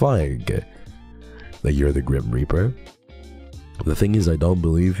 What the fuck? That you're the Grim Reaper? The thing is, I don't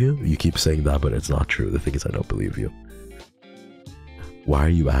believe you. You keep saying that, but it's not true. The thing is, I don't believe you. Why are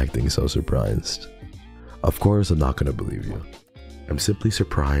you acting so surprised? Of course, I'm not gonna believe you. I'm simply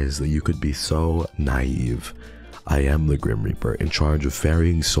surprised that you could be so naive. I am the Grim Reaper, in charge of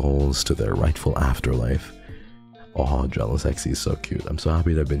ferrying souls to their rightful afterlife. Oh, Jealous XE is so cute. I'm so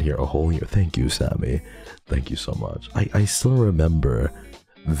happy to have been here a whole year. Thank you, Sammy. Thank you so much. I still remember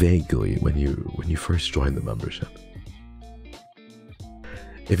vaguely when you first joined the membership.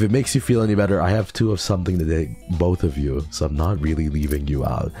 If it makes you feel any better, I have two of something today, both of you, so I'm not really leaving you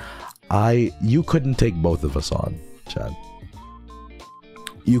out. You couldn't take both of us on, Chad.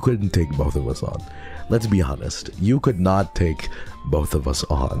 You couldn't take both of us on. Let's be honest. You could not take both of us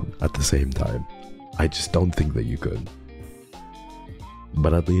on at the same time. I just don't think that you could.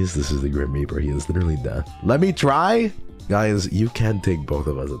 But at least this is the Grim Reaper. He is literally death. Let me try? Guys, you can't take both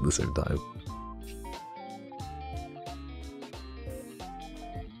of us at the same time.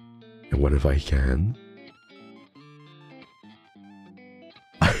 And what if I can?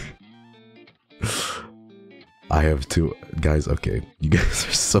 I have two guys. Okay, you guys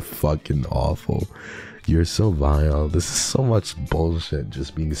are so fucking awful. You're so vile. This is so much bullshit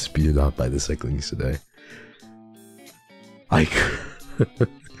just being spewed out by the Sicklings today. I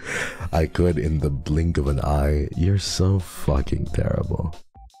could in the blink of an eye. You're so fucking terrible.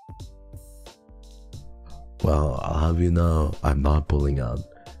 Well, I'll have you know, I'm not pulling out.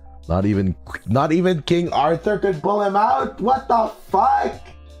 Not even King Arthur could pull him out. What the fuck?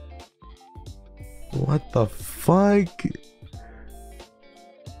 What the fuck?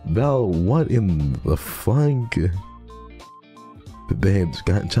 Belle, what in the fuck? Babes,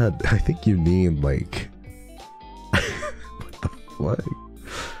 Chad, I think you need like... what the fuck?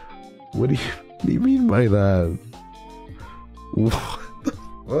 What do you mean by that? What the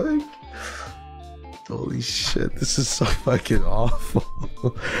fuck? Holy shit, this is so fucking awful.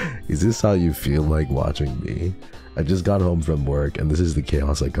 Is this how you feel like watching me? I just got home from work and this is the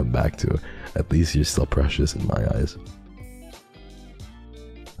chaos I come back to. At least you're still precious in my eyes.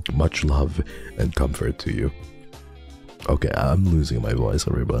 Much love and comfort to you. Okay, I'm losing my voice,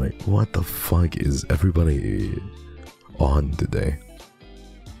 everybody. What the fuck is everybody on today?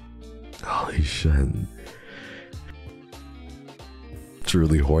 Holy shit.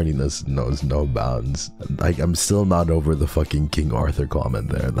 truly horniness knows no bounds. Like, I'm still not over the fucking King Arthur comment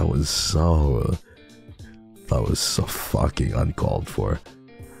there. That was so fucking uncalled for.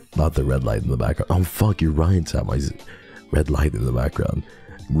 Not the red light in the background. Oh fuck, you're right, Sam. Red light in the background.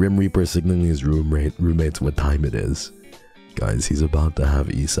 Grim Reaper signaling his roommates what time it is. Guys, he's about to have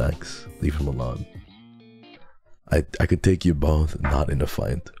e-sex. Leave him alone. I could take you both, not in a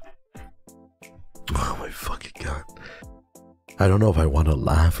fight. Oh my fucking god. I don't know if I want to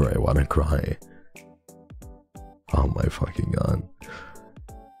laugh or I want to cry. Oh my fucking god.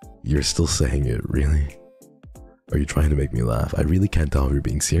 You're still saying it, really? Are you trying to make me laugh? I really can't tell if you're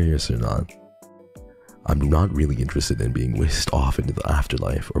being serious or not. I'm not really interested in being whisked off into the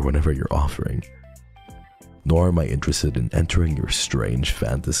afterlife or whatever you're offering. Nor am I interested in entering your strange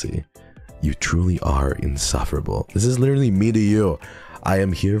fantasy. You truly are insufferable. This is literally me to you. I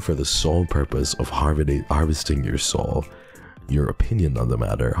am here for the sole purpose of harvesting your soul. Your opinion on the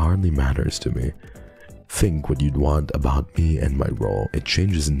matter hardly matters to me. Think what you'd want about me and my role. It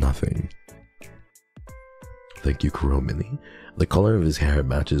changes nothing. Thank you, Kuromini. The color of his hair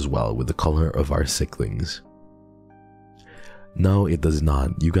matches well with the color of our Sicklings. No, it does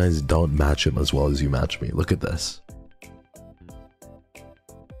not. You guys don't match him as well as you match me. Look at this.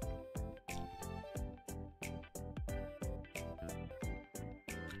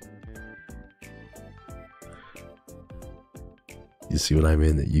 You see what I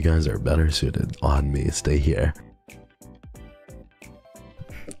mean? You guys are better suited on me. Stay here.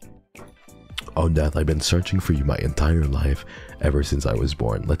 Oh, Death, I've been searching for you my entire life, ever since I was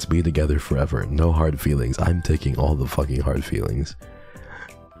born. Let's be together forever. No hard feelings. I'm taking all the fucking hard feelings.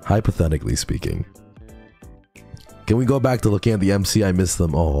 Hypothetically speaking. Can we go back to looking at the MC? I miss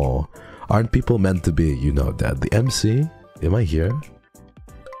them. Oh, aren't people meant to be, you know, Dad? The MC? Am I here?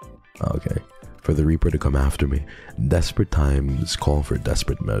 Okay. For the Reaper to come after me. Desperate times call for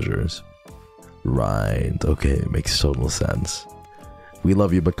desperate measures. Right. Okay, it makes total sense. We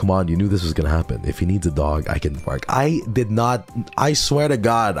love you, but come on, you knew this was gonna happen. If he needs a dog, I can bark. I did not, I swear to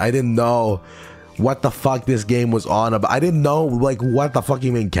God, I didn't know what the fuck this game was on about. I didn't know, like, what the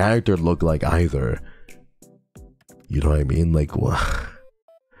fucking main character looked like either. You know what I mean? Like, what?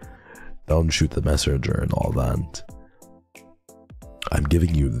 Don't shoot the messenger and all that. I'm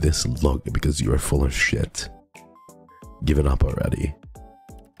giving you this look because you are full of shit. Give it up already.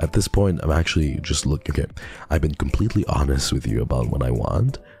 At this point, I'm actually just looking. Okay, I've been completely honest with you about what I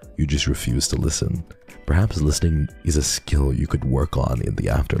want. You just refuse to listen. Perhaps listening is a skill you could work on in the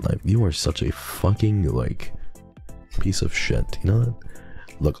afterlife. You are such a fucking, like, piece of shit, you know that?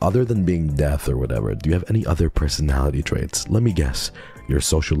 Look, other than being deaf or whatever, do you have any other personality traits? Let me guess, your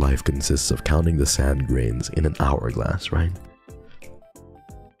social life consists of counting the sand grains in an hourglass, right?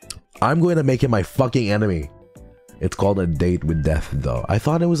 I'm going to make him my fucking enemy. It's called A Date with Death, though. I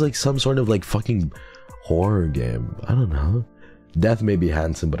thought it was like some sort of like fucking horror game. I don't know. Death may be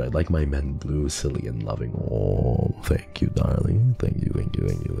handsome, but I like my men blue, silly, and loving. Oh, thank you, darling. Thank you, thank you,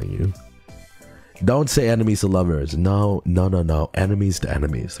 thank you, thank you. Don't say enemies to lovers. No, no, no, no. Enemies to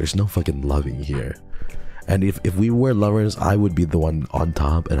enemies. There's no fucking loving here. And if we were lovers, I would be the one on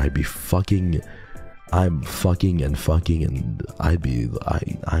top, and I'd be fucking... I'm fucking and fucking, and I would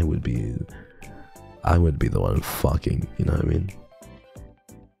be the one fucking, you know what I mean?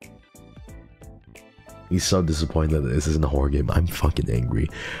 He's so disappointed that this isn't a horror game. I'm fucking angry.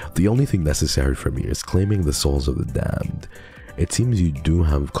 The only thing necessary for me is claiming the souls of the damned. It seems you do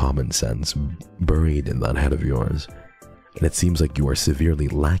have common sense buried in that head of yours, and it seems like you are severely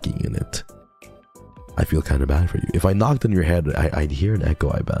lacking in it. I feel kind of bad for you. If I knocked on your head, I'd hear an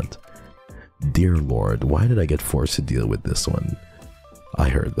echo, I bet. Dear Lord, why did I get forced to deal with this one? I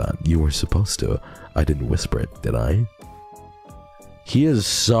heard that. You were supposed to. I didn't whisper it, did I? He is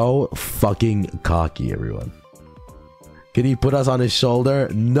so fucking cocky, everyone. Can he put us on his shoulder?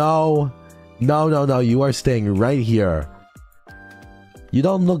 No. No, no, no. You are staying right here. You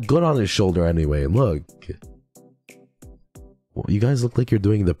don't look good on his shoulder anyway. Look. Well, you guys look like you're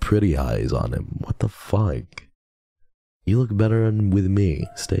doing the pretty eyes on him. What the fuck? You look better with me.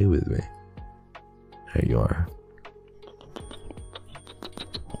 Stay with me. There you are.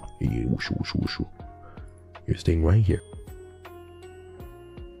 You're staying right here.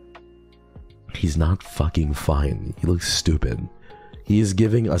 He's not fucking fine. He looks stupid. He is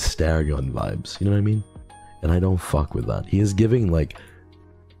giving Asterion vibes. You know what I mean? And I don't fuck with that. He is giving like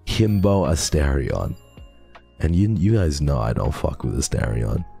himbo Asterion. And you guys know I don't fuck with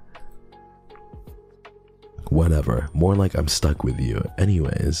Asterion. Whatever. More like I'm stuck with you.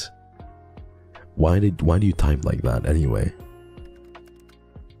 Anyways. Why do you type like that anyway?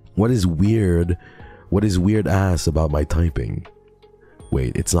 What is weird ass about my typing?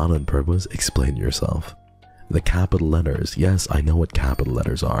 Wait, it's not on purpose? Explain yourself. The capital letters. Yes, I know what capital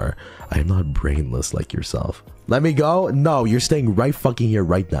letters are. I am not brainless like yourself. Let me go? No, you're staying right fucking here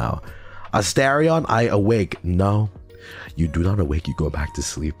right now. Asterion, I awake. No, you do not awake, you go back to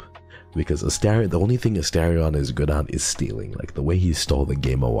sleep. Because Asterion, the only thing Asterion is good at is stealing. Like the way he stole the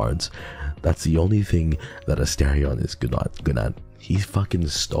Game Awards. That's the only thing that Asterion is good at. He fucking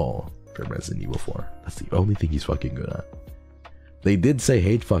stole from Resident Evil 4. That's the only thing he's fucking good at. They did say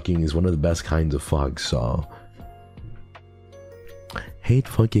hate fucking is one of the best kinds of fuck, so... Hate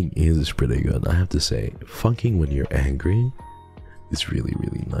fucking is pretty good, I have to say. Fucking when you're angry is really,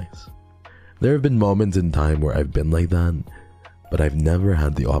 really nice. There have been moments in time where I've been like that, but I've never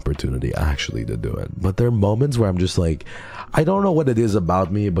had the opportunity actually to do it. But there are moments where I'm just like, I don't know what it is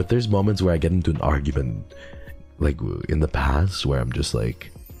about me, but there's moments where I get into an argument, like in the past, where I'm just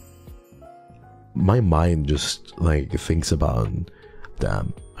like, my mind just like thinks about,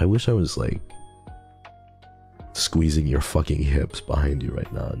 damn, I wish I was like squeezing your fucking hips behind you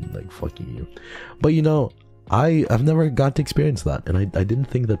right now and like fucking you. But you know, I've never got to experience that, and I didn't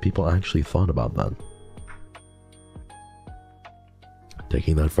think that people actually thought about that.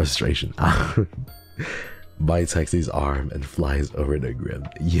 Taking that frustration out. Bites Hexy's arm and flies over the grim.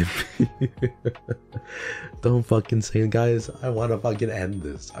 Don't fucking say it, guys. I wanna fucking end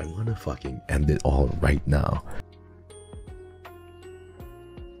this. I wanna fucking end it all right now.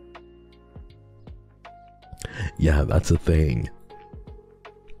 Yeah, that's a thing.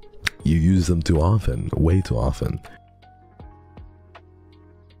 You use them too often, way too often.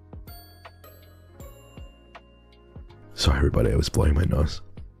 Sorry everybody, I was blowing my nose.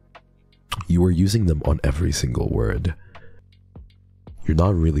 You were using them on every single word. You're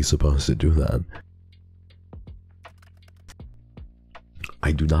not really supposed to do that.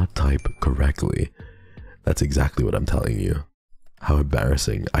 I do not type correctly. That's exactly what I'm telling you. How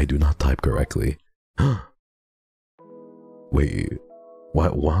embarrassing. I do not type correctly. Wait,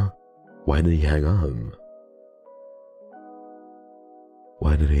 what? Why did he hang up?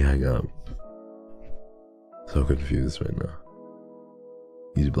 Why did he hang up? So confused right now.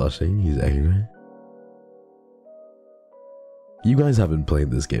 He's blushing, he's angry. You guys haven't played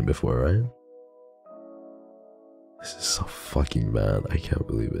this game before, right? This is so fucking bad. I can't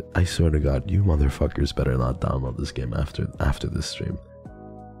believe it. I swear to God, you motherfuckers better not download this game after this stream.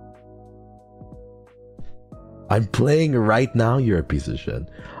 I'm playing right now, you're a piece of shit.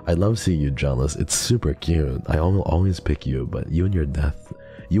 I love seeing you jealous. It's super cute. I will always pick you, but you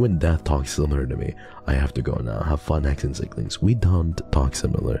and Death talk similar to me. I have to go now. Have fun, Hex and Sicklings. We don't talk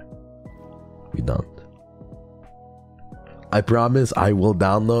similar. We don't. I promise I will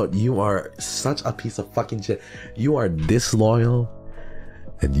download. You are such a piece of fucking shit. You are disloyal.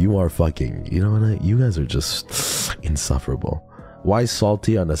 And you are fucking... You know what? You guys are just insufferable. Why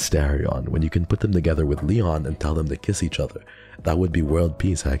salty on Asterion when you can put them together with Leon and tell them to kiss each other? That would be world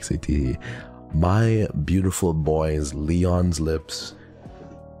peace, Hexy. My beautiful boys, Leon's lips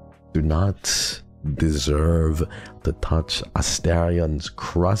do not deserve to touch Asterion's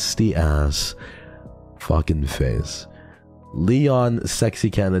crusty ass fucking face. Leon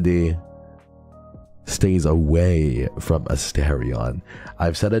Sexy Kennedy stays away from Asterion.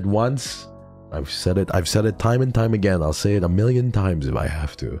 I've said it once. I've said it time and time again. I'll say it a million times if I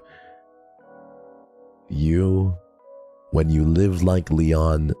have to. When you live like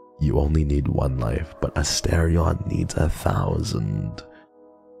Leon, you only need one life, but Asterion needs 1,000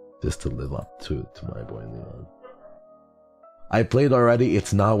 just to live up to my boy Leon. I played already.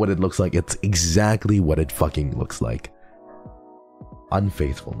 It's not what it looks like. It's exactly what it fucking looks like.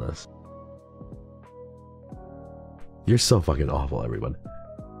 Unfaithfulness. You're so fucking awful, everyone.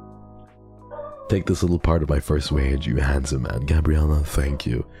 Take this little part of my first wage, you handsome man. Gabriella, thank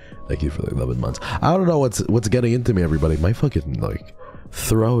you. Thank you for the 11 months. I don't know what's getting into me, everybody. My fucking, like,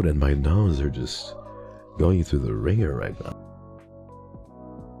 throat and my nose are just going through the ringer right now.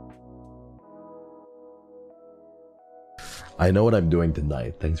 I know what I'm doing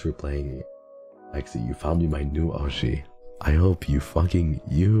tonight. Thanks for playing. Actually, you found me my new OSHI. I hope you fucking...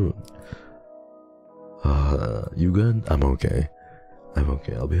 You good? I'm okay. I'm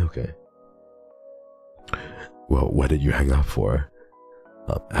okay. I'll be okay. Well, what did you hang up for?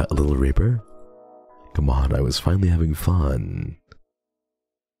 A little Reaper? Come on, I was finally having fun.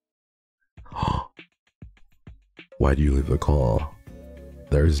 Why do you leave the call?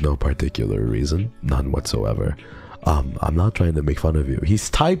 There is no particular reason. None whatsoever. I'm not trying to make fun of you. He's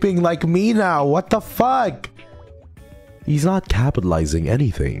typing like me now. What the fuck? He's not capitalizing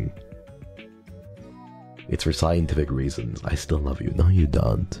anything. It's for scientific reasons. I still love you. No, you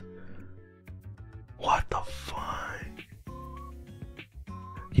don't. What the fuck?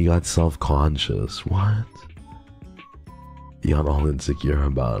 He got self-conscious. What? He got all insecure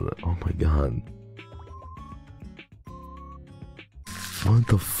about it. Oh my god. What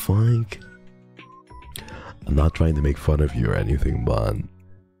the fuck? I'm not trying to make fun of you or anything, but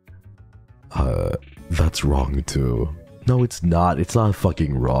that's wrong too. No, it's not. It's not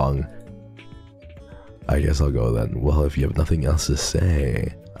fucking wrong. I guess I'll go then. Well, if you have nothing else to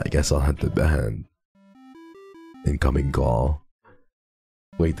say, I guess I'll head to bed. Incoming call.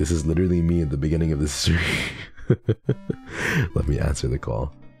 Wait, this is literally me at the beginning of the stream. Let me answer the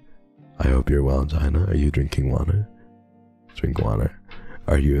call. I hope you're well, Gina. Are you drinking water? Drink water.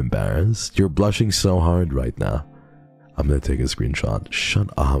 Are you embarrassed? You're blushing so hard right now. I'm gonna take a screenshot. Shut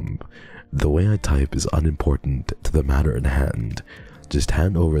up. The way I type is unimportant to the matter at hand. Just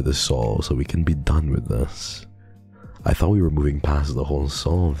hand over the soul so we can be done with this. I thought we were moving past the whole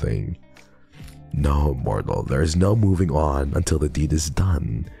soul thing. No, mortal. There is no moving on until the deed is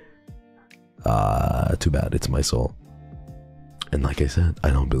done. Too bad. It's my soul. And like I said, I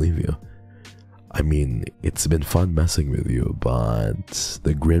don't believe you. I mean, it's been fun messing with you, but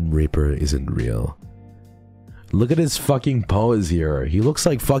the Grim Reaper isn't real. Look at his fucking pose here. He looks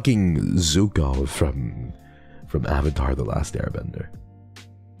like fucking Zuko from Avatar: The Last Airbender.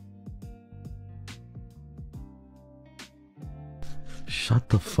 Shut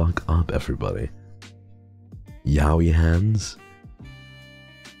the fuck up, everybody. Yaoi hands?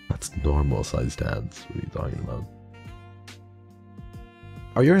 That's normal sized hands. What are you talking about?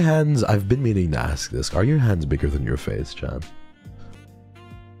 Are your hands... I've been meaning to ask this. Are your hands bigger than your face, Chan?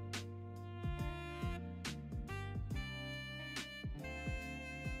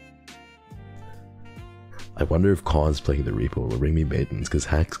 I wonder if cosplaying the Reaper will bring me maidens, because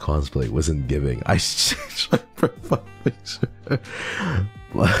Hex cosplay wasn't giving. I changed my profile picture.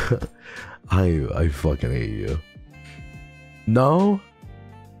 I fucking hate you. No?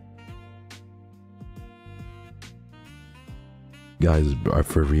 Guys, are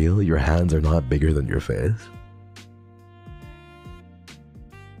for real? Your hands are not bigger than your face?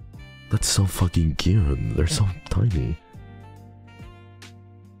 That's so fucking cute. They're so tiny.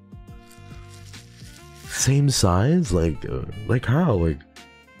 Same size? Like how? Like,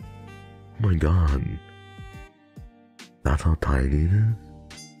 oh my god. That's how tiny it is?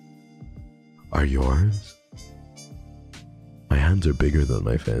 Are yours? My hands are bigger than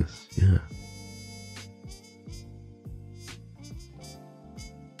my face, yeah.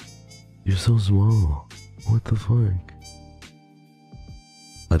 You're so small. What the fuck?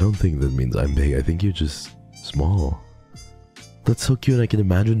 I don't think that means I'm big. I think you're just small. That's so cute. I can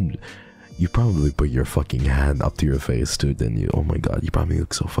imagine you probably put your fucking hand up to your face too, didn't you? Oh my god, you probably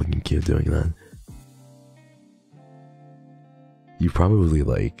look so fucking cute doing that. You probably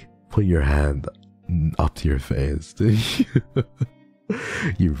like put your hand up to your face, didn't you?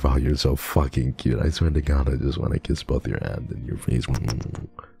 You're so fucking cute. I swear to god, I just want to kiss both your hands and your face.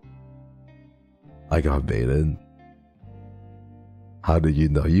 I got baited. How did you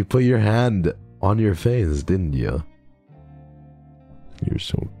know? You put your hand on your face, didn't you? You're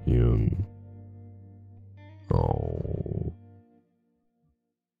so cute. Oh.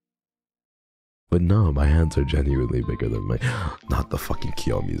 But no, my hands are genuinely bigger than my... Not the fucking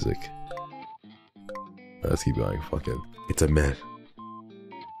Kyo music. Let's keep going, fuck it. It's a myth.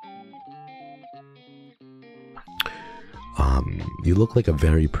 You look like a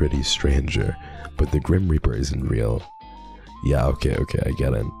very pretty stranger, but the Grim Reaper isn't real. Yeah, okay, I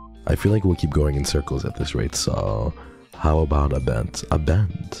get it. I feel like we'll keep going in circles at this rate, so... How about a bet? A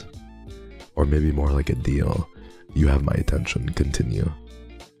bet? Or maybe more like a deal. You have my attention, continue.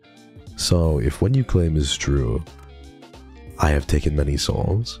 So, if what you claim is true, I have taken many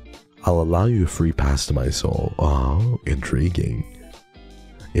souls, I'll allow you a free pass to my soul. Oh, intriguing.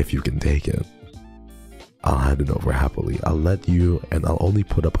 If you can take it, I'll hand it over happily. I'll let you, and I'll only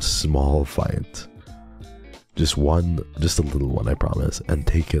put up a small fight. Just a little one, I promise, and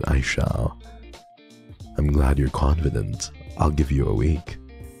take it I shall. I'm glad you're confident. I'll give you a week.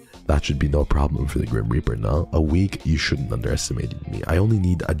 That should be no problem for the Grim Reaper, no? A week, you shouldn't underestimate me. I only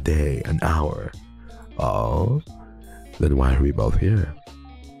need a day, an hour. Oh? Then why are we both here?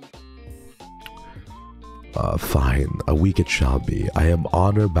 Fine. A week it shall be. I am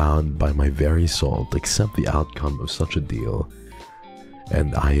honor-bound by my very soul to accept the outcome of such a deal.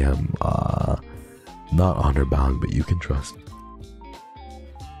 And I am, not honor-bound, but you can trust me.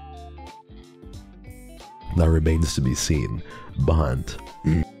 That remains to be seen, but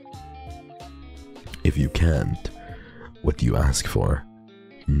if you can't, what do you ask for?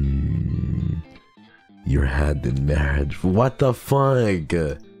 Your hand in marriage. What the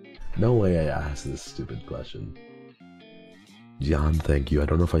fuck? No way I asked this stupid question. Jan, thank you. I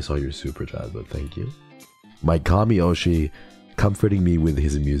don't know if I saw your super chat, but thank you. My Kami Oshi comforting me with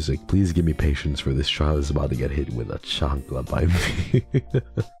his music. Please give me patience, for this child is about to get hit with a chancla by me.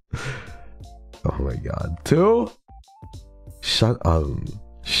 Oh my god. 2? Shut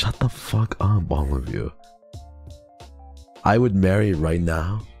the fuck up, all of you. I would marry right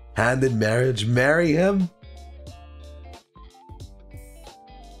now. Hand in marriage, marry him?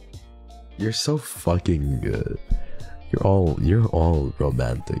 You're so fucking good. You're all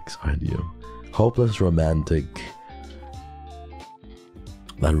romantics, aren't you? Hopeless romantic.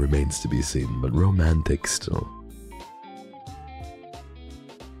 That remains to be seen, but romantic still.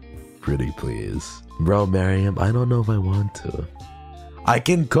 Pretty please. Bro, marry him? I don't know if I want to. I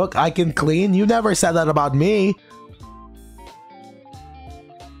can cook, I can clean. You never said that about me.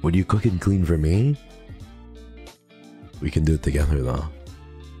 Would you cook and clean for me? We can do it together though.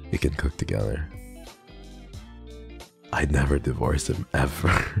 We can cook together. I'd never divorce him,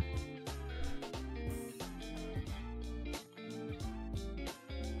 ever.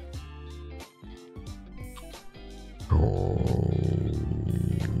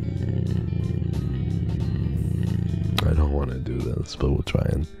 I don't want to do this, but we'll try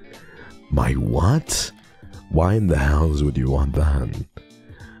and... My what? Why in the hells would you want that?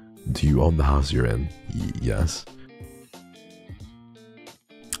 Do you own the house you're in? Yes.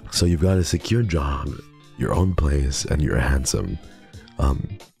 So you've got a secure job, your own place, and you're handsome.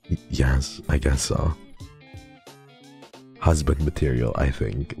 Yes, I guess so. Husband material, I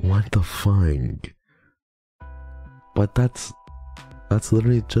think. What the fuck? But that's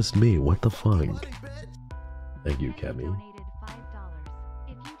literally just me. What the fuck? Thank you, Kemi.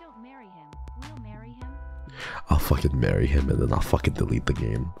 If you don't marry him, we'll marry him. I'll fucking marry him and then I'll fucking delete the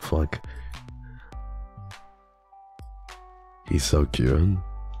game. Fuck. He's so cute.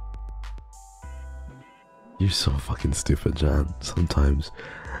 You're so fucking stupid, Jan. Sometimes.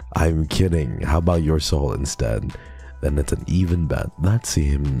 I'm kidding. How about your soul instead? Then it's an even bet. That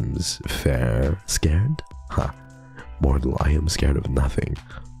seems fair. Scared? Huh. Mortal, I am scared of nothing.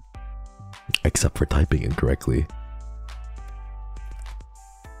 Except for typing incorrectly.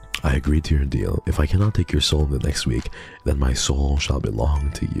 I agree to your deal. If I cannot take your soul the next week, then my soul shall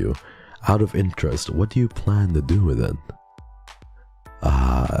belong to you. Out of interest, what do you plan to do with it?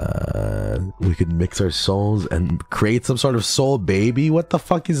 We could mix our souls and create some sort of soul baby? What the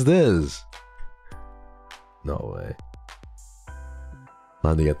fuck is this? No way.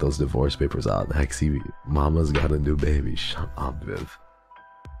 Time to get those divorce papers out. Hexy, mama's got a new baby. Shut up, Viv.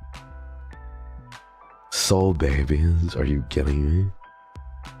 Soul babies? Are you kidding me?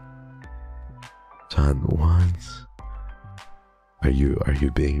 John, what? Are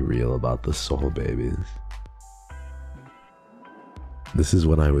you being real about the soul babies? This is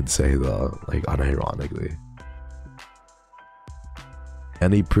what I would say though, like unironically.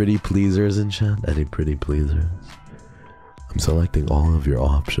 Any pretty pleasers in chat? Any pretty pleasers? I'm selecting all of your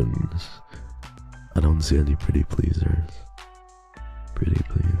options. I don't see any pretty pleasers. Pretty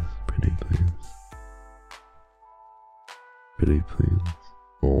please, pretty please. Pretty please.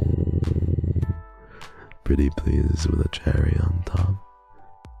 Oh, pretty please with a cherry on top.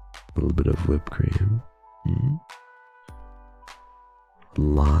 A little bit of whipped cream.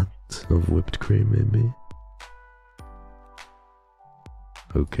 Lot of whipped cream, maybe.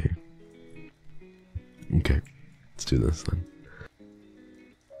 Okay. Okay, let's do this then.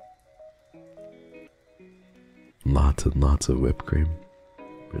 Lots and lots of whipped cream.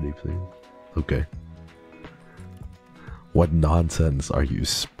 Pretty please. Okay. What nonsense are you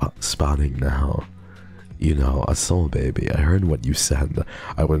spouting now? You know, a soul baby. I heard what you said.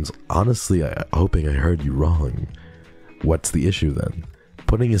 I was honestly hoping I heard you wrong. What's the issue then?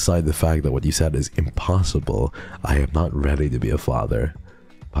 Putting aside the fact that what you said is impossible, I am not ready to be a father.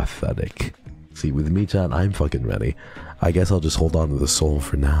 Pathetic. See, with me, chat, I'm fucking ready. I guess I'll just hold on to the soul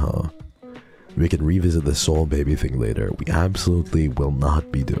for now. We can revisit the soul baby thing later. We absolutely will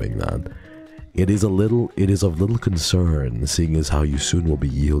not be doing that. It is of little concern, seeing as how you soon will be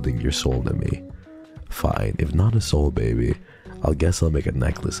yielding your soul to me. Fine, if not a soul baby, I'll guess I'll make a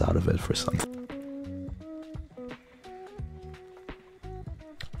necklace out of it for something.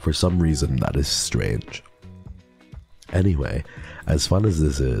 For some reason, that is strange. Anyway, as fun as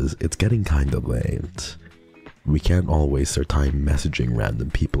this is, it's getting kinda late. We can't all waste our time messaging random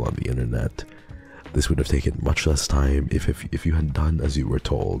people on the internet. This would have taken much less time if you had done as you were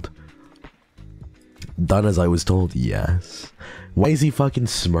told. Done as I was told, yes. Why is he fucking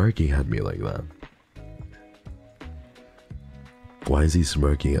smirking at me like that? Why is he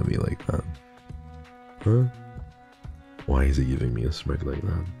smirking at me like that? Huh? Why is he giving me a smirk like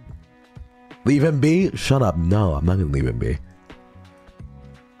that? Leave him be? Shut up. No, I'm not gonna leave him be.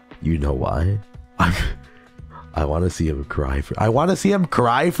 You know why? I want to see him cry for. I want to see him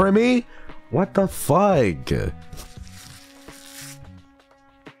cry for me. What the fuck?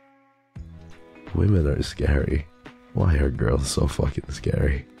 Women are scary. Why are girls so fucking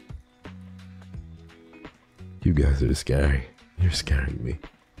scary? You guys are scary. You're scaring me.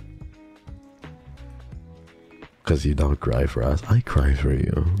 Cause you don't cry for us. I cry for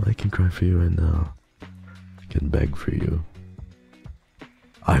you. I can cry for you right now. I can beg for you.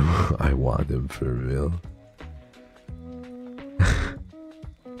 I want him for real.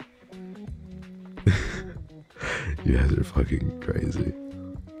 You guys are fucking crazy.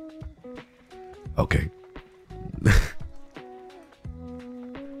 Okay.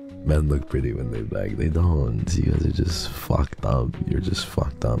 Men look pretty when they beg. They don't. You guys are just fucked up. You're just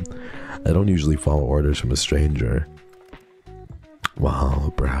fucked up. I don't usually follow orders from a stranger.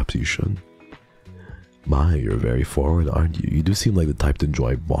 Well, perhaps you should. My, you're very forward, aren't you? You do seem like the type to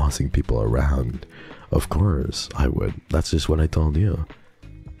enjoy bossing people around. Of course, I would. That's just what I told you.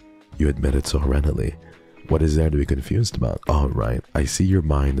 You admit it so readily. What is there to be confused about? Oh, right. I see your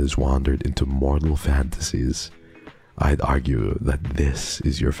mind has wandered into mortal fantasies. I'd argue that this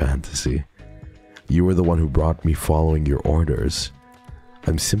is your fantasy. You were the one who brought me following your orders.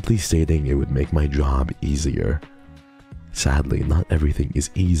 I'm simply stating it would make my job easier. Sadly, not everything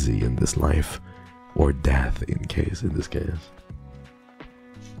is easy in this life. Or death in this case.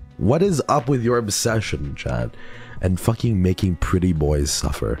 What is up with your obsession, Chad? And fucking making pretty boys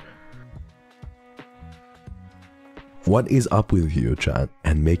suffer? What is up with you, Chad,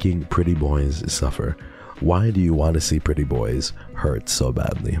 and making pretty boys suffer? Why do you want to see pretty boys hurt so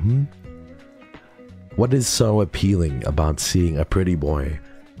badly, What is so appealing about seeing a pretty boy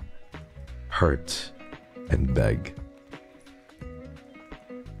hurt and beg?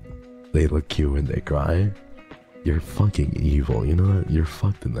 They look cute when they cry. You're fucking evil, you know that? You're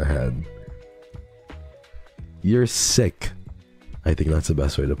fucked in the head. You're sick. I think that's the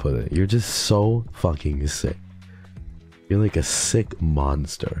best way to put it. You're just so fucking sick. You're like a sick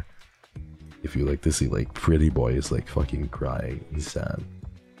monster. If you like to see like pretty boys like fucking cry and sad.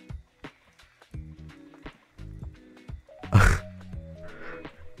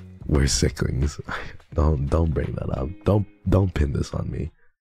 We're sicklings. Don't bring that up. Don't pin this on me.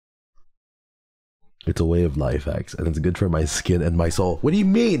 It's a way of life, Hex, and it's good for my skin and my soul. What do you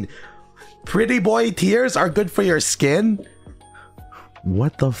mean? Pretty boy tears are good for your skin?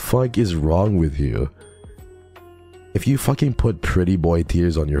 What the fuck is wrong with you? If you fucking put pretty boy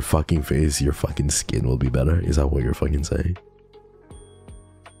tears on your fucking face, your fucking skin will be better? Is that what you're fucking saying?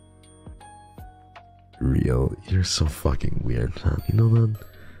 Real, you're so fucking weird, man. You know that?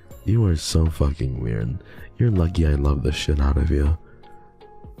 You are so fucking weird. You're lucky I love the shit out of you.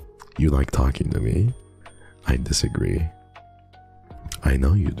 You like talking to me? I disagree. I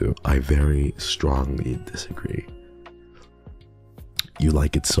know you do. I very strongly disagree. You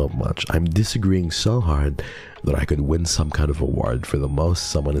like it so much. I'm disagreeing so hard that I could win some kind of award for the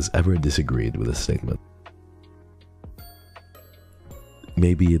most someone has ever disagreed with a statement.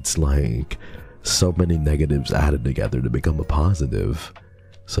 Maybe it's like so many negatives added together to become a positive.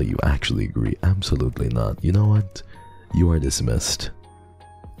 So you actually agree? Absolutely not. You know what? You are dismissed.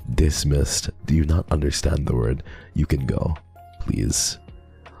 Dismissed. Do you not understand the word? You can go, please.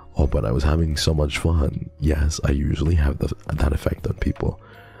 Oh, but I was having so much fun. Yes, I usually have that effect on people.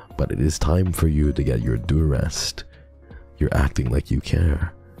 But it is time for you to get your due rest. You're acting like you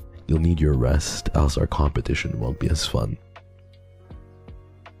care. You'll need your rest, else our competition won't be as fun.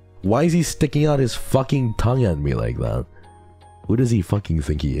 Why is he sticking out his fucking tongue at me like that? Who does he fucking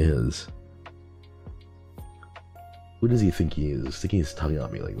think he is? Who does he think he is, sticking his tongue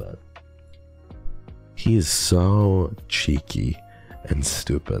at me like that? He is so cheeky and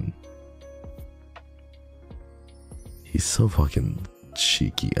stupid. He's so fucking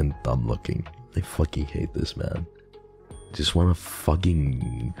cheeky and dumb looking. I fucking hate this man. Just wanna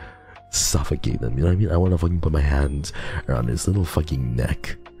fucking suffocate him, you know what I mean? I wanna fucking put my hands around his little fucking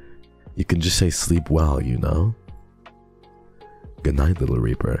neck. You can just say sleep well, you know? Good night, little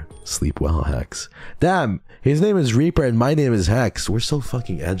Reaper. Sleep well, Hex. Damn, his name is Reaper and my name is Hex. We're so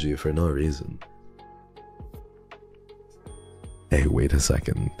fucking edgy for no reason. Hey, wait a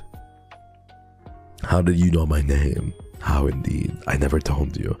second. How did you know my name? How indeed? I never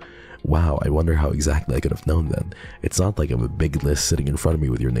told you. Wow, I wonder how exactly I could have known then. It's not like I have a big list sitting in front of me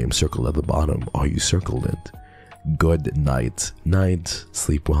with your name circled at the bottom. Oh, you circled it. Good night. Night.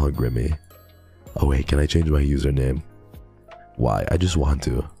 Sleep well, Grimmy. Oh wait, can I change my username? Why? I just want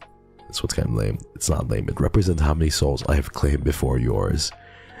to. That's what's kind of lame. It's not lame. It represents how many souls I have claimed before yours.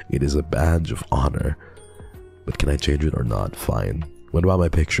 It is a badge of honor. But can I change it or not? Fine. What about my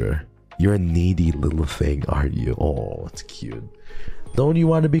picture? You're a needy little thing, aren't you? Oh, it's cute. Don't you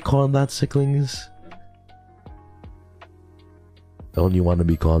want to be called that, Sicklings? Don't you want to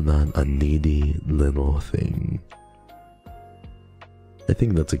be called that? A needy little thing. I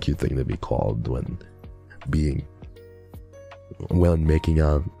think that's a cute thing to be called when making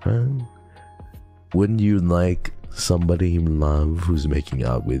out. Right? Wouldn't you like somebody you love who's making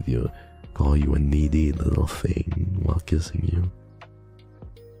out with you call you a needy little thing while kissing you?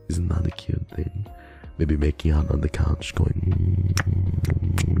 Isn't that a cute thing? Maybe making out on the couch going,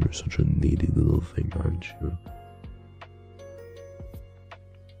 you're such a needy little thing, aren't you?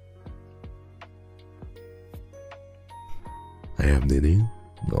 I am needy?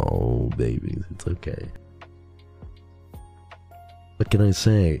 No, babies, it's okay. What can I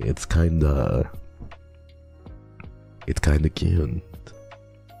say? It's kinda cute.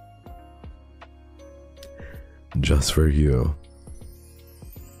 Just for you.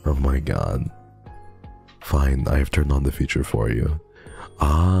 Oh my god. Fine, I have turned on the feature for you.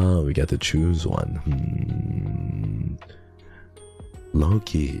 Ah, we get to choose one.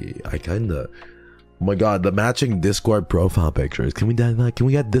 Loki, I kinda... Oh my god, the matching Discord profile pictures. Can we do that? Can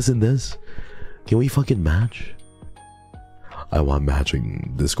we get this and this? Can we fucking match? I want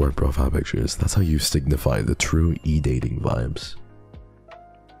matching Discord profile pictures. That's how you signify the true e-dating vibes.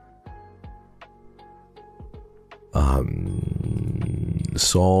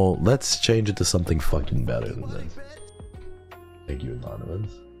 So let's change it to something fucking better than this. Thank you,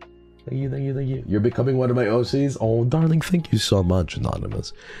 Anonymous. Thank you, thank you, thank you. You're becoming one of my OCs? Oh, darling, thank you so much,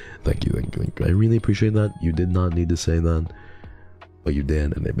 Anonymous. Thank you, thank you, thank you. I really appreciate that. You did not need to say that, but you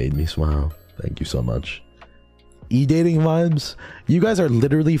did, and it made me smile. Thank you so much. E-dating vibes? You guys are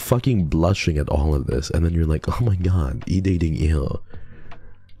literally fucking blushing at all of this, and then you're like, oh my god, e-dating ill.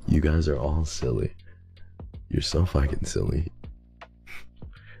 You guys are all silly. You're so fucking silly.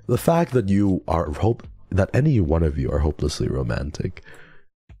 The fact that you are that any one of you are hopelessly romantic.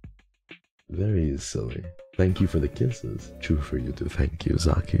 Very silly. Thank you for the kisses. True for you too. Thank you,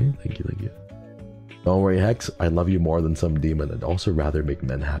 Zaki. Thank you, thank you. Don't worry, Hex. I love you more than some demon. I'd also rather make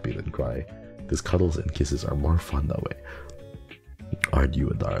men happy than cry. Because cuddles and kisses are more fun that way. Aren't you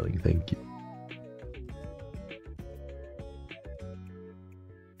a darling? Thank you.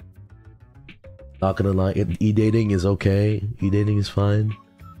 Not gonna lie, e-dating is okay. E-dating is fine.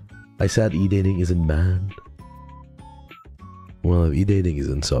 I said e-dating isn't bad. Well, if e-dating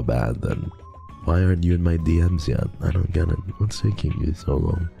isn't so bad, then why aren't you in my DMs yet? I don't get it. What's taking you so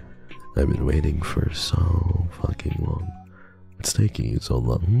long? I've been waiting for so fucking long. What's taking you so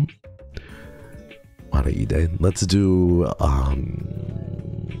long? Wanna e-date? Let's do,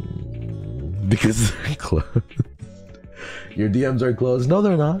 because they're closed. Your DMs are closed? No,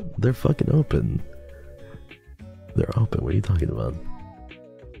 they're not. They're fucking open. They're open. What are you talking about?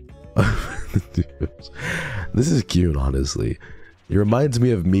 This is cute, honestly. It reminds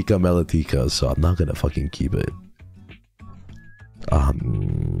me of Mika Melatika, so I'm not gonna fucking keep it.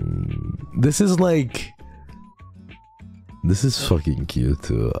 This is like... This is fucking cute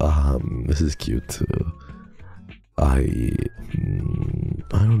too. This is cute too. I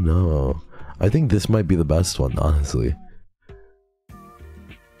don't know. I think this might be the best one, honestly.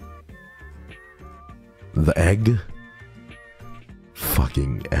 The egg?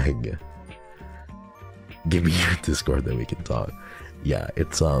 Fucking egg. Give me your Discord, then we can talk. Yeah,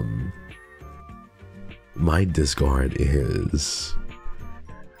 it's my Discord is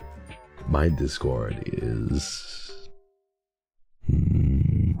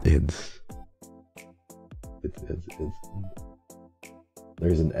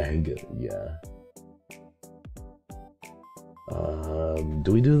there's an egg, yeah.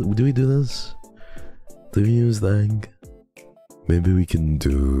 Do we do this? Do we use the egg? Maybe we can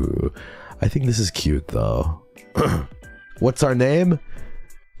do... I think this is cute though. What's our name?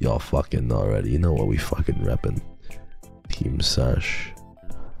 Y'all fucking know already. You know what we fucking reppin'. Team Sesh.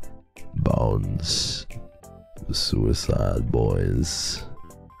 Bones. Suicide Boys.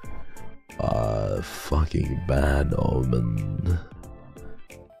 Fucking Bad Omen.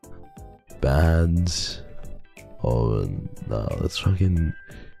 Bad Omen. No, let's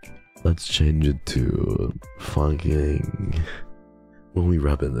change it to fucking... What we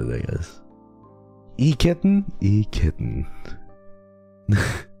reppin' today, guys? E-Kitten? E-Kitten.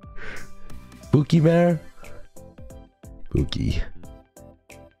 Pookie Bear? Pookie.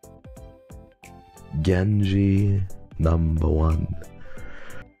 Genji #1.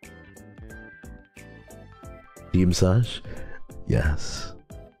 Team Sash? Yes.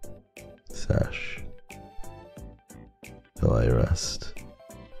 Sash. Till I rest.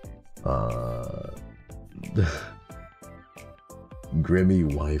 Grimmy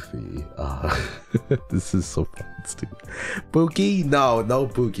wifey. This is so fucking stupid. Pookie? No, no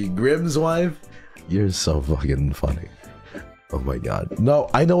Pookie. Grim's wife? You're so fucking funny. Oh my god. No,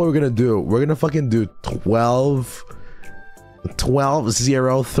 I know what we're gonna do. We're gonna fucking do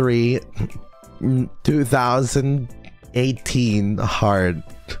 12/03 2018 hard.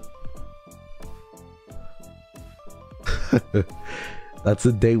 That's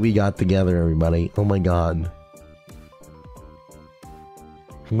the day we got together, everybody. Oh my god.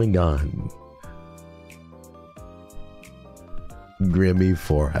 Oh my god. Grimmy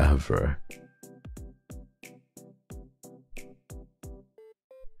forever.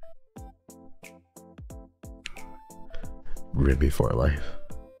 Grimmy for life.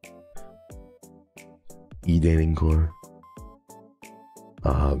 E-dating core.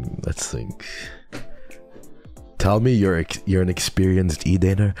 Let's think. Tell me you're an experienced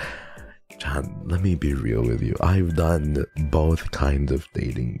e-dater. John, let me be real with you. I've done both kinds of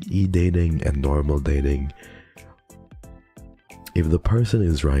dating, e-dating and normal dating. If the person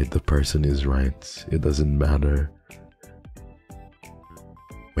is right, the person is right. It doesn't matter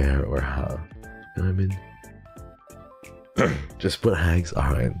where or how. You know what I mean? Just put hags.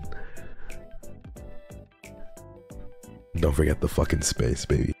 Alright. Don't forget the fucking space,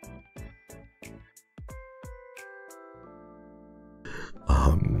 baby.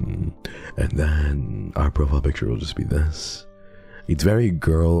 And then our profile picture will just be this. It's very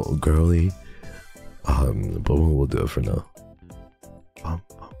girly. But we'll do it for now.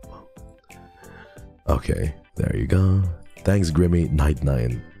 Okay, there you go. Thanks, Grimmy. Night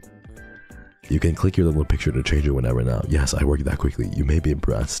 9. You can click your little picture to change it whenever now. Yes, I worked that quickly. You may be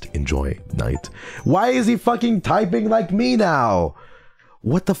impressed. Enjoy. Night. Why is he fucking typing like me now?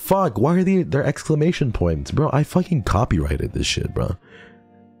 What the fuck? Why are there exclamation points? Bro, I fucking copyrighted this shit, bro.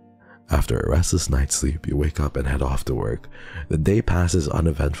 After a restless night's sleep, you wake up and head off to work. The day passes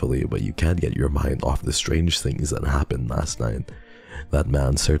uneventfully, but you can't get your mind off the strange things that happened last night. That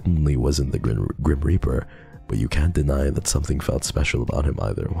man certainly wasn't the Grim Reaper, but you can't deny that something felt special about him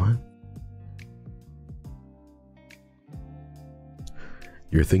either. What?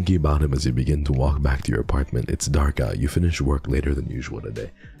 You're thinking about him as you begin to walk back to your apartment. It's dark out. You finish work later than usual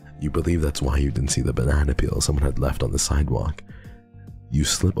today. You believe that's why you didn't see the banana peel someone had left on the sidewalk. You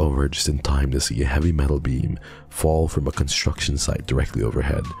slip over just in time to see a heavy metal beam fall from a construction site directly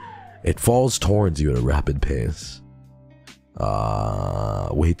overhead. It falls towards you at a rapid pace.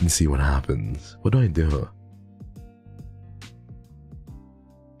 Wait and see what happens. What do I do?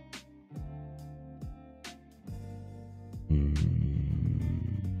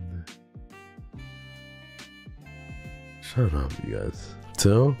 Shut up, you guys.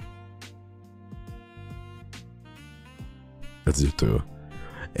 2? Let's do 2.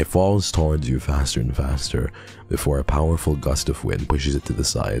 It falls towards you faster and faster before a powerful gust of wind pushes it to the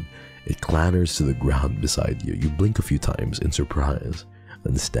side. It clatters to the ground beside you. You blink a few times in surprise,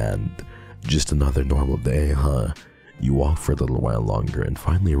 then stand. Just another normal day, huh? You walk for a little while longer and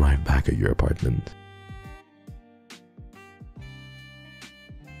finally arrive back at your apartment.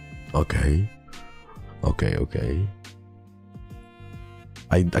 Okay.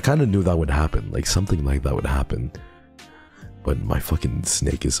 I kind of knew that would happen. Like, something like that would happen. But my fucking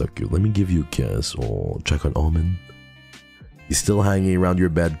snake is so cute. Let me give you a kiss. Or check on Omen. He's still hanging around your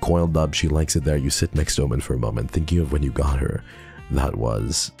bed, coiled up. She likes it there. You sit next to Omen for a moment, thinking of when you got her. That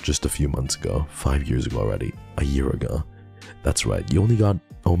was just a few months ago. 5 years ago already. A year ago. That's right. You only got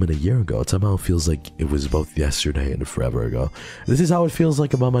Omen a year ago. It somehow feels like it was both yesterday and forever ago. This is how it feels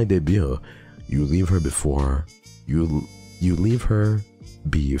like about my debut. You leave her before. You leave her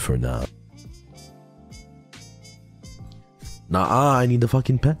be for now. Nah, I need to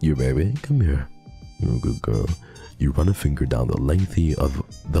fucking pet you, baby. Come here. You're a good girl. You run a finger down the length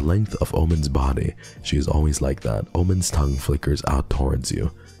of Omen's body. She is always like that. Omen's tongue flickers out towards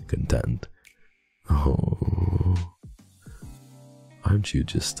you, content. Oh, aren't you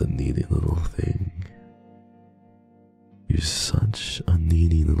just a needy little thing? You're such a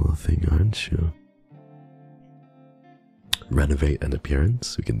needy little thing, aren't you? Renovate an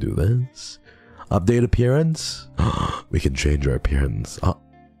appearance. We can do this. Update appearance. We can change our appearance.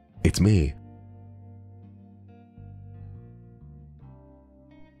 It's me.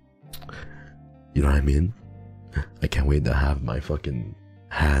 You know what I mean? I can't wait to have my fucking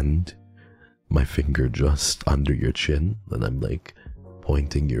hand, my finger just under your chin, and I'm like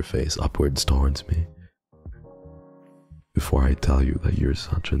pointing your face upwards towards me. Before I tell you that you're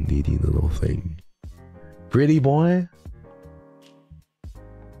such a needy little thing. Pretty boy?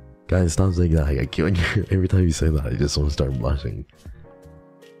 Guys, stop saying that. I can't, every time you say that, I just want to start blushing.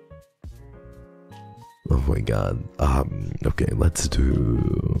 Oh my god. Okay, let's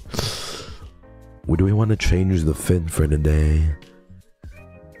do... Do we want to change the fit for today?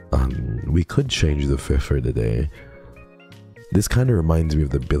 We could change the fit for today. This kind of reminds me of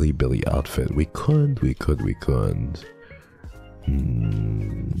the Billy Billy outfit. We could.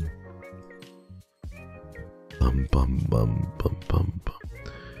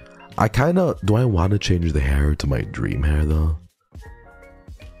 I kind of... Do I want to change the hair to my dream hair though?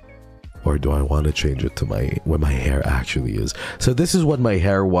 Or do I want to change it to what my hair actually is? So this is what my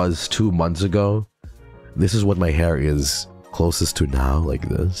hair was 2 months ago. This is what my hair is closest to now, like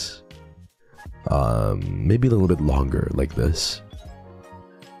this. Maybe a little bit longer, like this.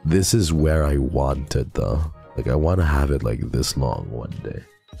 This is where I want it though. Like I want to have it like this long one day.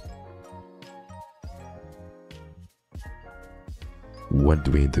 What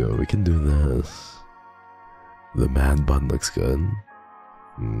do? We can do this. The man bun looks good.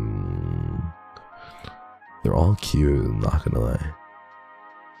 They're all cute, I'm not gonna lie.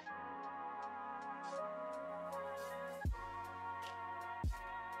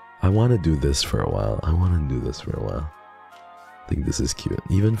 I want to do this for a while. I think this is cute,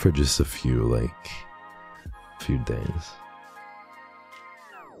 even for just a few days.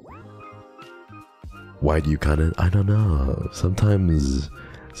 Why do you cut it? I don't know. Sometimes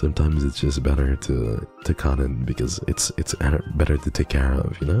it's just better to cut it because it's better to take care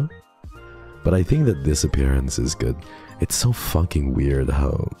of, you know? But I think that this appearance is good. It's so fucking weird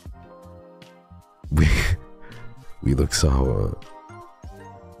how we look so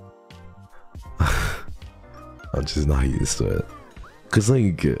I'm just not used to it. Cause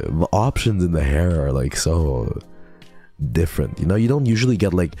like the options in the hair are like so different, you know? You don't usually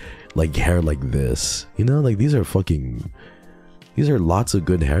get like hair like this, you know? Like these are lots of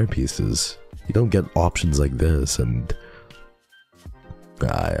good hair pieces. You don't get options like this, and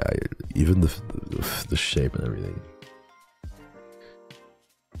even the shape and everything.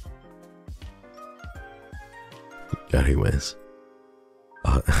 Anyways,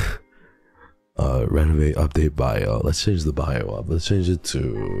 renovate, update bio. Let's change the bio up. Let's change it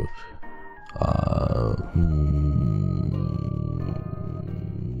to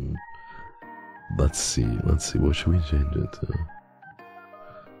let's see, what should we change it to?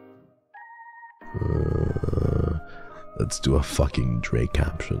 Let's do a fucking Drake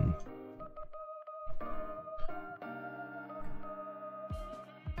caption.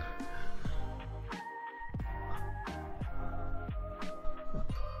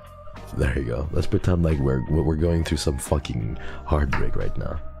 There you go. Let's pretend like we're going through some fucking heartbreak right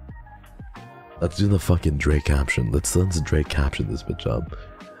now. Let's do the fucking Drake caption. Let's Drake caption this bitch up.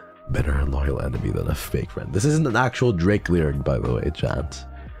 Better a loyal enemy than a fake friend. This isn't an actual Drake lyric, by the way, chat.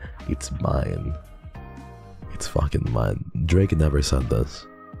 It's mine. It's fucking mine. Drake never said this.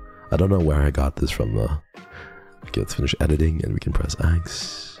 I don't know where I got this from though. Okay, let's finish editing and we can press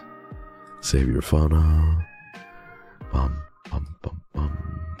X. Save your photo. Bum, bum, bum, bum,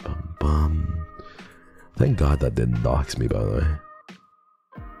 bum, bum. Thank God that didn't dox me, by the way.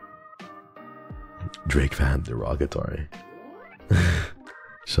 Drake fan derogatory.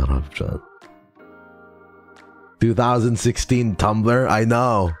 Shut up, John. 2016 Tumblr, I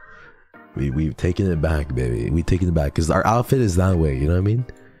know. We've taken it back, baby. We've taken it back because our outfit is that way, you know what I mean?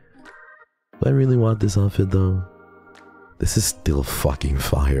 Do I really want this outfit though? This is still fucking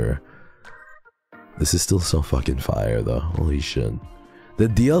fire. This is still so fucking fire though. Holy shit. The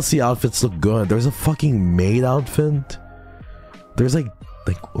DLC outfits look good. There's a fucking Maid outfit. There's like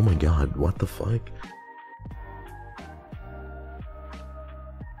oh my god, what the fuck?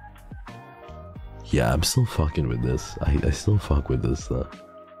 Yeah, I'm still fucking with this. I still fuck with this though.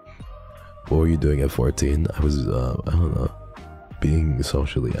 What were you doing at 14? I was, I don't know, being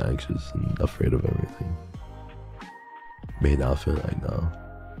socially anxious and afraid of everything. Maid outfit, I know.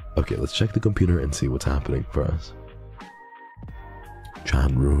 Okay, let's check the computer and see what's happening for us.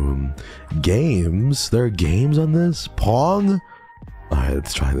 Chat room. Games? There are games on this? Pong? Alright,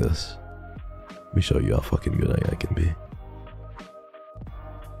 let's try this. Let me show you how fucking good I can be.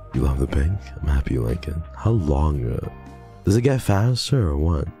 You love the pink? I'm happy you like it. How long? Does it get faster or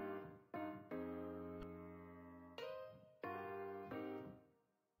what?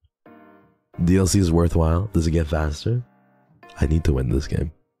 DLC is worthwhile. Does it get faster? I need to win this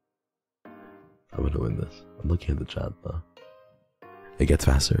game. I'm gonna win this. I'm looking at the chat though. It gets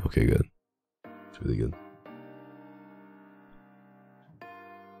faster. Okay, good. It's really good.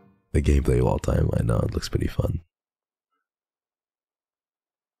 The gameplay of all time. I know, it looks pretty fun.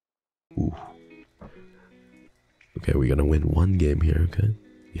 Ooh. Okay, we're gonna win one game here, okay?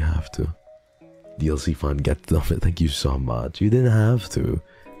 You have to. DLC fun, get done it. Thank you so much. You didn't have to.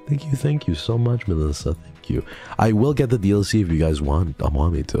 Thank you so much, Melissa. Thank you. I will get the DLC if you guys want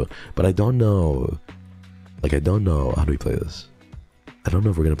me to, but I don't know. Like, I don't know how do we play this. I don't know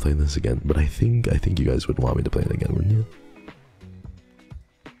if we're gonna play this again, but I think you guys would want me to play it again, wouldn't you?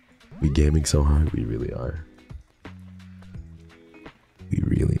 We gaming so hard, we really are. We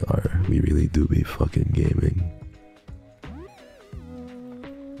really are. We really do be fucking gaming.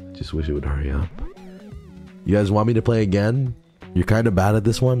 Just wish it would hurry up. You guys want me to play again? You're kind of bad at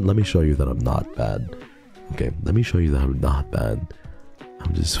this one? Let me show you that I'm not bad. Okay, let me show you that I'm not bad.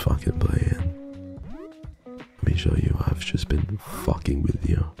 I'm just fucking playing. Let me show you I've just been fucking with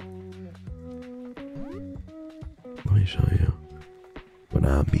you. Let me show you what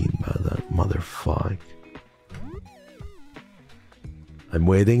I mean by that, motherfuck. I'm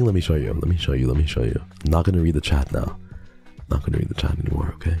waiting, let me show you. I'm not gonna read the chat now. Not gonna read the chat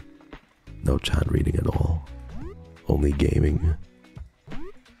anymore, okay? No chat reading at all. Only gaming.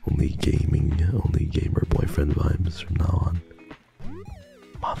 Only gamer boyfriend vibes from now on.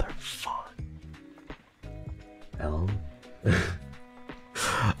 Motherfuck. L.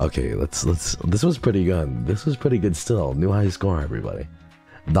 Okay, let's this was pretty good. This was pretty good still. New high score, everybody.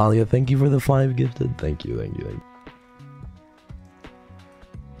 Dahlia, thank you for the 5 gifted. Thank you.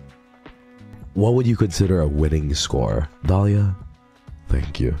 What would you consider a winning score? Dahlia?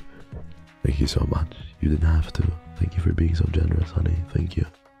 Thank you. Thank you so much. You didn't have to. Thank you for being so generous, honey. Thank you.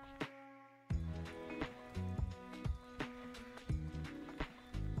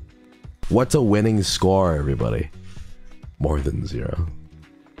 What's a winning score, everybody? More than 0.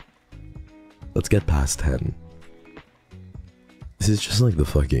 Let's get past 10. This is just like the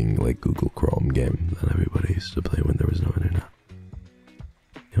fucking Google Chrome game that everybody used to play when there was no internet.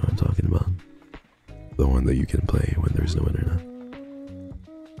 You know what I'm talking about? The one that you can play when there's no internet.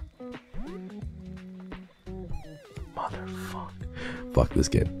 Motherfuck. Fuck this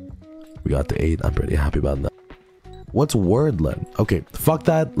game. We got to 8. I'm pretty happy about that. What's Wordlet? Okay, fuck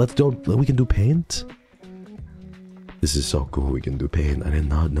that. We can do paint? This is so cool. We can do paint. I did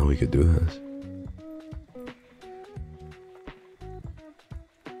not know we could do this.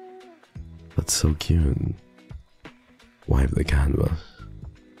 That's so cute. Wipe the canvas.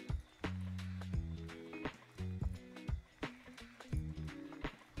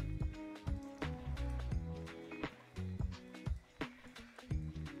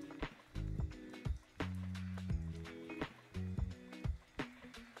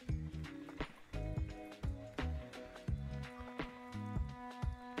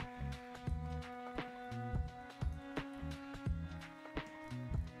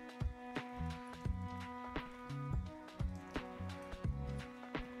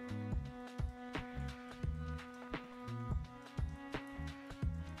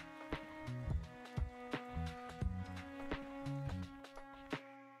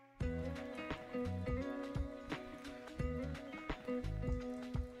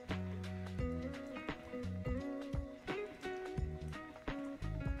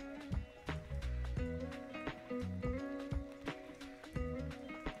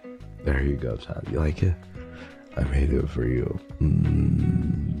 There you go, Chad. You like it? I made it for you.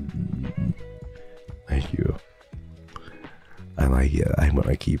 Thank you. I like it. I'm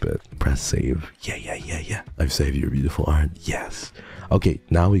gonna keep it. Press save. Yeah. I've saved your beautiful art. Yes. Okay,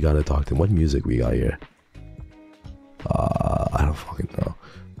 now we gotta talk to him. What music we got here? I don't fucking know.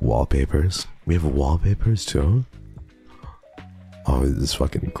 Wallpapers. We have wallpapers too? Oh, this is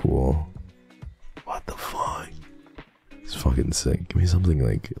fucking cool. What the fuck? It's fucking sick. Give me something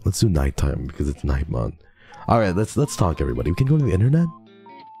like, let's do nighttime because it's night month. Alright, let's talk, everybody. We can go to the internet?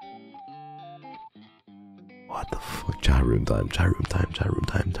 What the fuck? Chat room time.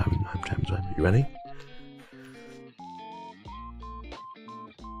 You ready?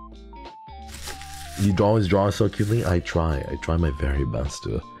 You always draw so cutely? I try my very best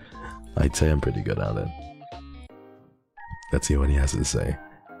to. I'd say I'm pretty good at it. Let's see what he has to say.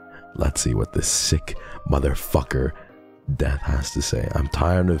 Let's see what this sick motherfucker Death has to say. I'm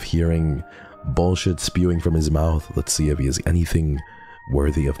tired of hearing bullshit spewing from his mouth. Let's see if he has anything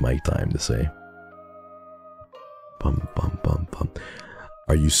worthy of my time to say. Bum.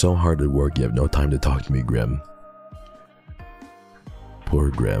 Are you so hard at work you have no time to talk to me, Grim? Poor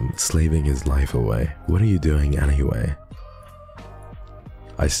Grim, slaving his life away. What are you doing anyway?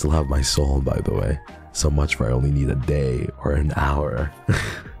 I still have my soul, by the way. So much for I only need a day or an hour.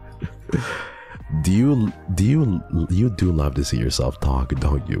 You do love to see yourself talk,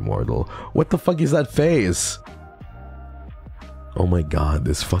 don't you, mortal? What the fuck is that face? Oh my god,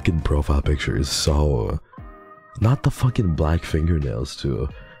 this fucking profile picture is so... Not the fucking black fingernails too.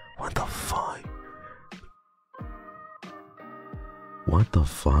 What the fuck? What the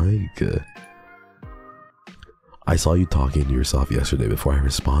fuck? I saw you talking to yourself yesterday before I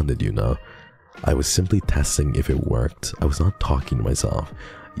responded, you know. I was simply testing if it worked. I was not talking to myself.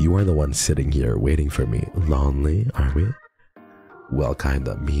 You are the one sitting here waiting for me. Lonely, are we? Well,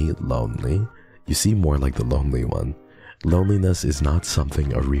 kinda. Me, lonely. You seem more like the lonely one. Loneliness is not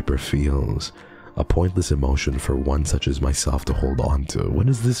something a reaper feels. A pointless emotion for one such as myself to hold on to. What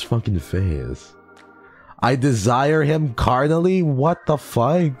is this fucking face? I desire him carnally? What the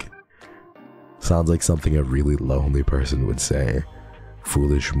fuck? Sounds like something a really lonely person would say.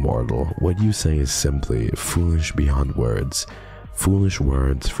 Foolish mortal. What you say is simply foolish beyond words. Foolish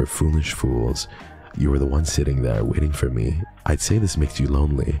words for foolish fools. You were the one sitting there waiting for me. I'd say this makes you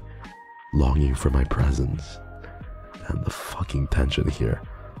lonely. Longing for my presence. And the fucking tension here.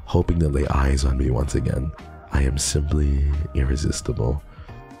 Hoping to lay eyes on me once again. I am simply irresistible.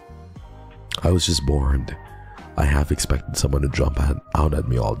 I was just bored. I half expected someone to jump out at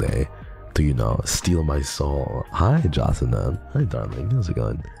me all day. To, you know, steal my soul. Hi, Jocelyn. Hi, darling. How's it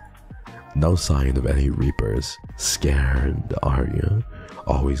going? No sign of any reapers. Scared, are you?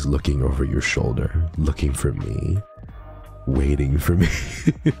 Always looking over your shoulder. Looking for me. Waiting for me.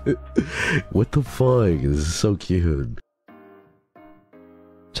 What the fuck? This is so cute.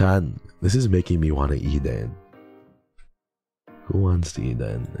 Chan, this is making me want to eat it. Who wants to eat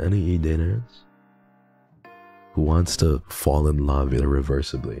it? Any eat-diners? Who wants to fall in love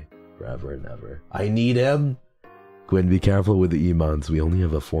irreversibly? Forever and ever. I need him! Gwen, be careful with the emotes. We only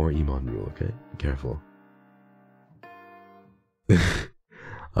have a 4 emote rule, okay? Be careful.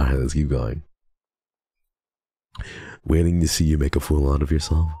 Alright, let's keep going. Waiting to see you make a fool out of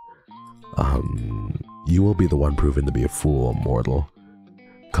yourself? You will be the one proven to be a fool, mortal.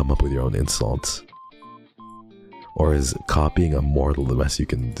 Come up with your own insults. Or is copying a mortal the best you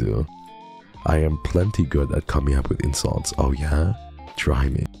can do? I am plenty good at coming up with insults. Oh yeah? Try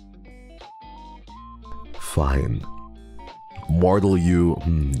me. Fine. Mortal, you...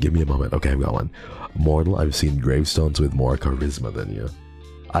 give me a moment. Okay, I've got one. Mortal, I've seen gravestones with more charisma than you.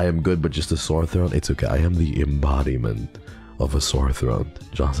 I am good, but just a sore throat? It's okay. I am the embodiment of a sore throat.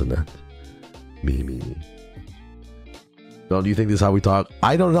 Jocelyn. Me. Don't you think this is how we talk?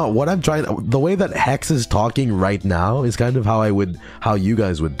 I don't know. What I'm trying... The way that Hex is talking right now is kind of how you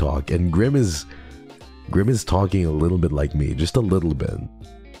guys would talk. And Grim is talking a little bit like me. Just a little bit.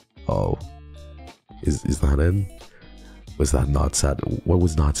 Oh. Is that in? Was that not sad? What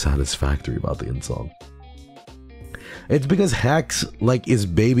was not satisfactory about the insult? It's because Hex, like, is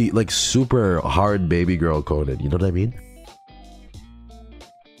baby, like, super hard baby girl coded. You know what I mean?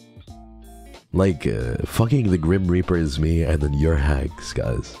 Like, fucking the Grim Reaper is me, and then you're Hex,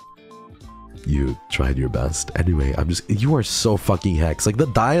 guys. You tried your best. Anyway, you are so fucking Hex. Like, the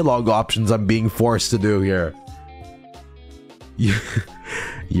dialogue options I'm being forced to do here.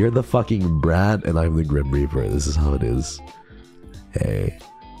 You're the fucking brat, and I'm the Grim Reaper. This is how it is. Hey,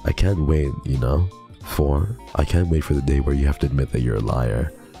 I can't wait, you know? I can't wait for the day where you have to admit that you're a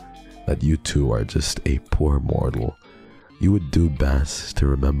liar. That you too are just a poor mortal. You would do best to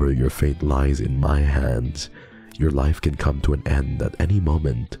remember your fate lies in my hands. Your life can come to an end at any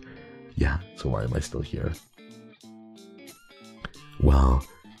moment. Yeah, so why am I still here? Well,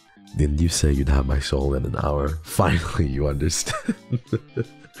 didn't you say you'd have my soul in an hour? Finally, you understand.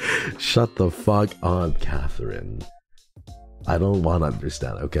 Shut the fuck up, Catherine. I don't want to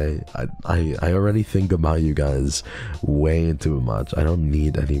understand, okay? I already think about you guys way too much. I don't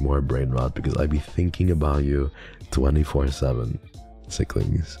need any more brain rot because I be thinking about you 24/7,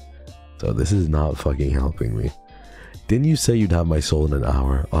 Sicklings. So this is not fucking helping me. Didn't you say you'd have my soul in an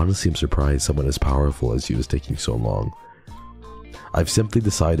hour? Honestly, I'm surprised someone as powerful as you is taking so long. I've simply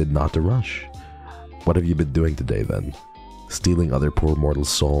decided not to rush. What have you been doing today then? Stealing other poor mortal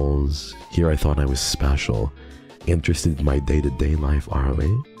souls? Here I thought I was special. Interested in my day-to-day life, are we?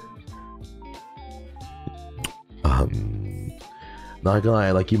 Not gonna lie,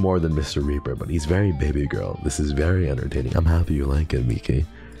 I like you more than Mr. Reaper, but he's very baby girl. This is very entertaining. I'm happy you like it, Miki.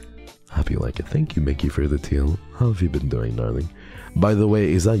 Happy you like it. Thank you, Mickey, for the teal. How have you been doing, darling? By the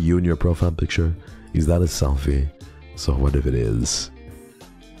way, is that you in your profile picture? Is that a selfie? So what if it is?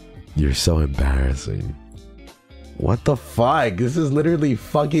 You're so embarrassing. What the fuck? This is literally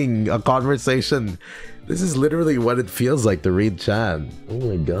fucking a conversation. This is literally what it feels like to read chat. Oh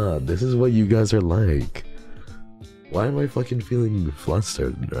my god, this is what you guys are like. Why am I fucking feeling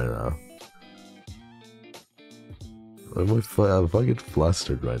flustered right now? I'm fucking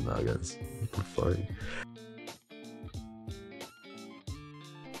flustered right now, guys. What the fuck?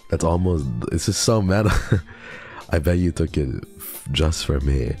 That's almost... This is so meta. I bet you took it just for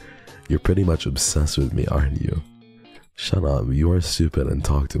me. You're pretty much obsessed with me, aren't you? Shut up. You are stupid and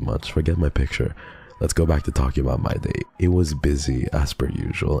talk too much. Forget my picture. Let's go back to talking about my day. It was busy as per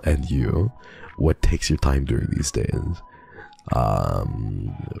usual. And you? What takes your time during these days?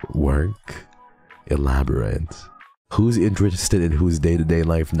 Work? Elaborate. Who's interested in whose day-to-day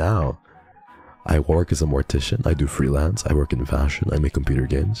life now? I work as a mortician. I do freelance. I work in fashion. I make computer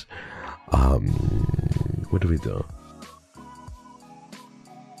games. What do we do?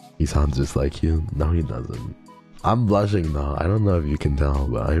 He sounds just like you. No, he doesn't. I'm blushing now. I don't know if you can tell,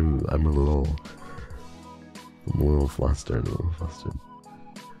 but I'm a little flustered.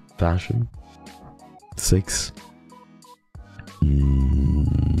 Fashion. 6.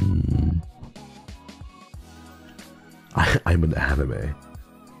 I'm an anime.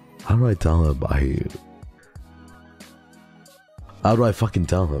 How do I tell him? How do I fucking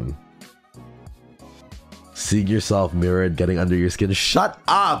tell him? Seeing yourself mirrored, getting under your skin. Shut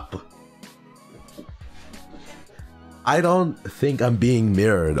up! I don't think I'm being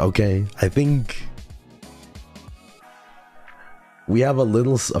mirrored, okay? I think we have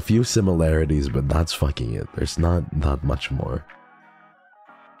a few similarities, but that's fucking it. There's not much more.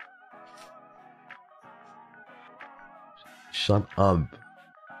 Shut up.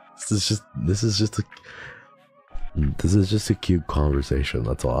 This is just a cute conversation,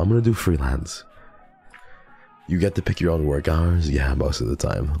 that's all. I'm gonna do freelance. You get to pick your own work hours? Yeah, most of the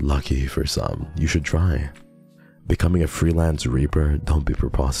time. Lucky for some. You should try. Becoming a freelance reaper? Don't be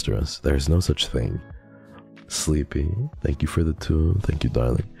preposterous. There's no such thing. Sleepy. Thank you for the 2. Thank you,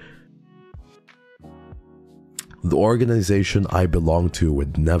 darling. The organization I belong to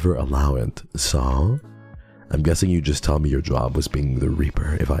would never allow it. So? I'm guessing you just tell me your job was being the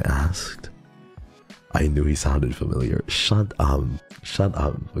reaper if I asked. I knew he sounded familiar. Shut up. Shut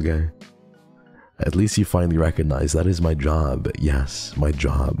up, okay? At least you finally recognize that is my job. Yes, my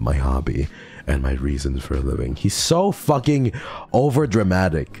job, my hobby, and my reasons for living. He's so fucking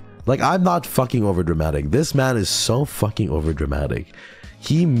overdramatic. Like, I'm not fucking overdramatic. This man is so fucking overdramatic.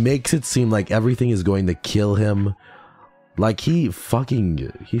 He makes it seem like everything is going to kill him. Like, he's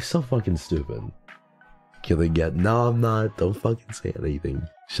so fucking stupid. Killing yet? No, I'm not. Don't fucking say anything.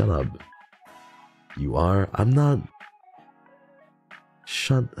 Shut up. You are? I'm not.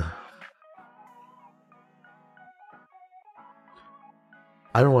 Shut up.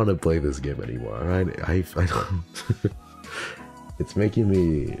 I don't want to play this game anymore, alright? I don't... It's making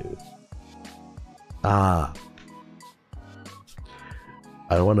me... I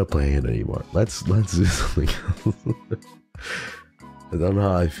don't want to play it anymore. Let's do something else. I don't know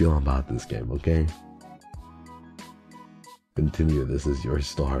how I feel about this game, okay? Continue, this is your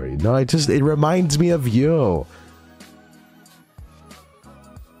story. No, it reminds me of you.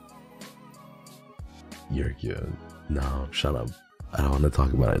 You're cute. No, shut up. I don't want to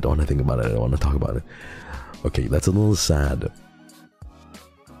talk about it. I don't want to think about it. I don't want to talk about it. Okay, that's a little sad.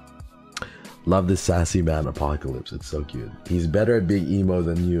 Love this sassy man, Apocalypse. It's so cute. He's better at being emo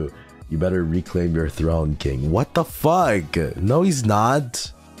than you. You better reclaim your throne, king. What the fuck? No, he's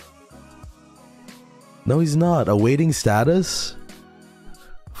not. No, he's not. Awaiting status?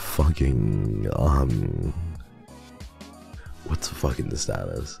 Fucking, what's fucking the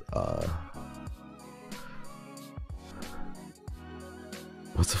status?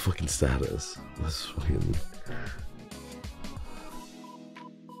 What's the fucking status? Let's fucking...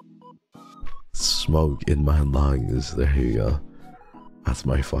 Smoke in my lungs. There you go. That's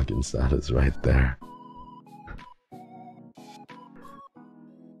my fucking status right there.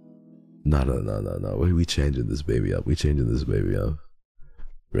 No. We changing this baby up. We changing this baby up.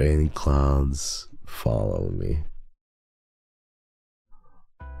 Rain clouds follow me.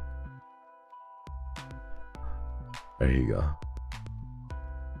 There you go.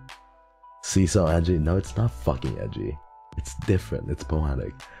 See, so edgy? No, it's not fucking edgy. It's different. It's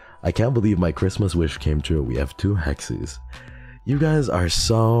poetic. I can't believe my Christmas wish came true. We have 2 hexes. You guys are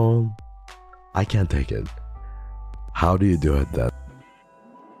so... I can't take it. How do you do it then?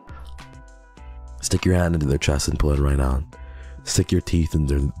 Stick your hand into their chest and pull it right out. Stick your teeth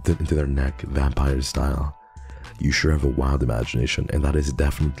into their neck, vampire style. You sure have a wild imagination, and that is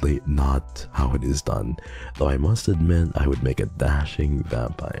definitely not how it is done. Though I must admit, I would make a dashing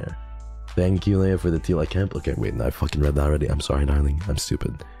vampire. Thank you, Leia, for the teal. I can't... Okay, wait, no, I fucking read that already. I'm sorry, darling. I'm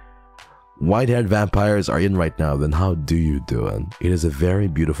stupid. White-haired vampires are in right now, then how do you do it? It is a very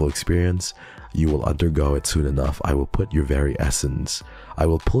beautiful experience. You will undergo it soon enough. I will put your very essence. I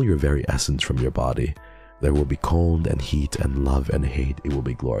will pull your very essence from your body. There will be cold and heat and love and hate. It will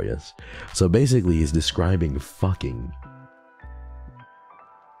be glorious. So basically, he's describing fucking.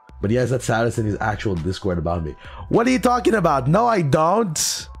 But he has that status in his actual Discord about me. What are you talking about? No, I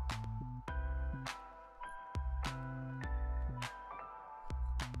don't.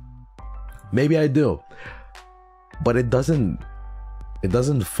 Maybe I do. But it doesn't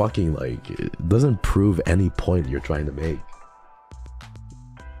fucking like, it doesn't prove any point you're trying to make.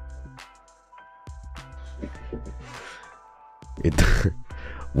 It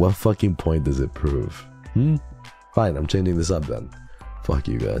what fucking point does it prove? Fine, I'm changing this up then. Fuck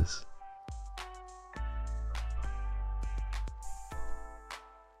you guys.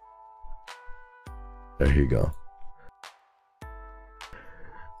 There you go.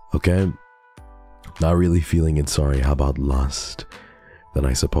 Okay. Not really feeling it, sorry. How about lust? Then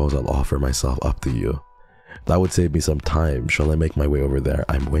I suppose I'll offer myself up to you. That would save me some time. Shall I make my way over there?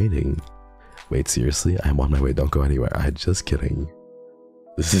 I'm waiting. Wait, seriously? I'm on my way. Don't go anywhere. I'm just kidding.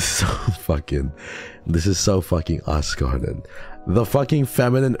 This is so fucking us, Conan. The fucking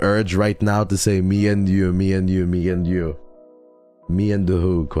feminine urge right now to say me and you, me and you, me and you. Me and the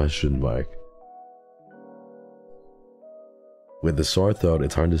who, question mark. With the sore throat,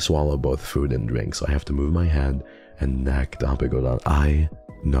 it's hard to swallow both food and drink, so I have to move my head and neck to help it go down. I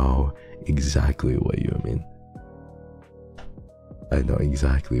know exactly what you mean. I know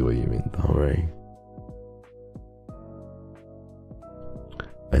exactly what you mean, don't worry.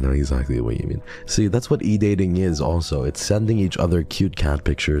 I know exactly what you mean. See, that's what e-dating is also. It's sending each other cute cat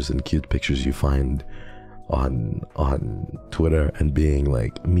pictures and cute pictures you find on Twitter and being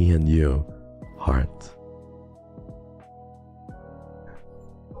like, me and you, heart.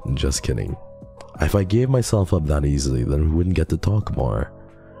 Just kidding. If I gave myself up that easily, then we wouldn't get to talk more.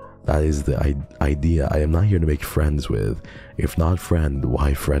 That is the idea. I am not here to make friends with. If not friend,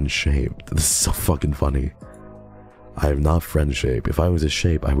 why friend shaped? This is so fucking funny. I am not friend shaped. If I was a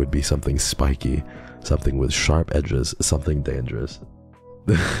shape, I would be something spiky, something with sharp edges, something dangerous.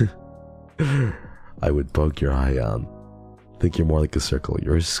 I would poke your eye out. Think you're more like a circle.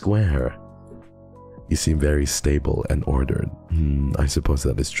 You're a square. You seem very stable and ordered. I suppose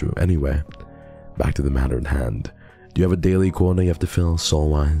that is true. Anyway, back to the matter at hand. Do you have a daily quota you have to fill,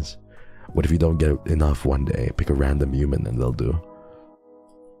 soul-wise? What if you don't get enough one day? Pick a random human and they'll do.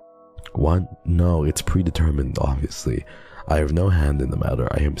 What? No, it's predetermined, obviously. I have no hand in the matter.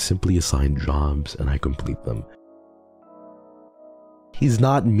 I am simply assigned jobs and I complete them. He's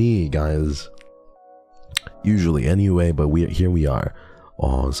not me, guys. Usually, anyway, but here we are.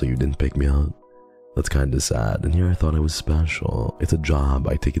 Oh, so you didn't pick me up? That's kinda sad, and here I thought I was special. It's a job,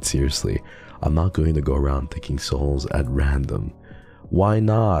 I take it seriously. I'm not going to go around taking souls at random. Why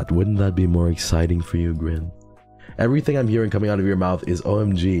not? Wouldn't that be more exciting for you, Grin? Everything I'm hearing coming out of your mouth is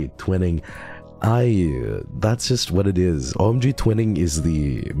OMG, twinning. That's just what it is. OMG twinning is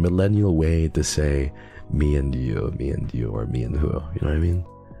the millennial way to say me and you, or me and who, you know what I mean?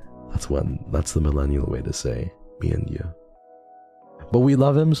 That's the millennial way to say me and you. But we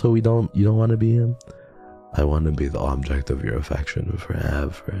love him, so you don't want to be him? I want to be the object of your affection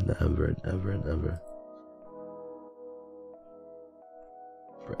forever and ever and ever and ever.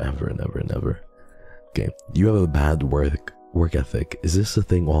 Forever and ever and ever. Okay, you have a bad work ethic. Is this the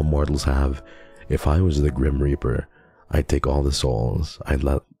thing all mortals have? If I was the Grim Reaper, I'd take all the souls. I'd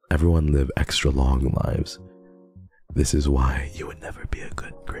let everyone live extra long lives. This is why you would never be a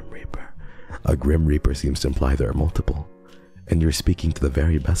good Grim Reaper. A Grim Reaper seems to imply there are multiple. And you're speaking to the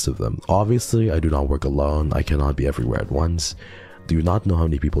very best of them. Obviously, I do not work alone. I cannot be everywhere at once. Do you not know how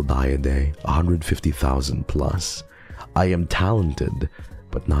many people die a day? 150,000 plus. I am talented,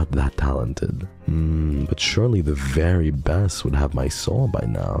 but not that talented. But surely the very best would have my soul by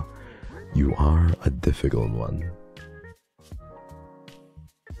now. You are a difficult one.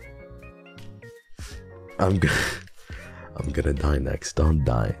 I'm gonna die next. Don't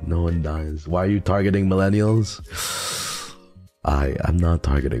die. No one dies. Why are you targeting millennials? I'm not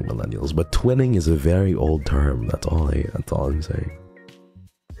targeting millennials, but twinning is a very old term. That's all I'm saying.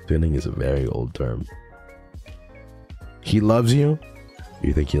 Twinning is a very old term. He loves you?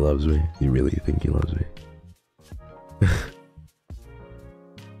 You think he loves me? You really think he loves me?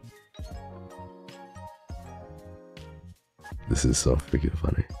 This is so freaking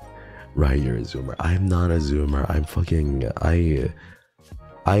funny. Right, you're a zoomer. I'm not a zoomer. I'm fucking... I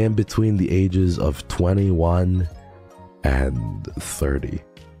am between the ages of 21 and 30.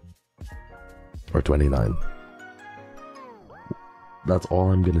 Or 29. That's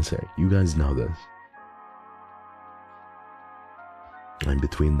all I'm gonna say. You guys know this. I'm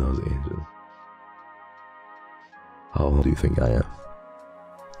between those ages. How old do you think I am?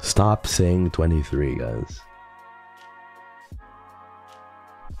 Stop saying 23, guys.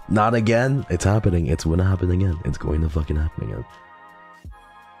 Not again? It's happening. It's gonna happen again. It's going to fucking happen again.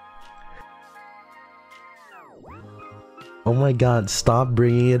 Oh my god, stop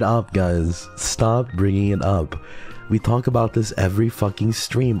bringing it up, guys. Stop bringing it up. We talk about this every fucking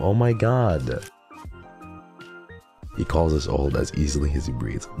stream. Oh my god. He calls us old as easily as he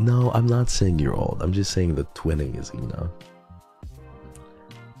breathes. No, I'm not saying you're old. I'm just saying the twinning is, you know.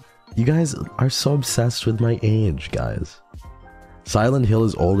 You guys are so obsessed with my age, guys. Silent Hill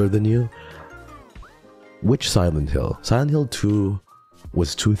is older than you? Which Silent Hill? Silent Hill 2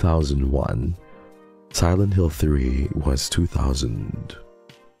 was 2001. Silent Hill 3 was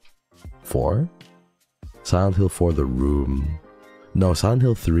 2004? Silent Hill 4 The Room. No, Silent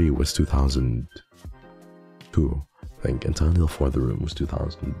Hill 3 was 2002, I think. And Silent Hill 4 The Room was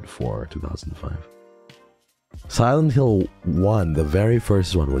 2004, 2005. Silent Hill 1, the very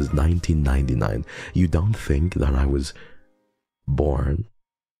first one, was 1999. You don't think that I was born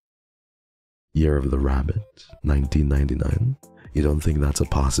Year of the Rabbit, 1999? You don't think that's a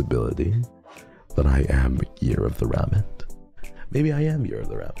possibility? That I am Year of the Rabbit? Maybe I am Year of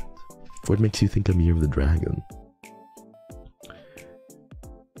the Rabbit. What makes you think I'm Year of the Dragon?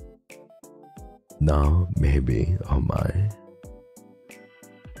 No, maybe. Oh my.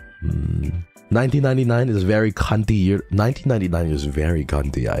 1999 is very cunty year. 1999 is very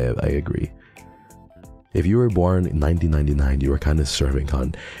cunty, I agree. If you were born in 1999, you were kind of serving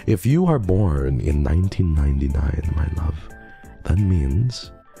cunt. If you are born in 1999, my love, that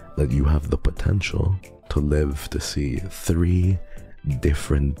means that you have the potential to live to see 3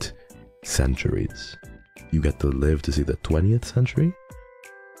 different centuries. You get to live to see the 20th century,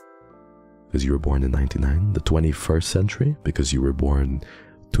 because you were born in 99, the 21st century, because you were born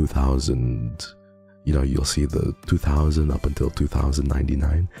 2000, you know, you'll see the 2000 up until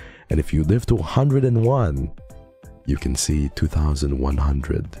 2099. And if you live to 101, you can see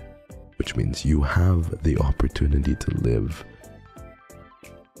 2100, which means you have the opportunity to live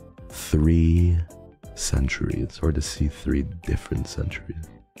 3 centuries, or to see 3 different centuries.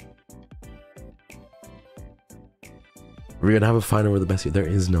 We're gonna have a fight over the best year. There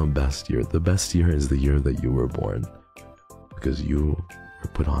is no best year. The best year is the year that you were born, because you were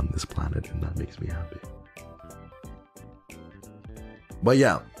put on this planet, and that makes me happy. But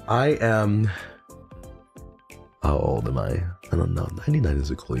yeah, I am... How old am I? I don't know. 99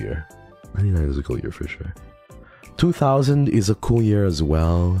 is a cool year. 99 is a cool year for sure. 2000 is a cool year as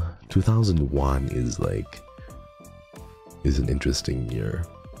well. 2001 is like... is an interesting year.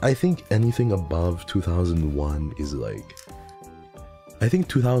 I think anything above 2001 is like... I think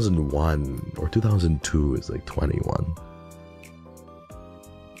 2001 or 2002 is like 21.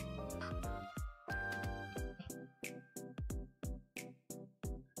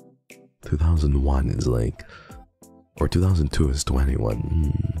 ...2001 is like... or 2002 is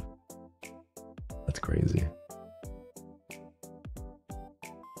 21. That's crazy.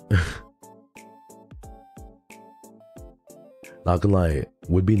 Not gonna lie,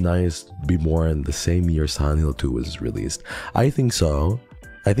 would be nice to be born the same year Silent Hill 2 was released. I think so.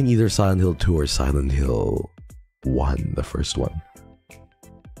 I think either Silent Hill 2 or Silent Hill 1, the first one.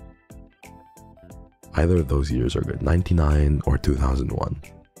 Either of those years are good. 99 or 2001.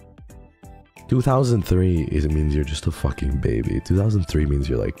 2003 it means you're just a fucking baby. 2003 means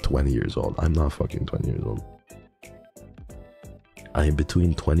you're like 20 years old. I'm not fucking 20 years old. I am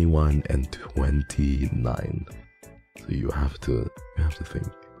between 21 and 29. So you have to think.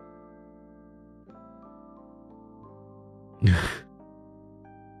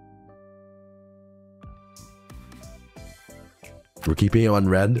 We're keeping him on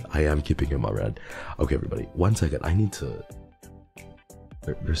red? I am keeping him on red. Okay, everybody, 1 second. I need to...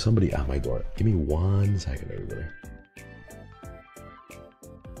 There's somebody at my door. Give me 1 second, everybody.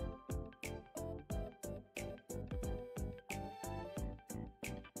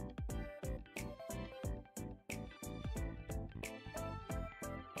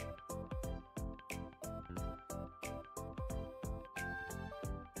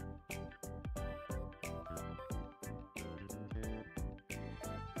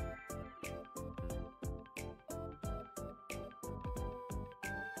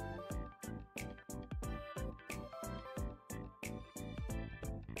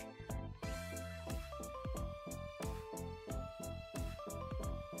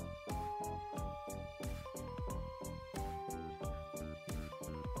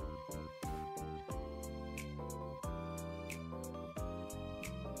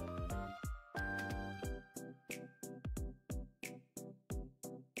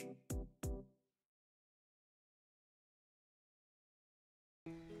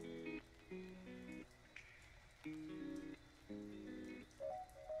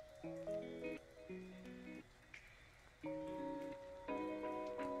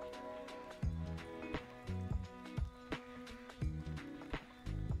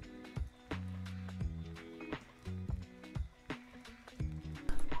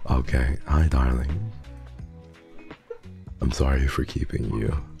 Okay, hi darling. I'm sorry for keeping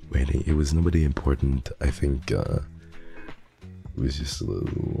you waiting. It was nobody important. I think it was just a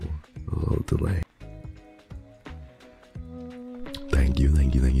little delay. Thank you.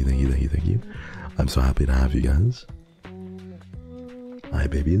 I'm so happy to have you guys. Hi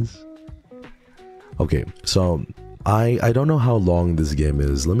babies. Okay, so I don't know how long this game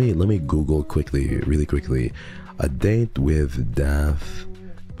is. Let me Google really quickly. A Date with Death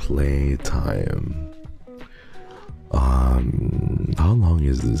playtime. How long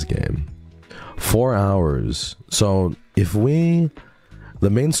is this game? 4 hours. So if the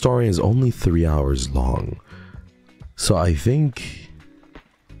main story is only 3 hours long. So I think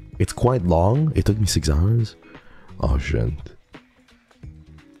it's quite long. It took me 6 hours. Oh shit.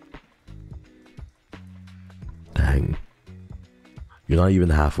 Dang. You're not even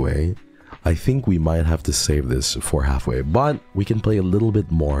halfway. I think we might have to save this for halfway, but we can play a little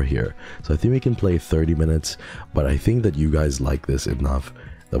bit more here. So I think we can play 30 minutes, but I think that you guys like this enough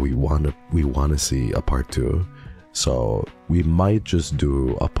that we want to see a part 2. So we might just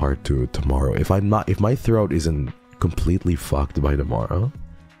do a part 2 tomorrow. If my throat isn't completely fucked by tomorrow,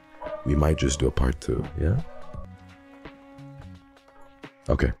 we might just do a part 2, yeah?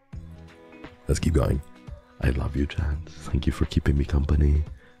 Okay. Let's keep going. I love you, Chad. Thank you for keeping me company.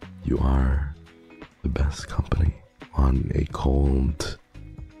 You are the best company on a cold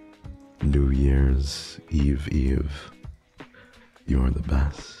New Year's Eve. You are the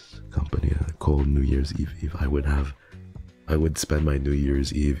best company on a cold New Year's Eve. I would spend my New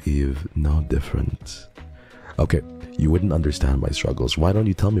Year's Eve no different. Okay, you wouldn't understand my struggles. Why don't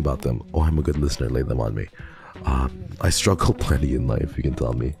you tell me about them? Oh, I'm a good listener. Lay them on me. I struggle plenty in life, you can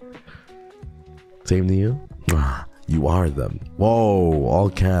tell me. Same to you? You are them. Whoa, all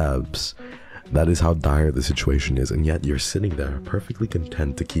caps. That is how dire the situation is, and yet you're sitting there perfectly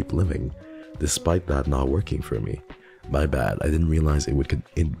content to keep living, despite that not working for me. My bad. I didn't realize it would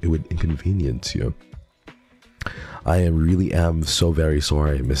inconvenience you. I really am so very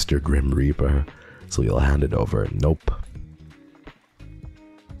sorry, Mr. Grim Reaper. So you'll hand it over. Nope.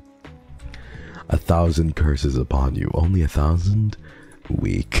 1,000 curses upon you. Only 1,000?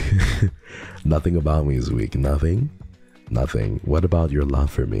 Weak. Nothing about me is weak. Nothing. What about your love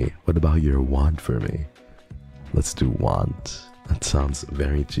for me? What about your want for me? Let's do want. That sounds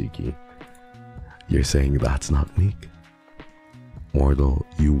very cheeky. You're saying that's not weak? Mortal,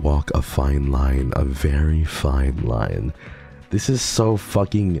 you walk a fine line, a very fine line. This is so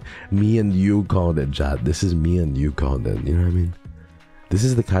fucking me and you content, chat. This is me and you content, you know what I mean? This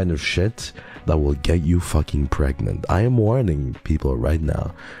is the kind of shit that will get you fucking pregnant. I am warning people right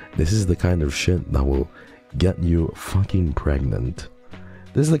now. This is the kind of shit that will get you fucking pregnant.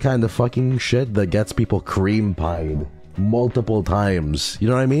 This is the kind of fucking shit that gets people cream pied multiple times. You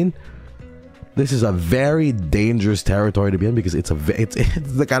know what I mean? This is a very dangerous territory to be in because it's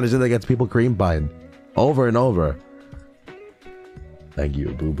the kind of shit that gets people cream pied over and over. Thank you,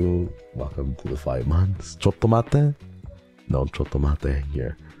 Boo Boo. Welcome to the 5 months. Chotomate? No chotomate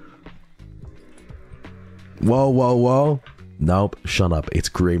here. Whoa. Nope, shut up. It's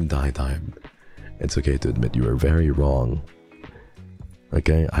cream dye time. It's okay to admit you are very wrong.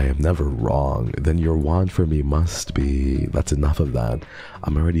 Okay, I am never wrong. Then your want for me must be... That's enough of that.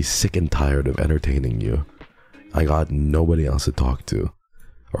 I'm already sick and tired of entertaining you. I got nobody else to talk to.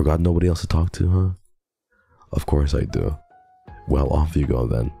 Or got nobody else to talk to, huh? Of course I do. Well, off you go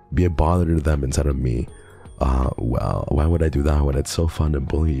then. Be a bother to them instead of me. Well, why would I do that when it's so fun to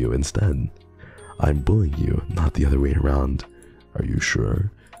bully you instead? I'm bullying you, not the other way around. Are you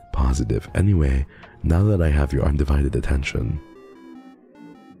sure? Positive. Anyway, now that I have your undivided attention...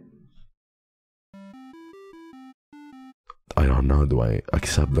 I don't know, do I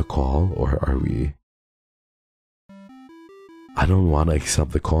accept the call or are we... I don't want to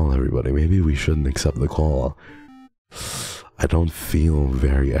accept the call, everybody. Maybe we shouldn't accept the call. I don't feel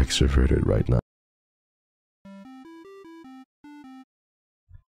very extroverted right now.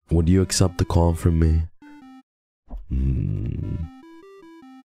 Would you accept the call from me?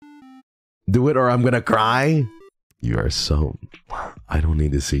 Do it or I'm gonna cry? You are so... I don't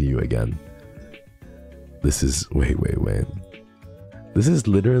need to see you again. This is... Wait. This is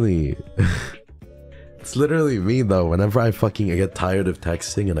literally... It's literally me though. Whenever I get tired of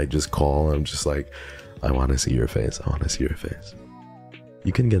texting and I just call, I'm just like, I want to see your face. I want to see your face.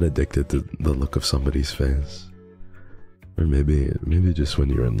 You can get addicted to the look of somebody's face. Or maybe just when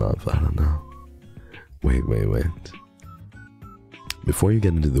you're in love. I don't know. Wait. Before you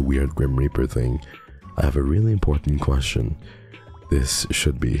get into the weird Grim Reaper thing, I have a really important question. This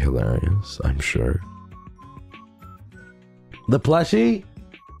should be hilarious, I'm sure. The plushie?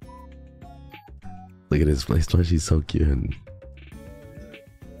 Look at his plushie, he's so cute.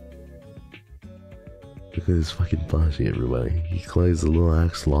 Look at his fucking plushie, everybody. He plays a little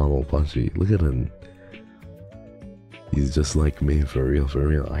axolotl plushie. Look at him. He's just like me, for real, for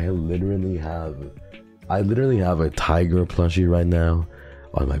real. I literally have a tiger plushie right now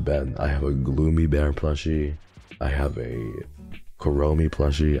on my bed. I have a gloomy bear plushie. I have a Kuromi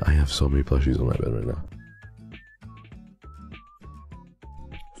plushie. I have so many plushies on my bed right now.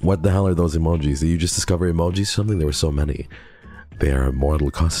 What the hell are those emojis? Did you just discover emojis or something? There were so many. They are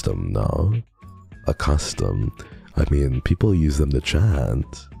Immortal Custom, no? A custom. I mean, people use them to chat,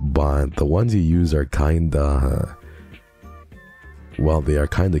 but the ones you use are kinda... Well, they are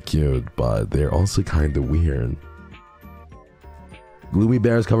kinda cute, but they're also kinda weird. Gloomy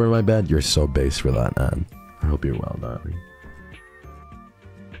bears cover my bed? You're so base for that, man. I hope you're well, darling.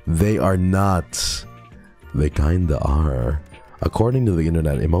 They are not. They kinda are. According to the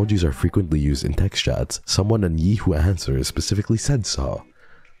internet, emojis are frequently used in text chats. Someone on Yahoo Answers specifically said so.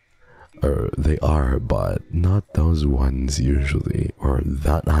 They are, but not those ones usually, or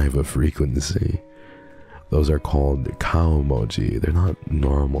that high of a frequency. Those are called cow emoji. They're not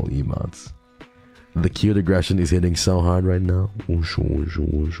normal emotes. The cute aggression is hitting so hard right now.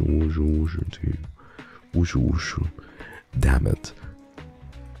 Damn it.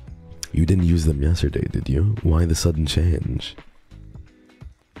 You didn't use them yesterday, did you? Why the sudden change?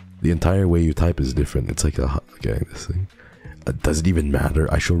 The entire way you type is different. It's like a... Okay, this thing. Does it even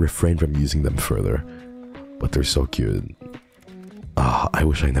matter? I shall refrain from using them further. But they're so cute. Ah, I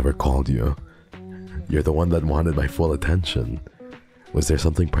wish I never called you. You're the one that wanted my full attention. Was there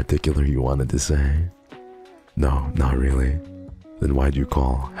something particular you wanted to say? No, not really. Then why'd you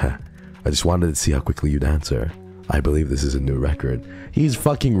call? Heh. I just wanted to see how quickly you'd answer. I believe this is a new record. He's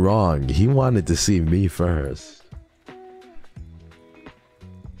fucking wrong. He wanted to see me first.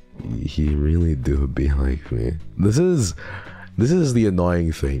 He really do be like me. This is the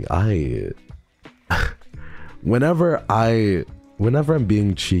annoying thing. Whenever I'm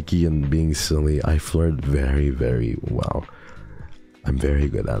being cheeky and being silly, I flirt very, very well. I'm very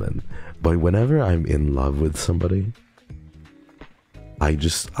good at it. But whenever I'm in love with somebody, I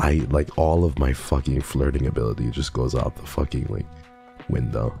like all of my fucking flirting ability just goes out the fucking like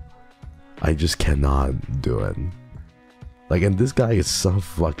window. I just cannot do it. Like, and this guy is so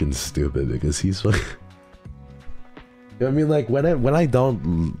fucking stupid because he's like, I mean, like when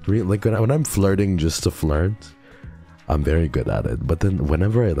I'm flirting just to flirt, I'm very good at it. But then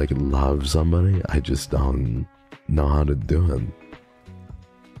whenever I like love somebody, I just don't know how to do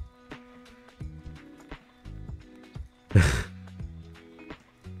it.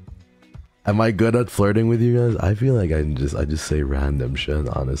 Am I good at flirting with you guys? I feel like I just say random shit,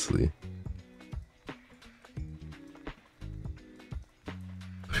 honestly.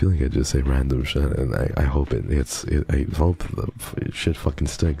 I feel like I just say random shit, and I hope I hope the shit fucking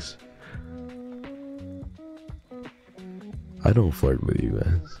sticks. I don't flirt with you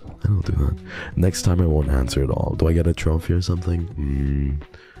guys. I don't do that. Next time I won't answer at all. Do I get a trophy or something?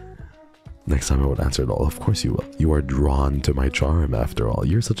 Next time I won't answer at all. Of course you will. You are drawn to my charm after all.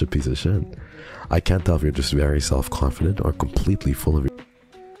 You're such a piece of shit. I can't tell if you're just very self-confident or completely full of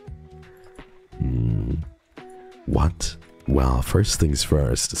What? Well, first things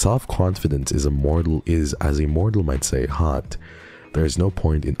first. Self-confidence is, as a mortal might say, hot. There is no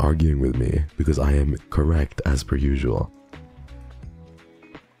point in arguing with me because I am correct as per usual.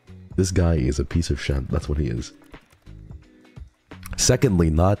 This guy is a piece of shit. That's what he is.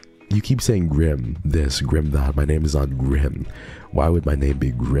 Secondly, you keep saying Grim this, Grim that. My name is not Grim. Why would my name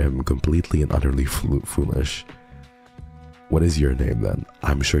be Grim? Completely and utterly foolish. What is your name then?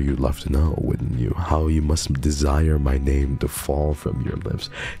 I'm sure you'd love to know, wouldn't you? How you must desire my name to fall from your lips.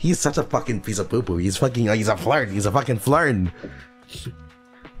 He's such a fucking piece of poo-poo. He's a flirt. He's a fucking flirt.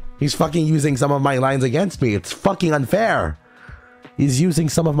 He's fucking using some of my lines against me. It's fucking unfair. He's using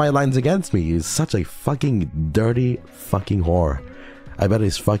some of my lines against me. He's such a fucking dirty fucking whore. I bet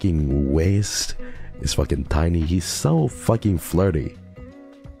his fucking waist is fucking tiny. He's so fucking flirty.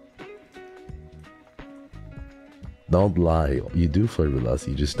 Don't lie. You do flirt with us.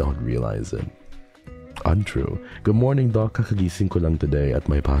 You just don't realize it. Untrue. Good morning, Doc. Kakagising ko lang today at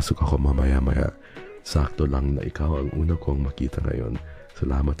may pasok ako mamaya-maya. Sakto lang na ikaw ang una kong makita ngayon.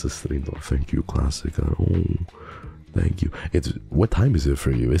 Salamat sa stream. Thank you, Classic. Oh, thank you. What time is it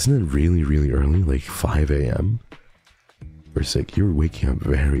for you? Isn't it really, really early? Like 5 a.m.? Or 6? You're waking up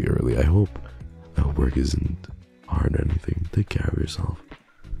very early. I hope work isn't hard or anything. Take care of yourself.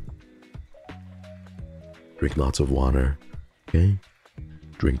 Drink lots of water, okay?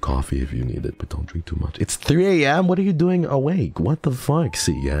 Drink coffee if you need it, but don't drink too much. It's 3 a.m.? What are you doing awake? What the fuck,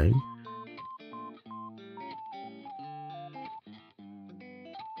 C-Gang?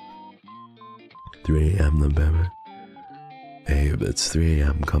 3 a.m. then, baby. Babe, it's 3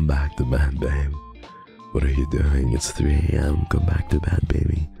 a.m. Come back to bed, babe. What are you doing? It's 3 a.m. Come back to bed,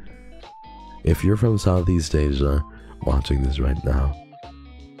 baby. If you're from Southeast Asia watching this right now,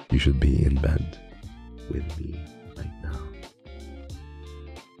 you should be in bed with me right now.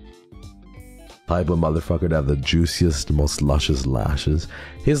 Type of motherfucker to have the juiciest, most luscious lashes.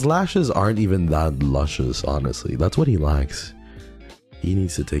 His lashes aren't even that luscious, honestly. That's what he lacks. He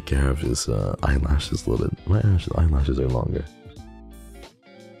needs to take care of his eyelashes a little bit. My eyelashes are longer.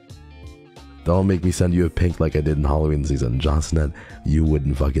 Don't make me send you a pink like I did in Halloween season. Johnson, you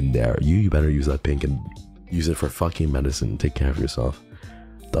wouldn't fucking dare. You better use that pink and use it for fucking medicine. Take care of yourself.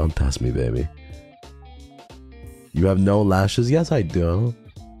 Don't test me, baby. You have no lashes? Yes, I do.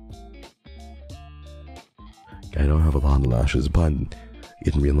 I don't have a lot of lashes, but in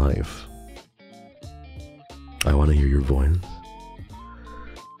real life, I want to hear your voice.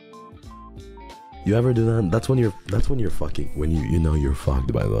 You ever do that? That's when you're fucking. When you know you're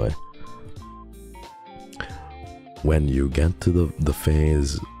fucked, by the way. When you get to the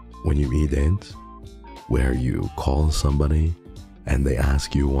phase when you eat it, where you call somebody and they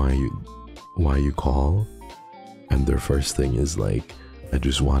ask you why you call, and their first thing is like, I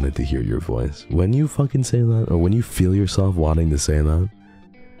just wanted to hear your voice. When you fucking say that, or when you feel yourself wanting to say that,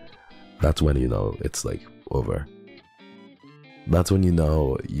 that's when you know it's like over. That's when you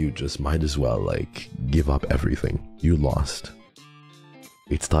know you just might as well like give up everything. You lost.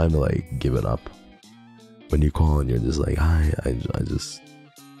 It's time to like give it up. When you call and you're just like, hi, I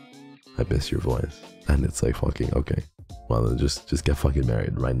miss your voice. And it's like, fucking, okay. Well, then just get fucking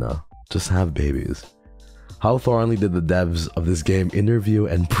married right now. Just have babies. How thoroughly did the devs of this game interview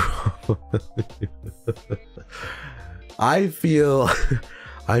and I feel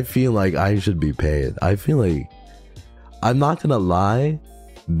like I should be paid. I feel like, I'm not gonna lie,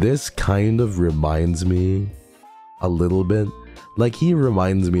 this kind of reminds me a little bit. Like, he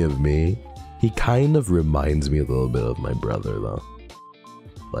reminds me of me. He kind of reminds me a little bit of my brother, though.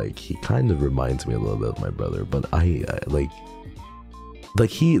 Like, he kind of reminds me a little bit of my brother, but I like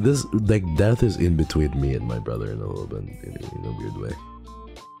death is in between me and my brother in a little bit, in a weird way.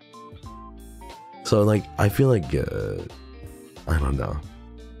 So, like, I feel like, I don't know.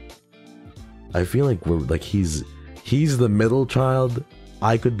 I feel like we're, like, he's the middle child.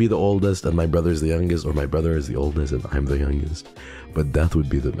 I could be the oldest and my brother's the youngest, or my brother is the oldest and I'm the youngest. But Death would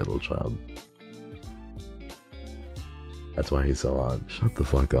be the middle child. That's why he's so odd. Shut the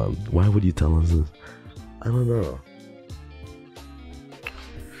fuck up. Why would you tell us this? I don't know.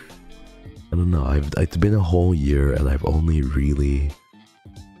 I don't know. It's been a whole year and I've only really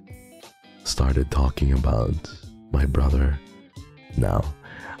started talking about my brother now.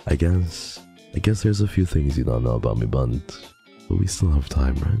 I guess there's a few things you don't know about me, but we still have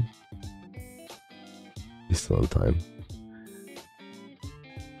time, right? We still have time.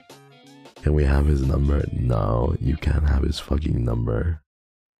 Can we have his number? No, you can't have his fucking number.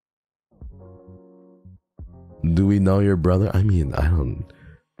 Do we know your brother? I mean, I don't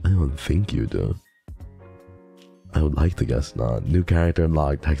think you do. I would like to guess not. New character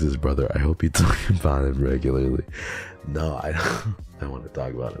unlocked, Texas brother. I hope you talk about him regularly. No, I don't want to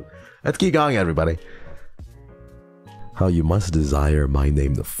talk about him. Let's keep going, everybody. How you must desire my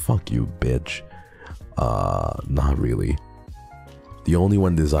name to fuck you, bitch. Not really. The only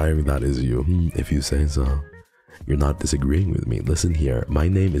one desiring that is you, if you say so. You're not disagreeing with me. Listen here, my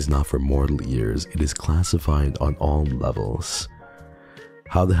name is not for mortal ears. It is classified on all levels.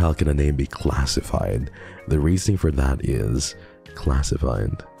 How the hell can a name be classified? The reasoning for that is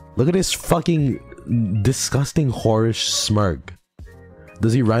classified. Look at this fucking disgusting whorish smirk.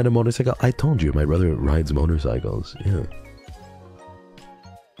 Does he ride a motorcycle? I told you, my brother rides motorcycles. Yeah.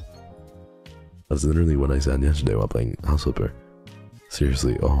 That's literally what I said yesterday while playing House Flipper.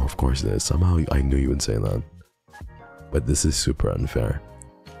 Seriously, oh, of course it is. Somehow I knew you would say that. But this is super unfair.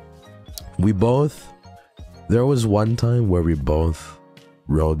 There was one time where we both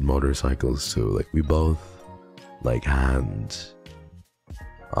rode motorcycles too. Like, we both had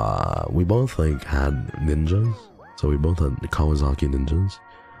ninjas. So we both had Kawasaki ninjas.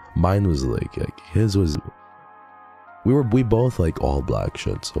 Mine was like his was, we both like all black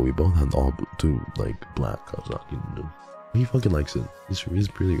shit. So we both had two black Kawasaki ninjas. He fucking likes it. He's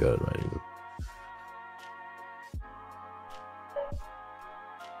pretty good at riding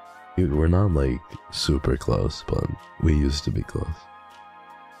it. We're not like super close, but we used to be close.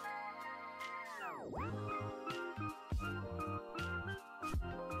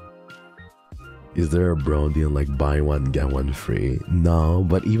 Is there a bro deal like buy one get one free? No,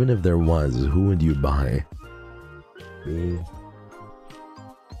 but even if there was, who would you buy? Me?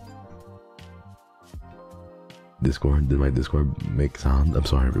 Discord? Did my Discord make sound? I'm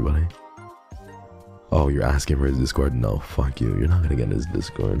sorry, everybody. Oh, you're asking for his Discord? No, fuck you. You're not gonna get his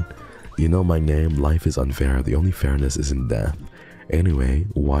Discord. You know my name? Life is unfair. The only fairness is in death. Anyway,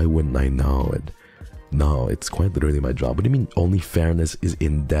 why wouldn't I know it? No, it's quite literally my job. What do you mean only fairness is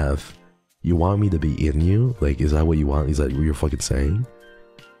in death? You want me to be in you? Like, is that what you want? Is that what you're fucking saying?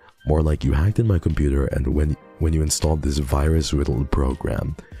 More like you hacked in my computer, and when you installed this virus-riddled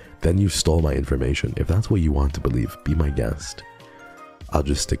program, then you stole my information. If that's what you want to believe, be my guest. I'll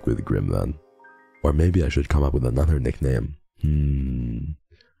just stick with Grim then. Or maybe I should come up with another nickname.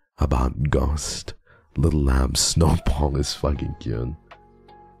 How about Ghost? Little Lamb Snowball is fucking cute.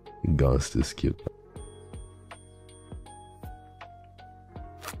 Ghost is cute.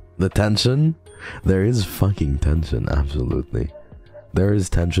 The tension? There is fucking tension, absolutely. There is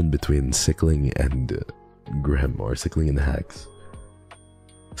tension between Sickling and Grim, or Sickling and Hex.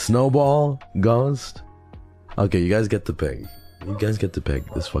 Snowball? Ghost? Okay, you guys get to pick. You guys get to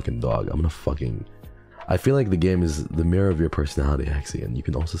pick this fucking dog. I'm gonna fucking... I feel like the game is the mirror of your personality, Hexy, and you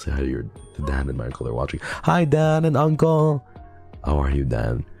can also say hi to your dad and Michael are watching. Hi, Dan and Uncle! How are you,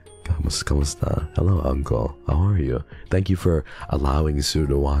 Dan? Kamusta? Hello, Uncle. How are you? Thank you for allowing Sue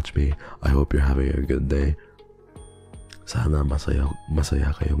to watch me. I hope you're having a good day. Sana masaya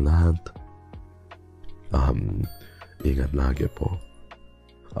kayong lahat. Ingat lagi po.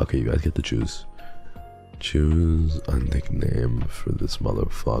 Okay, you guys get to choose. Choose a nickname for this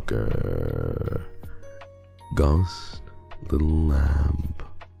motherfucker. Ghost, Little Lamb,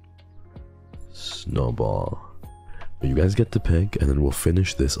 Snowball. You guys get to pick, and then we'll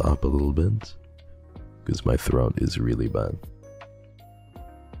finish this up a little bit, because my throat is really bad.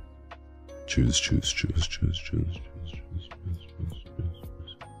 Choose.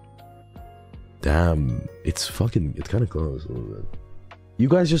 Damn, it's kind of close a little bit. You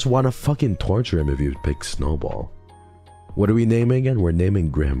guys just want to fucking torture him if you pick Snowball. What are we naming again? We're naming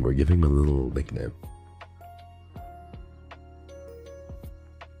Grim. We're giving him a little nickname.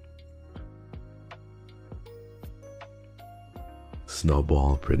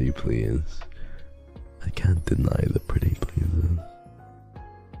 Snowball, pretty please. I can't deny the pretty pleases.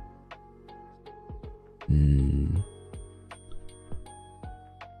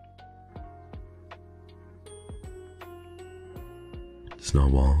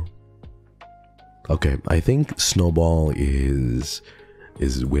 Snowball. Okay, I think Snowball is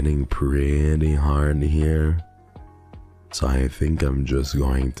winning pretty hard here. So I think I'm just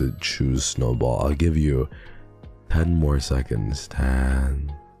going to choose Snowball. I'll give you 10 more seconds.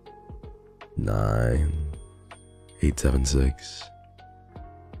 10, 9, 8, 7, 6,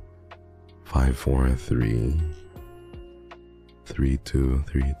 5, 4, 3, 3, 2,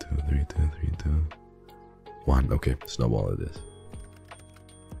 3, 2, 3, 2, 3, 2, 1. Okay, Snowball it is.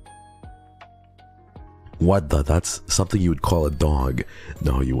 What the? That's something you would call a dog.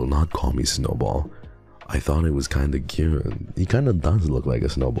 No, you will not call me Snowball. I thought it was kind of cute. He kind of does look like a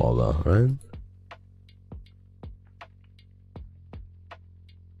snowball though, right?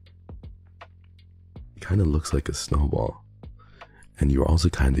 Kind of looks like a snowball, and you're also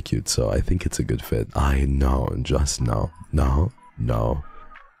kind of cute, so I think it's a good fit. I know, just no,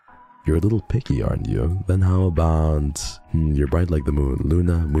 you're a little picky, aren't you? Then how about you're bright like the moon,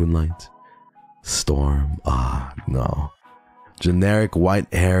 Luna, moonlight, storm. Ah, no, generic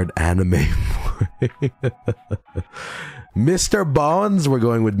white-haired anime boy. Mr. Bones. We're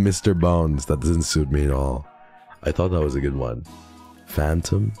going with Mr. Bones. That doesn't suit me at all. I thought that was a good one.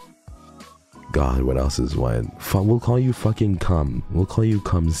 Phantom. God, what else is white? We'll call you fucking Cum. We'll call you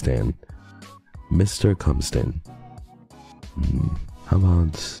Cumstan. Mr. Cumstan. How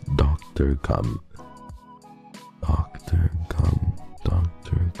about Dr. Cum? Dr. Cum.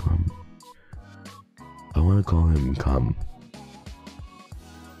 Dr. Cum. I want to call him Cum.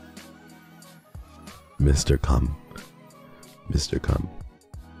 Mr. Cum. Mr. Cum.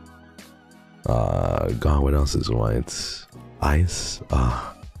 God, what else is white? Ice?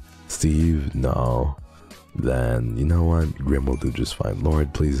 Steve? No. Then, you know what? Grim will do just fine.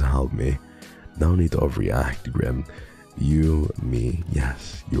 Lord, please help me. No need to overreact, Grim. You, me,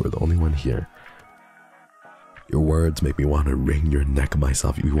 yes, you are the only one here. Your words make me want to wring your neck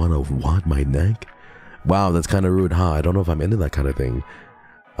myself. You want to want my neck? Wow, that's kind of rude, huh? I don't know if I'm into that kind of thing.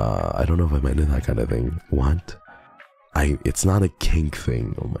 I don't know if I'm into that kind of thing. What? It's not a kink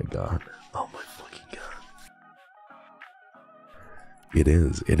thing. Oh my god. Oh my fucking god. It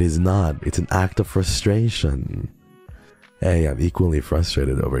is. It is not. It's an act of frustration. Hey, I'm equally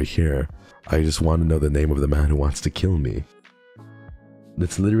frustrated over here. I just want to know the name of the man who wants to kill me.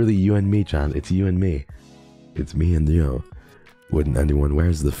 It's literally you and me, Chan. It's you and me. It's me and you. Wouldn't anyone?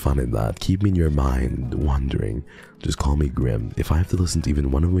 Where's the fun in that? Keep me in your mind, wondering. Just call me Grim. If I have to listen to even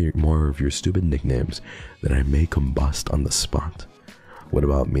one of more of your stupid nicknames, then I may combust on the spot. What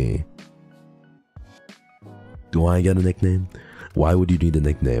about me? Do I get a nickname? Why would you need a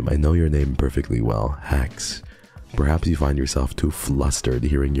nickname? I know your name perfectly well, Hex. Perhaps you find yourself too flustered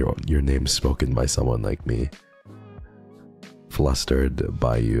hearing your name spoken by someone like me. Flustered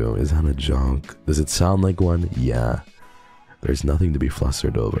by you? Is that a joke? Does it sound like one? Yeah. There's nothing to be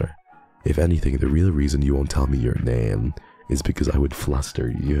flustered over. If anything, the real reason you won't tell me your name is because I would fluster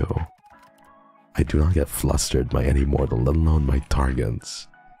you. I do not get flustered by any mortal, let alone my targets.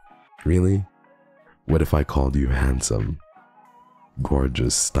 Really? What if I called you handsome,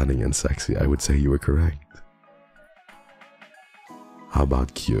 gorgeous, stunning, and sexy? I would say you were correct. How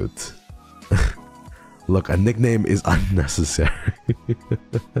about cute? Look, a nickname is unnecessary.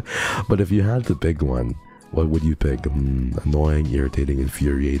 But if you had to pick one, what would you pick? Annoying, irritating,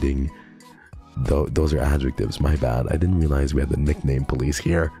 infuriating. Those are adjectives, my bad. I didn't realize we had the nickname police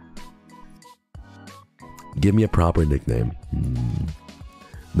here. Give me a proper nickname.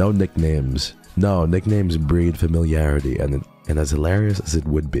 No nicknames. No, nicknames breed familiarity, and as hilarious as it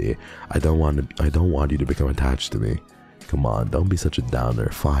would be, I don't want you to become attached to me. Come on, don't be such a downer.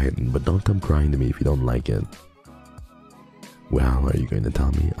 Fine, but don't come crying to me if you don't like it. Well, are you going to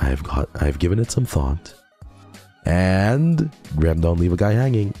tell me? I've given it some thought. And Grim, don't leave a guy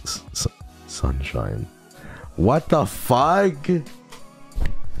hanging. Sunshine. What the fuck?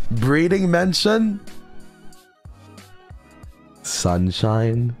 Breeding mention?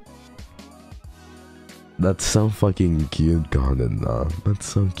 Sunshine? That's so fucking cute, Gordon. That's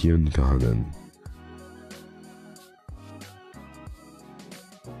so cute, Gordon.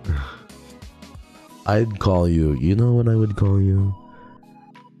 I'd call you, you know what I would call you?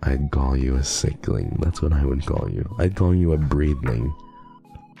 I'd call you a sickling. That's what I would call you. I'd call you a breedling.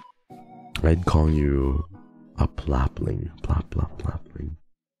 I'd call you a plapling. Plapling.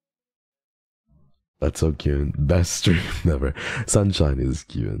 That's so cute. Best stream ever. Sunshine is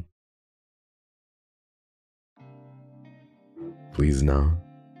cute. Please now,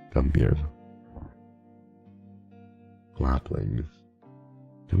 come here. Plapling.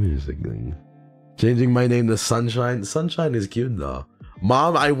 Come here, sickling. Changing my name to Sunshine. Sunshine is cute though.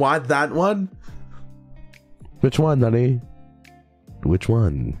 Mom, I want that one. Which one, honey? Which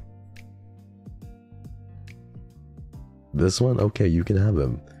one? This one? Okay, you can have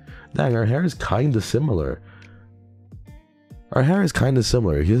him. Dang, our hair is kind of similar. Our hair is kind of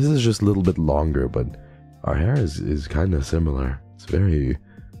similar. His is just a little bit longer, but our hair is kind of similar. It's very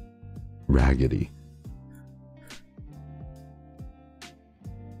raggedy.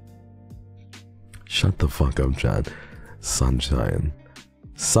 Shut the fuck up, Chad. Sunshine.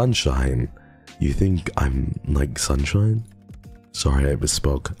 Sunshine? You think I'm like sunshine? Sorry, I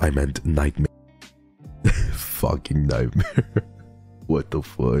misspoke. I meant nightmare. Fucking nightmare. What the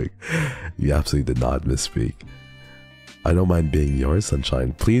fuck? You absolutely did not misspeak. I don't mind being yours,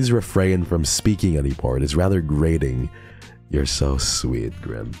 Sunshine. Please refrain from speaking anymore. It is rather grating. You're so sweet,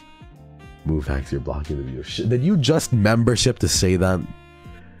 Grim. Move Hex, you're blocking the view. Did you just membership to say that?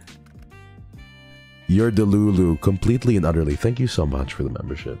 You're Delulu, completely and utterly. Thank you so much for the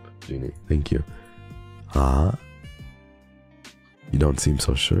membership, Genie. Thank you. Huh? You don't seem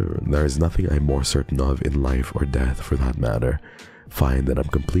so sure. There is nothing I'm more certain of in life or death, for that matter. Fine, that I'm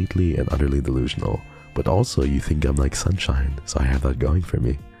completely and utterly delusional. But also, you think I'm like sunshine, so I have that going for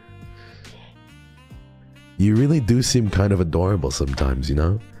me. You really do seem kind of adorable sometimes, you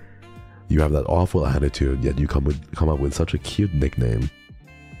know? You have that awful attitude, yet you come up with such a cute nickname.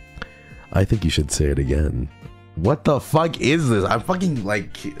 I think you should say it again. What the fuck is this? I'm fucking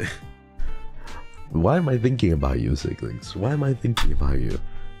like... Why am I thinking about you, Sicklings? Why am I thinking about you?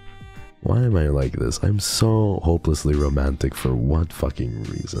 Why am I like this? I'm so hopelessly romantic for what fucking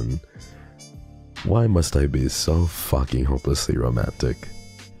reason? Why must I be so fucking hopelessly romantic?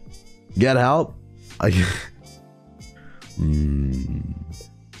 Get help! I'm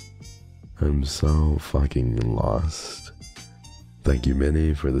so fucking lost. Thank you,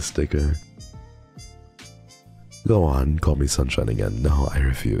 Minnie, for the sticker. Go on, call me Sunshine again. No, I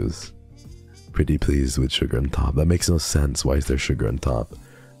refuse. Pretty pleased with sugar on top. That makes no sense. Why is there sugar on top?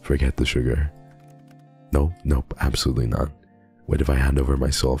 Forget the sugar. No, nope, absolutely not. What if I hand over my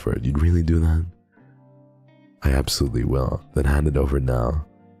soul for it? You'd really do that? I absolutely will. Then hand it over now.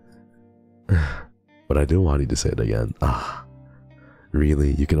 But I do want you to say it again. Ah,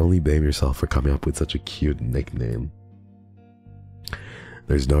 really? You can only blame yourself for coming up with such a cute nickname.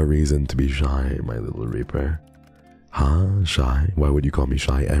 There's no reason to be shy, my little Reaper. Huh? Shy? Why would you call me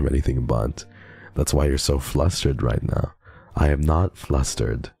shy? I'm anything but. That's why you're so flustered right now. I am not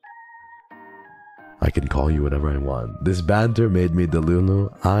flustered. I can call you whatever I want. This banter made me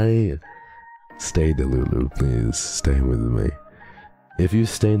Delulu. Stay Delulu, please. Stay with me. If you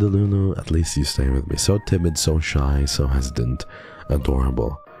stay Delulu, at least you stay with me. So timid, so shy, so hesitant,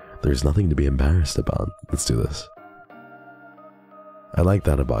 adorable. There's nothing to be embarrassed about. Let's do this. I like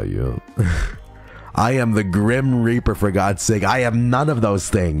that about you. I am the Grim Reaper, for God's sake. I am none of those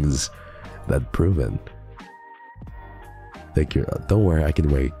things. That's proven. Take your... Don't worry, I can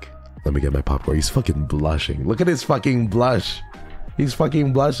wait. Let me get my popcorn. He's fucking blushing. Look at his fucking blush. He's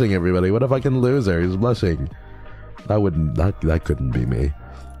fucking blushing, everybody. What a fucking loser. He's blushing. That couldn't be me.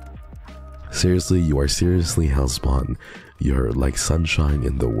 Seriously, you are seriously hellspawn. You're like sunshine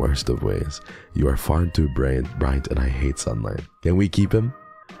in the worst of ways. You are far too bright and I hate sunlight. Can we keep him?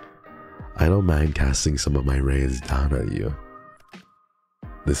 I don't mind casting some of my rays down at you.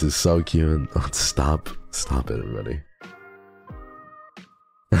 This is so cute. Oh, stop it, everybody.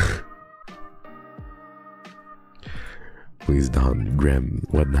 Please don't. Grim,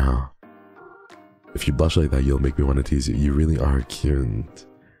 what now? If you blush like that, you'll make me want to tease you. You really are cute.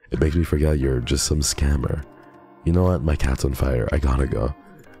 It makes me forget you're just some scammer. You know what? My cat's on fire. I gotta go.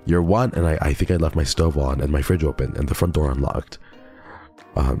 You're one, and I think I left my stove on and my fridge open and the front door unlocked.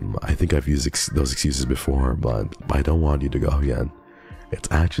 I think I've used those excuses before, but I don't want you to go again. It's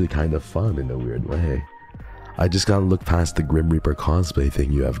actually kind of fun in a weird way. I just gotta look past the Grim Reaper cosplay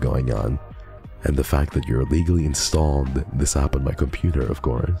thing you have going on. And the fact that you're illegally installed this app on my computer, of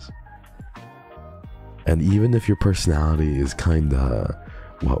course. And even if your personality is kinda...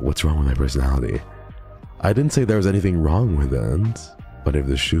 What's wrong with my personality? I didn't say there was anything wrong with it, but if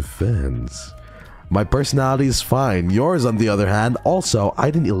the shoe fits... My personality is fine. Yours, on the other hand, also,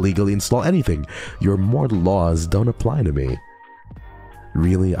 I didn't illegally install anything. Your mortal laws don't apply to me.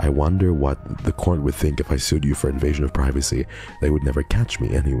 Really, I wonder what the court would think if I sued you for invasion of privacy. They would never catch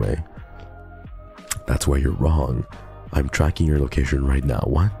me anyway. That's where you're wrong. I'm tracking your location right now.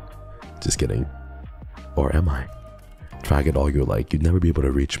 What? Just kidding. Or am I? Track it all you like. You'd never be able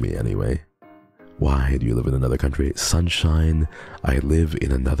to reach me anyway. Why do you live in another country? Sunshine, I live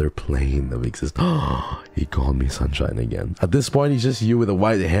in another plane of existence. Oh, he called me Sunshine again. At this point, he's just you with a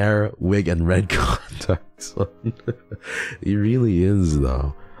white hair, wig, and red contacts. He really is,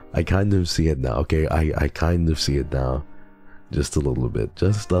 though. I kind of see it now. Okay, I kind of see it now. Just a little bit.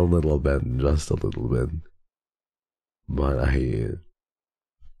 Just a little bit. Just a little bit. But he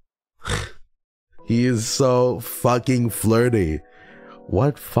is so fucking flirty.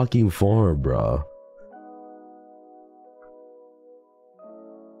 What fucking for, bro?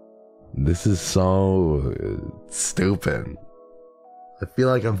 This is so stupid. I feel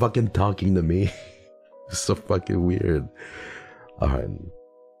like I'm fucking talking to me. It's so fucking weird. Alright.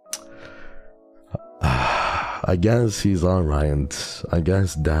 I guess he's alright. I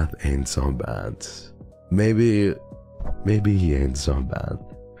guess death ain't so bad. Maybe he ain't so bad.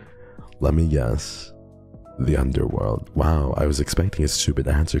 Let me guess. The underworld. Wow, I was expecting a stupid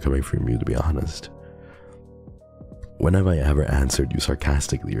answer coming from you, to be honest. When have I ever answered you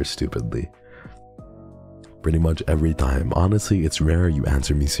sarcastically or stupidly? Pretty much every time. Honestly, it's rare you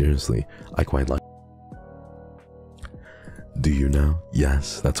answer me seriously. I quite like. Do you know?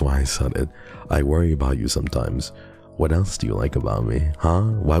 Yes, that's why I said it. I worry about you sometimes. What else do you like about me? Huh?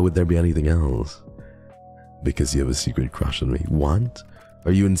 Why would there be anything else? Because you have a secret crush on me. What?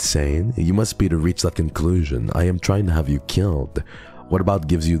 Are you insane? You must be to reach that conclusion. I am trying to have you killed. What about that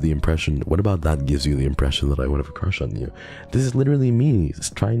gives you the impression that I would have a crush on you? This is literally me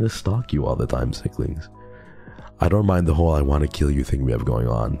trying to stalk you all the time, Sicklings. I don't mind the whole I want to kill you thing we have going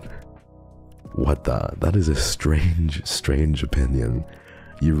on. What the? That is a strange opinion.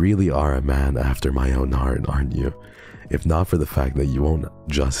 You really are a man after my own heart, aren't you? If not for the fact that you won't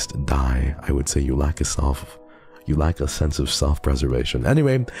just die, I would say you lack a sense of self-preservation.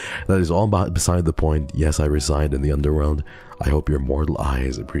 Anyway, that is all beside the point. Yes, I reside in the underworld. I hope your mortal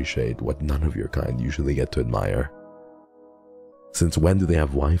eyes appreciate what none of your kind usually get to admire. Since when do they have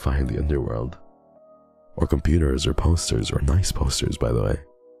Wi-Fi in the underworld? Or computers, or posters, or nice posters, by the way.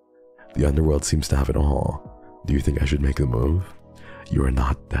 The underworld seems to have it all. Do you think I should make the move? You are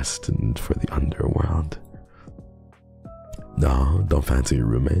not destined for the underworld. No, don't fancy your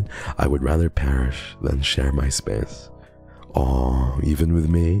roommate. I would rather perish than share my space. Oh, even with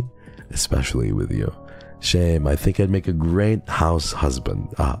me? Especially with you. Shame, I think I'd make a great house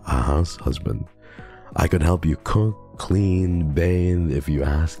husband. A house husband. I could help you cook, clean, bathe if you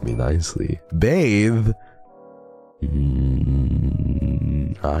ask me nicely. Bathe?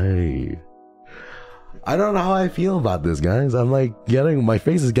 I don't know how I feel about this, guys. I'm like my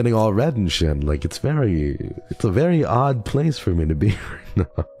face is getting all red and shit. Like it's a very odd place for me to be right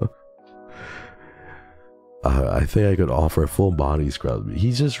now. I think I could offer a full body scrub.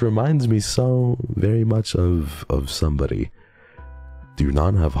 He just reminds me so very much of somebody. Do you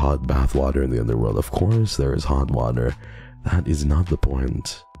not have hot bath water in the underworld? Of course there is hot water. That is not the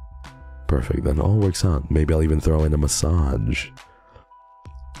point. Perfect, then it all works out. Maybe I'll even throw in a massage.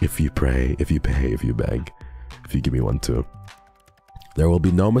 If you pray, if you pay, if you beg. If you give me one too. There will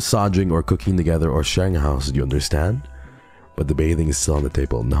be no massaging or cooking together or sharing a house, do you understand? But the bathing is still on the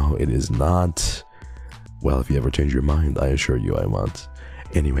table. No, it is not. Well, if you ever change your mind, I assure you I won't.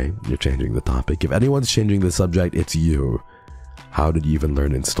 Anyway, you're changing the topic. If anyone's changing the subject, it's you. How did you even learn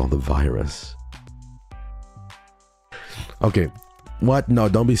to install the virus? Okay. What? No,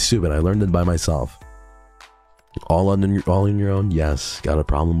 don't be stupid. I learned it by myself. All on your own? Yes. Got a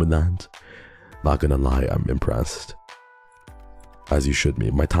problem with that? Not gonna lie, I'm impressed. As you should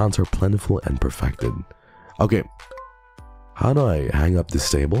be. My talents are plentiful and perfected. Okay. How do I hang up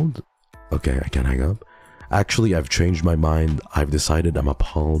disabled? Okay, I can't hang up. Actually, I've changed my mind. I've decided I'm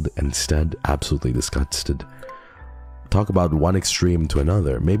appalled, instead absolutely disgusted. Talk about one extreme to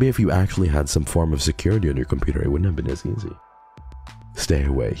another. Maybe if you actually had some form of security on your computer, it wouldn't have been as easy. Stay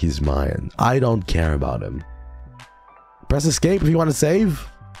away, he's mine. I don't care about him. Press escape if you want to save.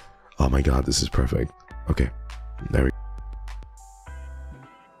 Oh my god, this is perfect. Okay, there we go.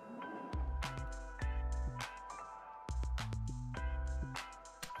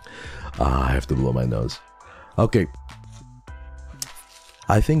 I have to blow my nose. Okay.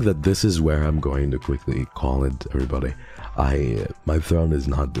 I think that this is where I'm going to quickly call it, everybody. My throat is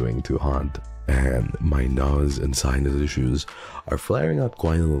not doing too hot, and my nose and sinus issues are flaring up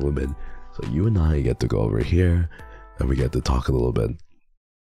quite a little bit. So you and I get to go over here, and we get to talk a little bit.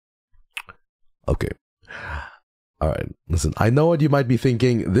 Okay. Alright, listen, I know what you might be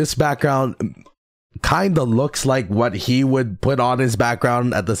thinking. This background kind of looks like what he would put on his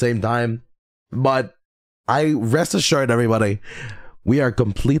background at the same time. But I rest assured, everybody, we are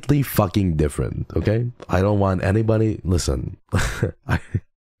completely fucking different, okay? I don't want anybody... Listen.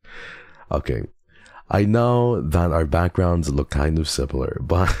 Okay. I know that our backgrounds look kind of similar,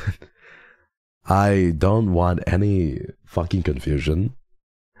 but I don't want any fucking confusion.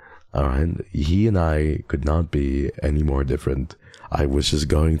 Alright? He and I could not be any more different. I was just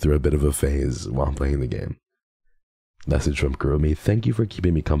going through a bit of a phase while playing the game. Message from Kurumi. Thank you for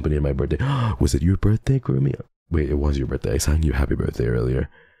keeping me company on my birthday. Was it your birthday, Kurumi? Wait, it was your birthday. I sang you happy birthday earlier.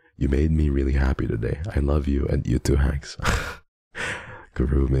 You made me really happy today. I love you, and you too, Hex.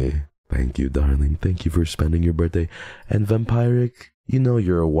 Kurumi, thank you, darling. Thank you for spending your birthday. And Vampiric, you know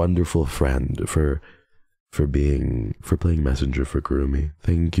you're a wonderful friend for playing messenger for Kurumi.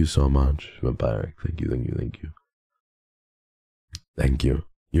 Thank you so much, Vampiric. Thank you, thank you, thank you. Thank you.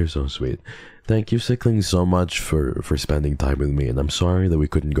 You're so sweet. Thank you, Sickling, so much for spending time with me, and I'm sorry that we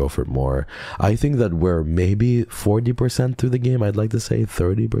couldn't go for more. I think that we're maybe 40% through the game. I'd like to say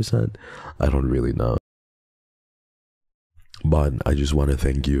 30%. I don't really know. But I just want to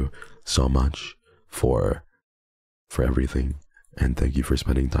thank you so much for everything, and thank you for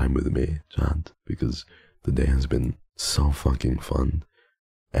spending time with me, chat, because the day has been so fucking fun,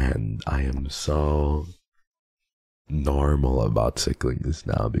 and I am so normal about Sicklings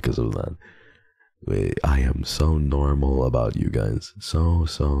now because of that. I am so normal about you guys. So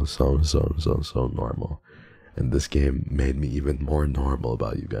normal. And this game made me even more normal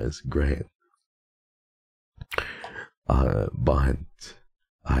about you guys. Great. But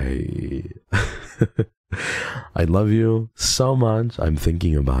I I love you so much. I'm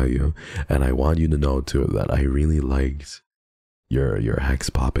thinking about you, and I want you to know too that I really liked your Hex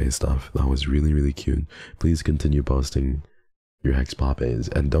Pape stuff. That was really cute. Please continue posting your Hex Papes,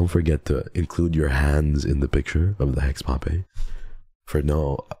 and don't forget to include your hands in the picture of the Hex Pape for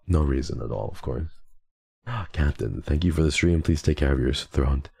no reason at all, of course. Captain, thank you for the stream. Please take care of your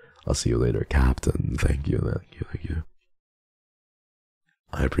throat. I'll see you later. Captain, thank you.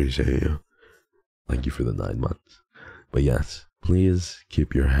 I appreciate you. Thank you for the 9 months. But yes, please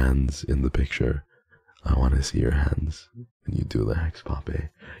keep your hands in the picture. I want to see your hands when you do the Hex Pape.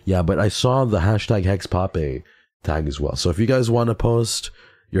 Yeah, but I saw the hashtag Hex Pape tag as well. So if you guys want to post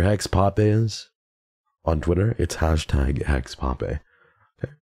your Hex Papes on Twitter, it's hashtag Hex Pape.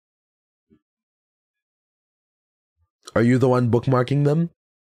 Okay. Are you the one bookmarking them?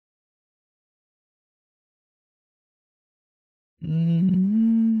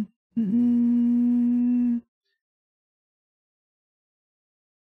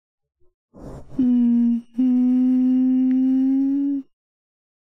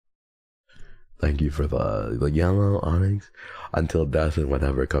 Thank you for the yellow onyx. Until death and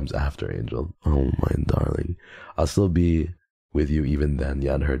whatever comes after, Angel. Oh my darling. I'll still be with you even then.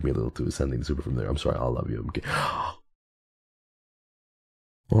 Yeah, it hurt me a little too, sending the super from there. I'm sorry, I'll love you. Okay.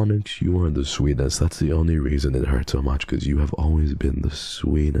 Onyx, you are the sweetest. That's the only reason it hurt so much, because you have always been the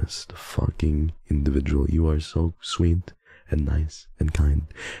sweetest fucking individual. You are so sweet and nice and kind,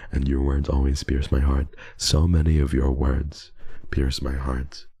 and your words always pierce my heart. So many of your words pierce my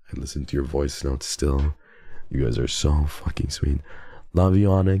heart. I listen to your voice notes still. You guys are so fucking sweet. Love you,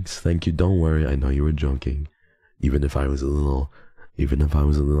 Onyx. Thank you. Don't worry. I know you were joking. Even if I was a little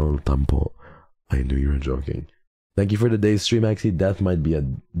tampo, I knew you were joking. Thank you for today's stream, actually. Death might be a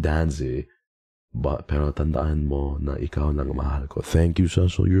dansy, but pero tandaan mo na ikaw lang mahal ko. Thank you,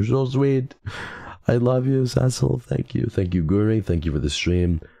 Cecil. You're so sweet. I love you, Cecil. Thank you. Thank you, Guri. Thank you for the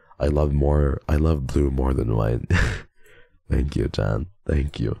stream. I love blue more than white. Thank you, Chan.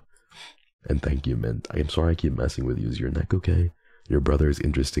 Thank you. And thank you, Mint. I'm sorry I keep messing with you. Is your neck okay? Your brother is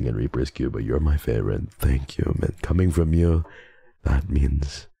interesting and Reaper is cute, but you're my favorite. Thank you, Mint. Coming from you, that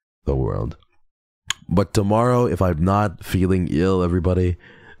means the world. But tomorrow, if I'm not feeling ill, everybody,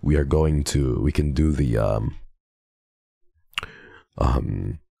 we can do the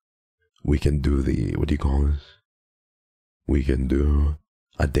what do you call this? We can do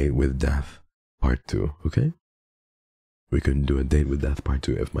a date with death part 2, okay? We can do a date with death part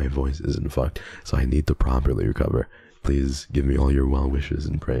 2 if my voice isn't fucked. So I need to properly recover. Please give me all your well wishes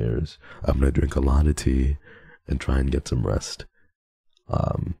and prayers. I'm gonna drink a lot of tea and try and get some rest.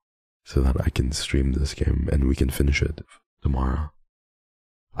 So that I can stream this game and we can finish it tomorrow.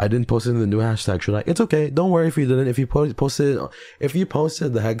 I didn't post it in the new hashtag, should I? It's okay. Don't worry if you didn't. If you posted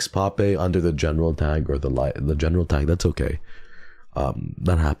the Hex Pape under the general tag or the general tag, that's okay.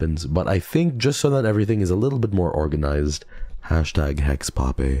 That happens. But I think just so that everything is a little bit more organized, hashtag Hex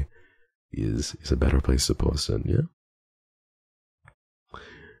Pape is a better place to post it. Yeah.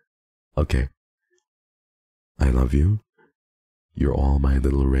 Okay. I love you. You're all my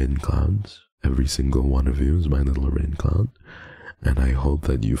little rain clouds. Every single one of you is my little rain cloud. And I hope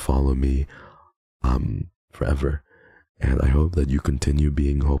that you follow me forever. And I hope that you continue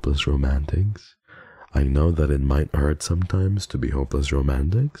being hopeless romantics. I know that it might hurt sometimes to be hopeless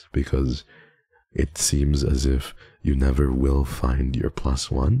romantics because it seems as if you never will find your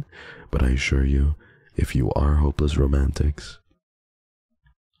 +1. But I assure you, if you are hopeless romantics,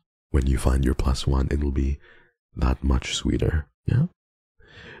 when you find your +1, it'll be that much sweeter. Yeah.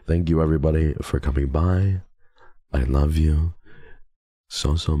 Thank you everybody for coming by. I love you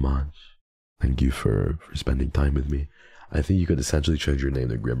so much. Thank you for spending time with me. I think you could essentially change your name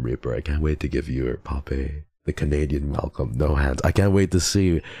to Grim Reaper. I can't wait to give you your Pape, the Canadian welcome. No hands. I can't wait to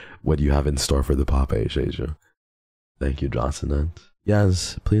see what you have in store for the Pape, Sheju. Thank you, Jocelyn.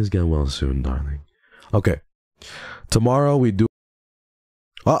 Yes, please get well soon, darling. Okay. Tomorrow we do...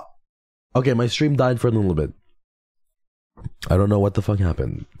 Oh! Okay, my stream died for a little bit. I don't know what the fuck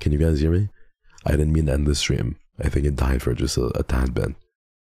happened. Can you guys hear me? I didn't mean to end the stream. I think it died for just a tad bit.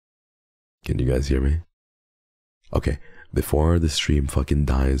 Can you guys hear me? Okay, before the stream fucking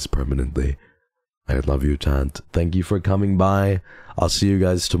dies permanently, I love you, chat. Thank you for coming by. I'll see you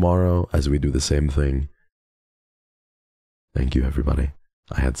guys tomorrow as we do the same thing. Thank you, everybody.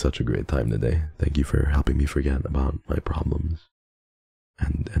 I had such a great time today. Thank you for helping me forget about my problems.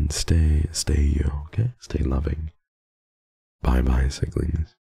 And stay you, okay? Stay loving. Bye-bye,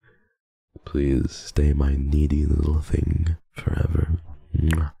 Sicklings. Please stay my needy little thing forever.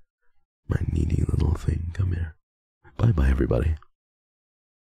 Mwah. My needy little thing. Come here. Bye-bye, everybody.